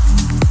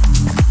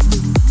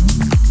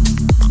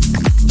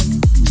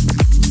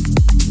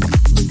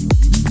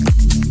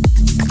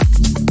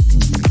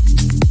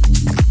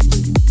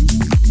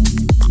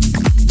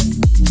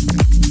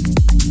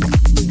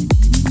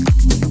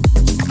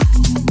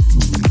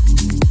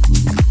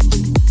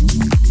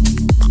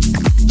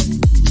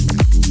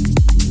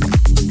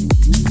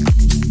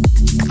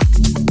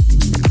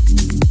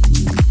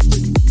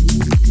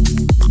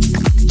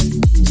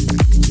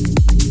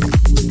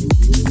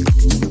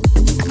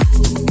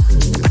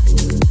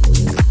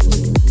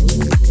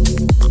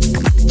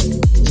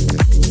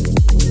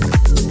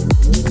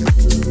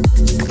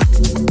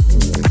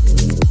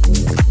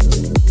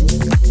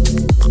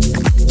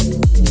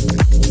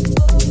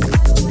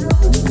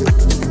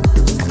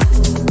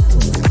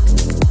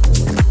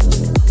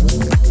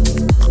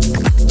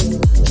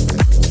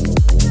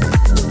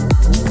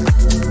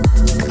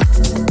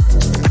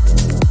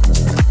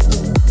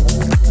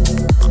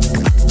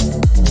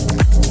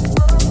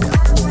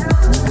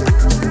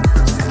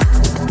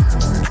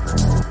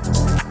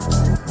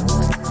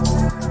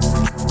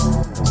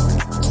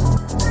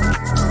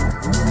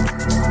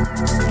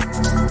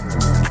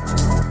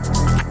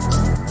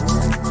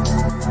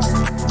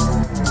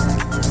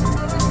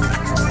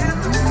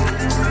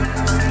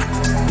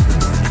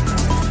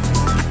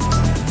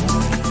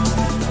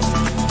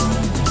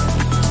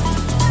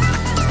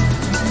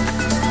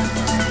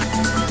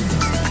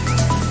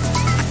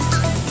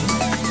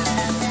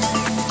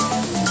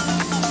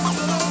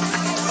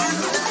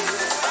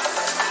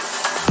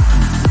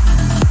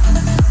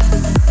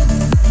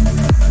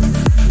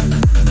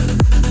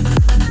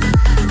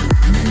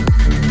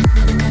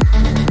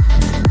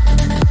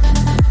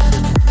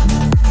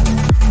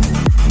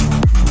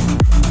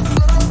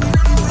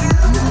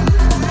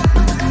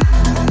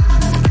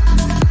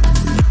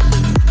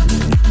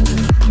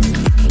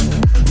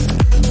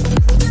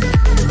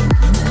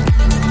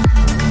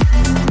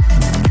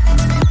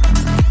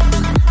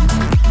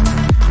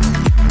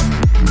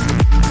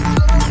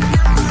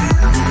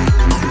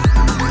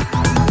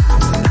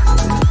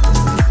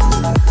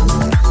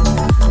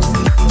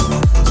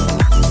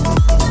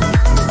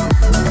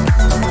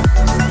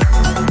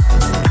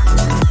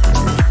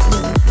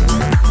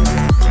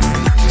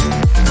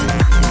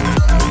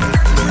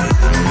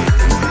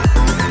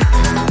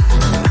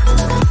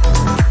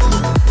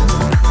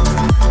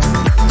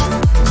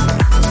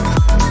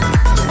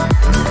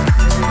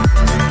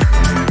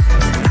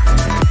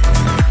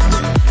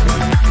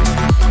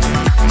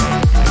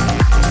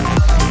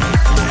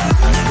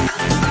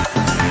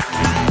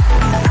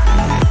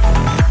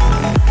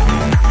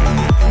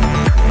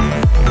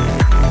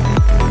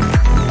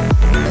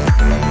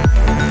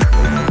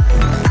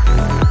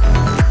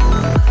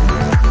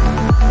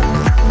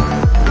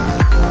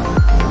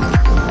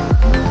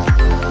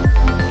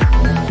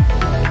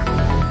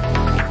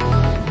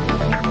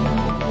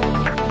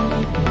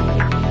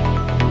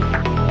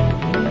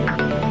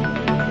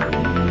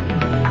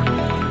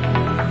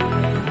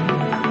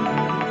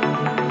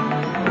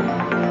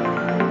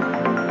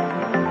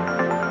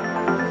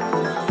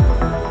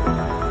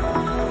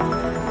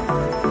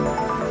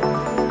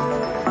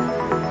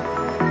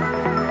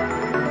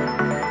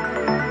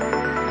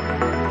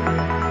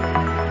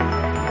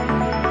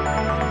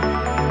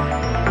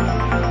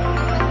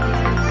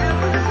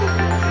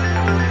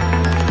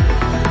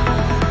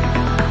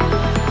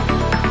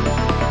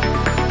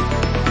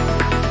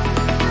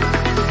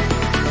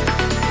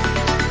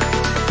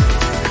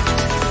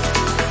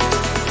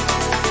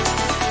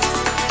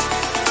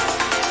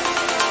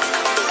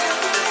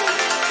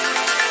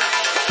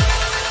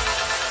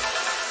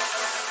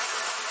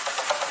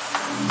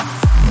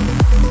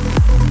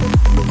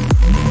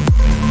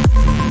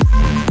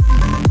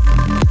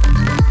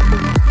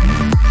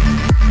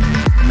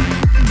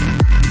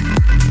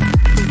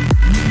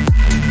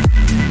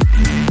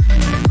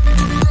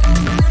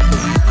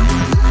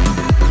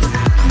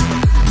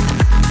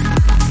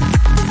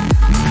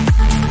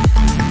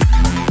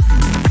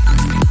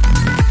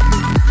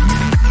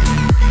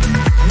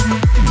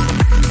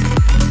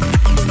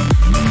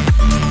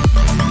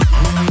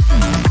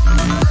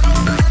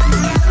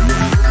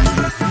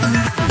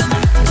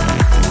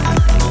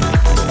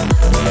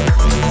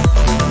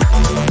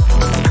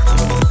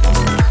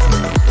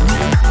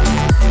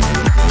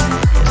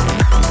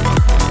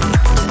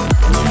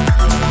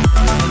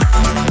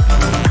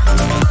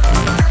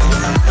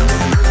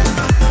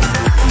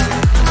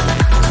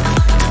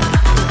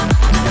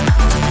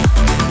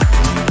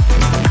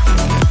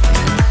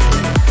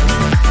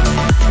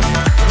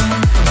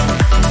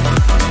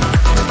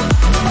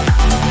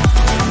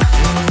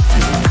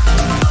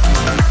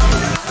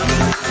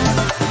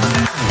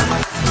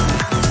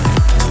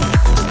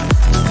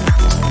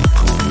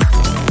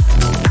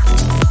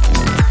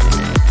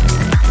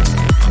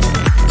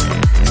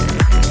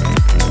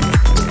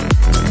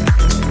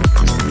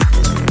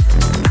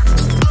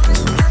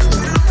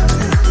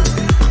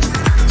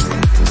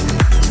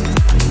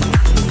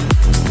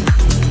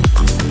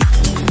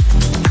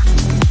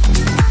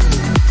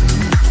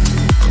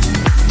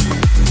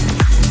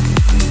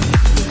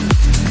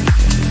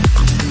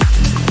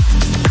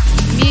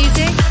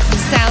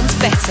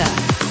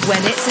 better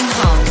when it's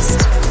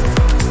enhanced.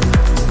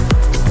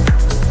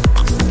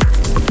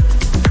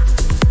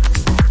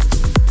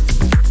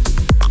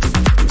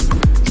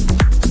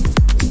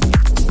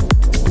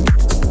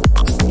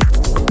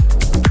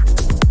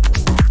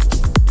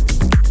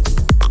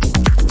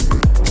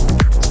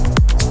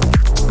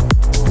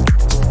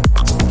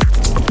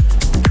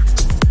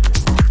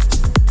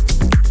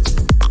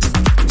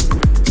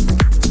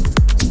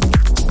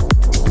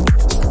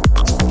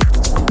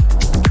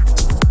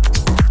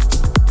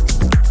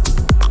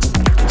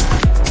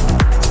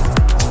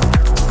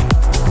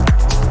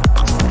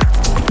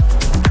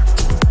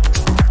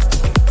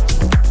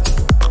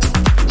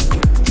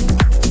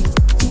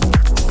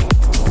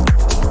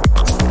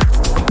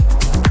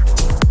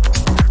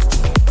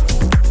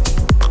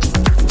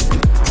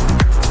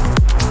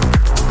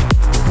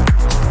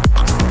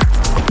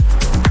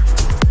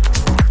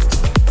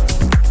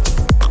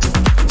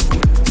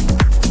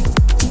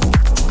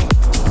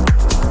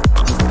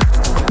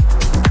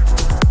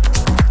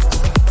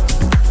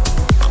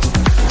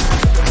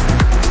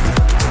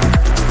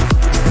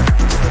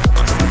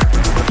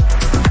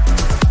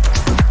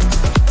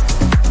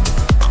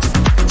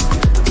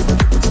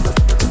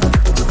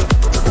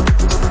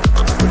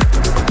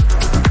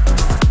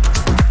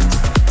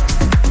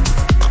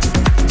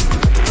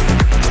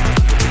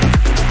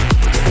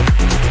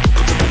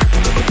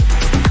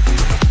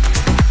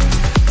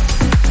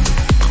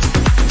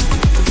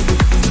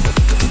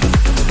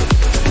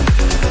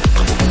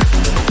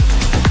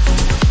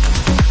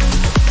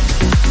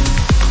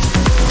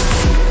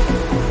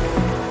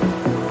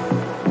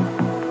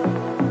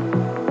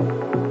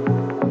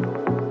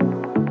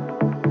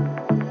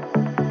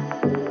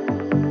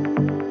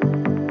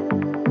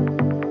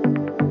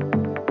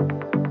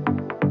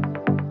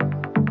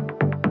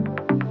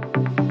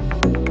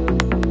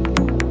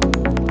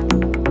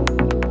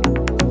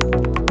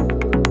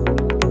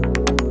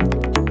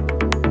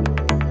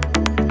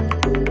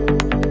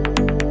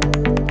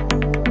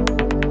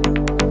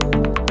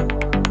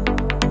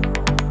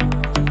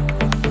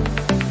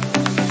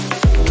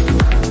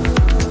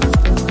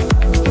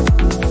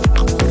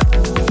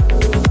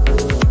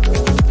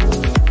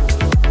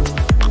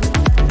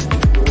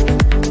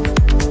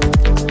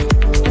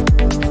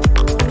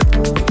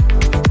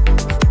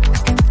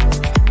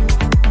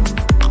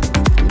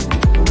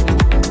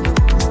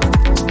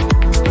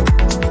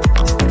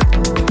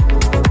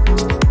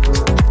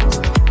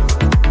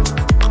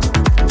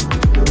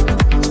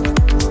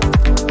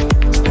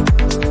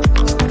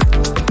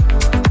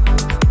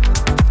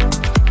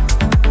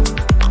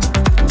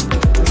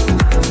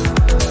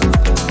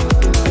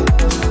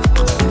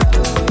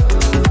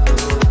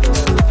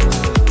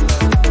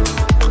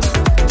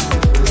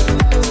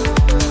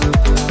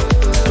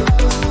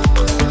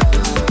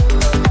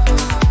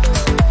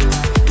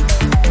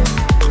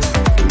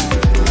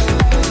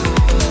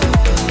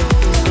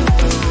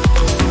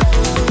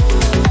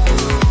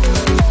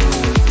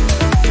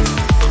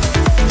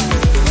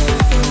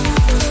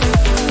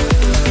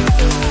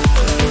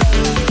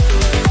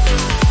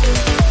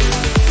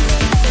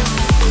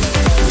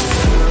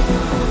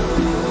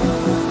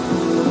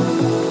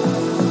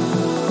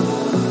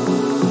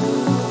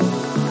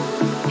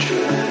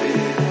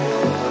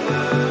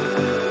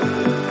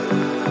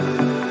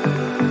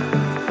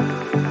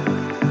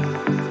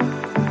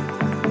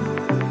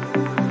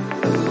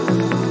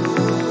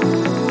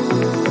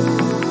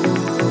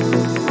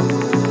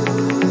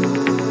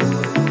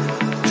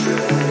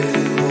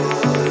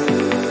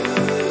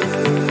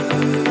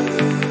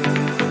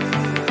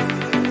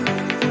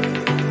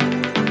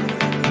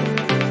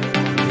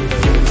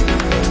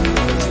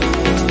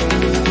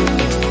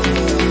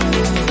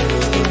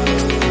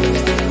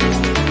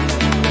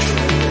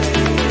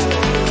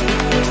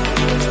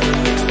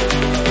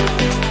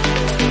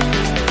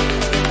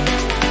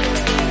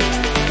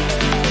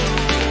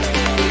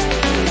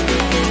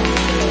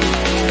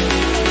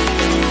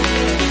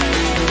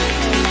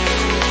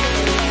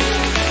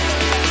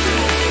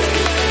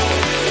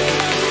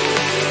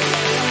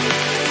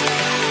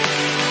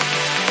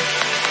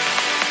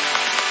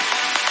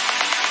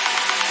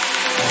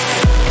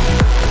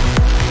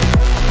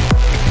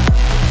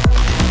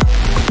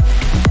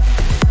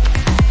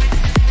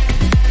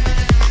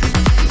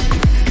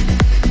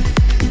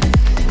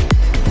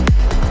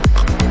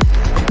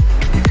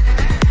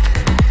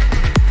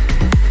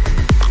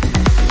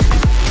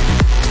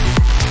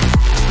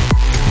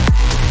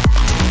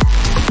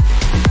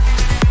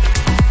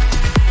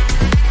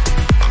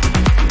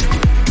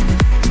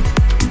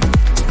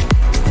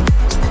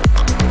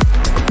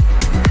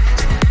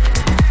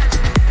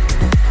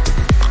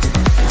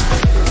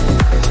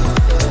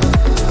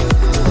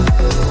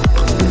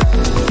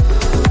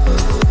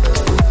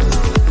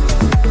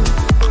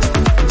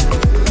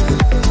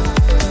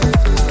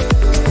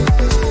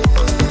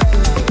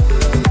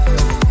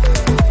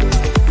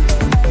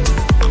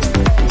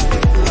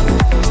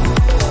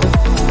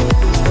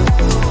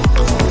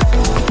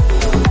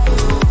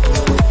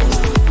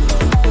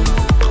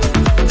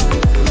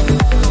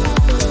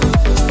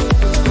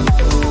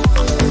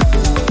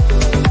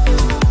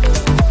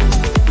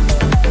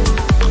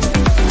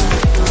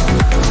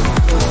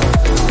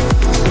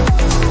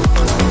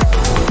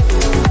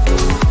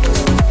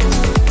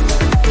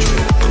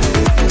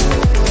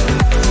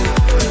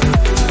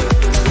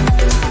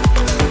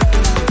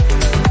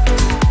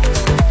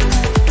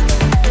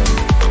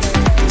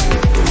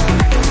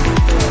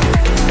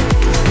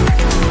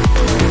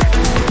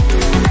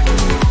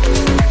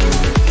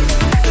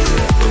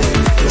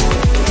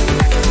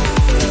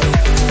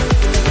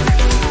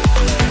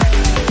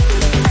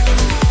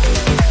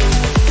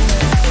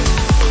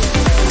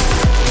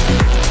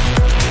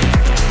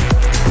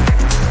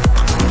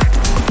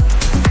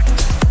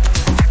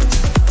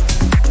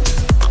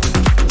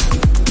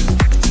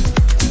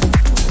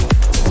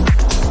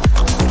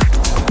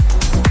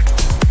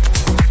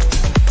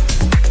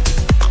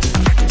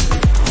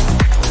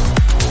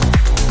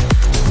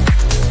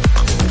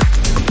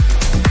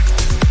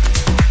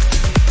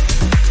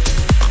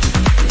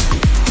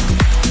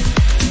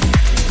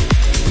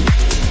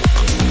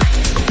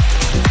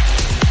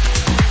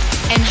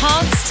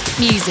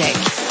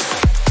 Music.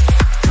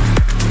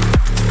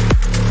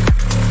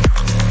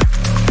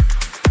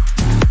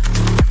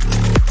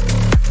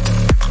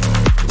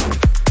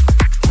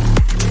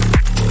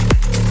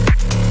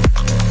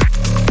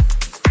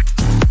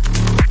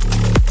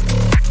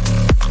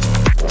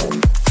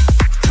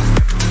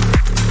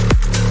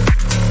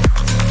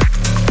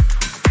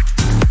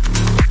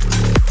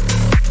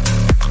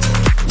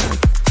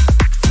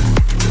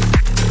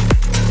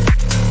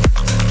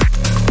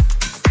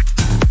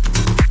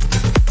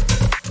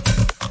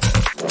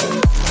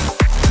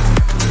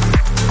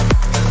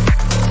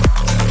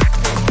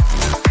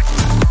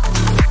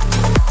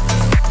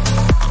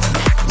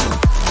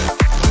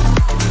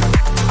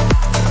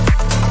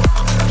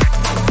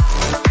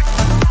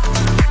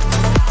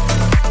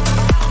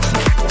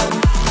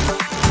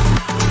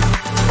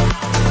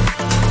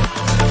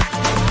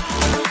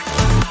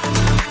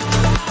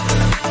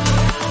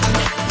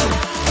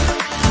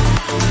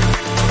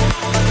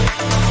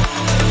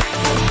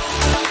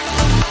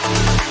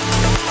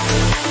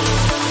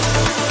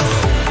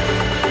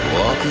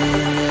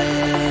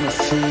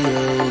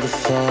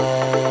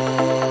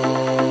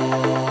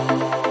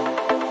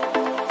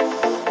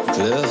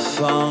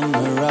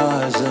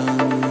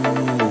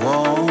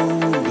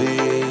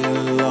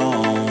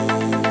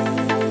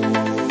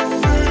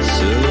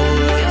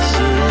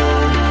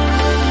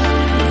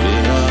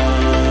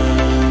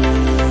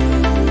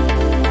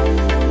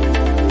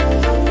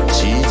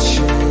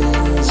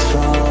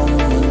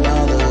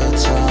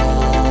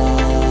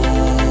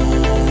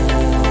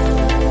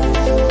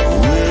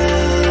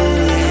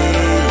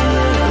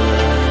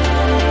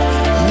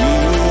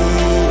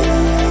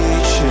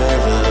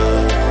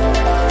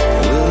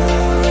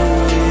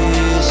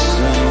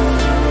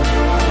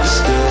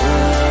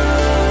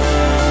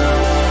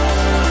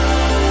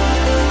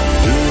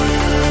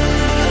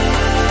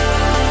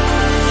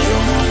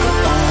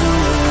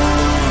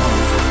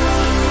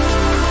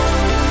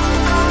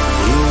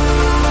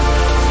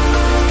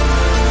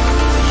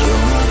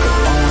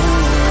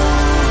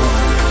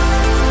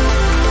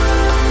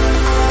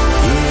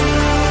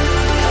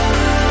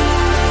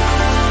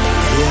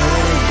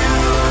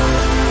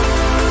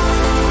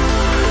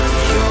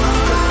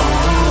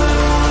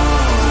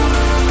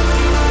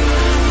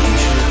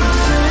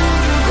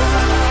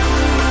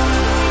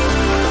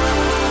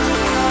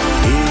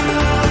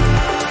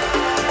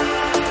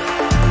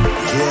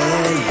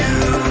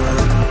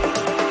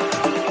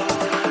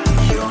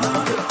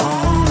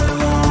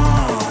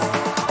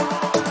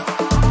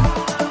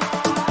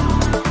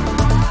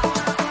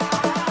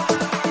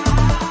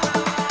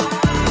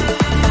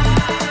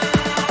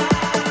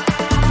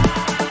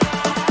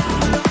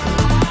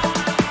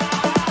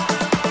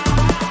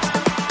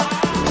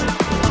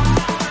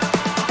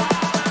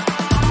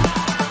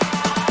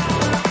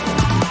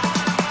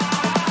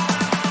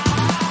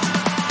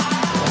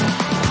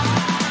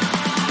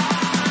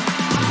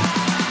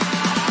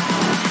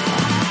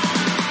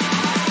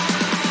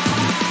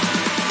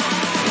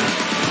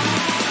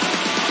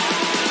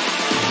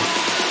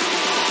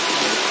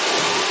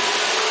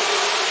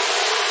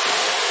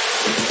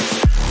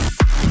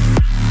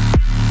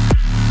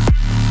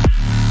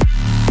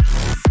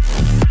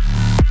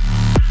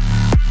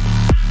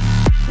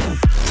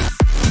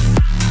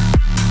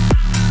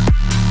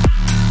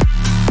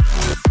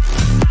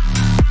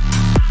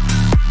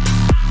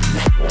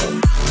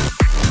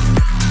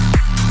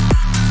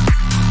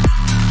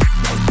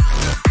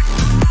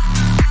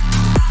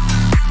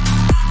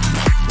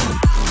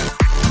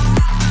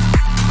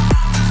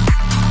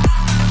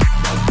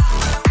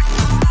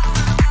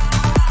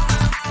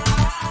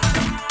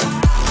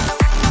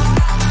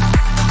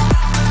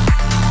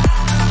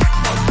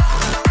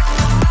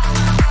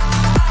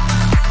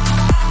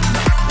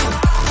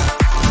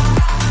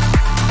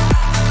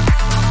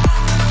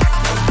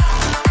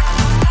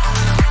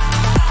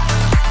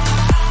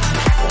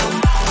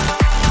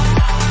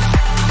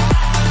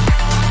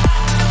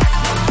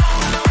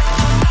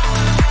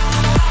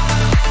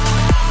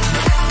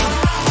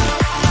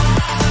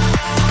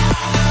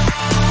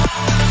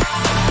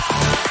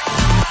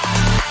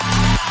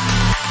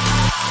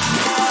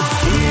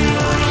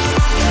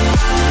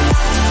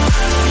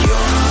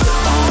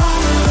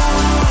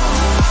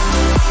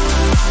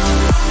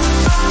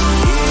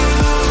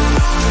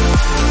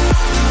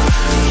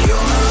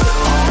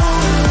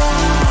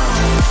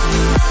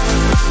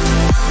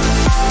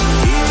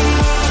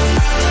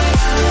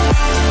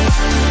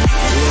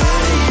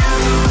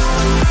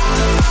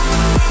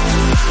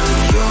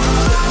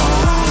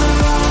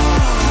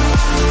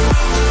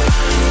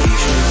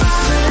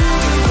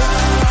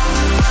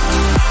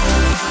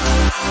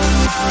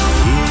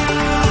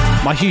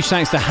 My huge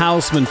thanks to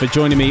Houseman for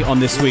joining me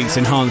on this week's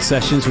Enhanced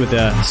Sessions with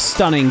a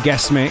stunning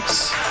guest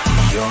mix.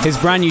 His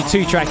brand new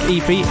 2-track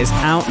EP is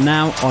out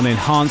now on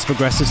Enhanced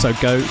Progressive, so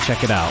go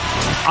check it out.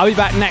 I'll be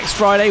back next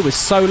Friday with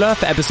Solar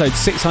for episode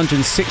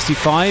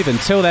 665.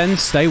 Until then,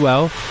 stay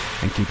well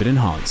and keep it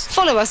enhanced.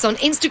 Follow us on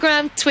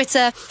Instagram,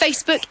 Twitter,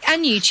 Facebook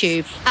and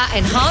YouTube at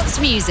Enhanced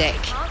Music.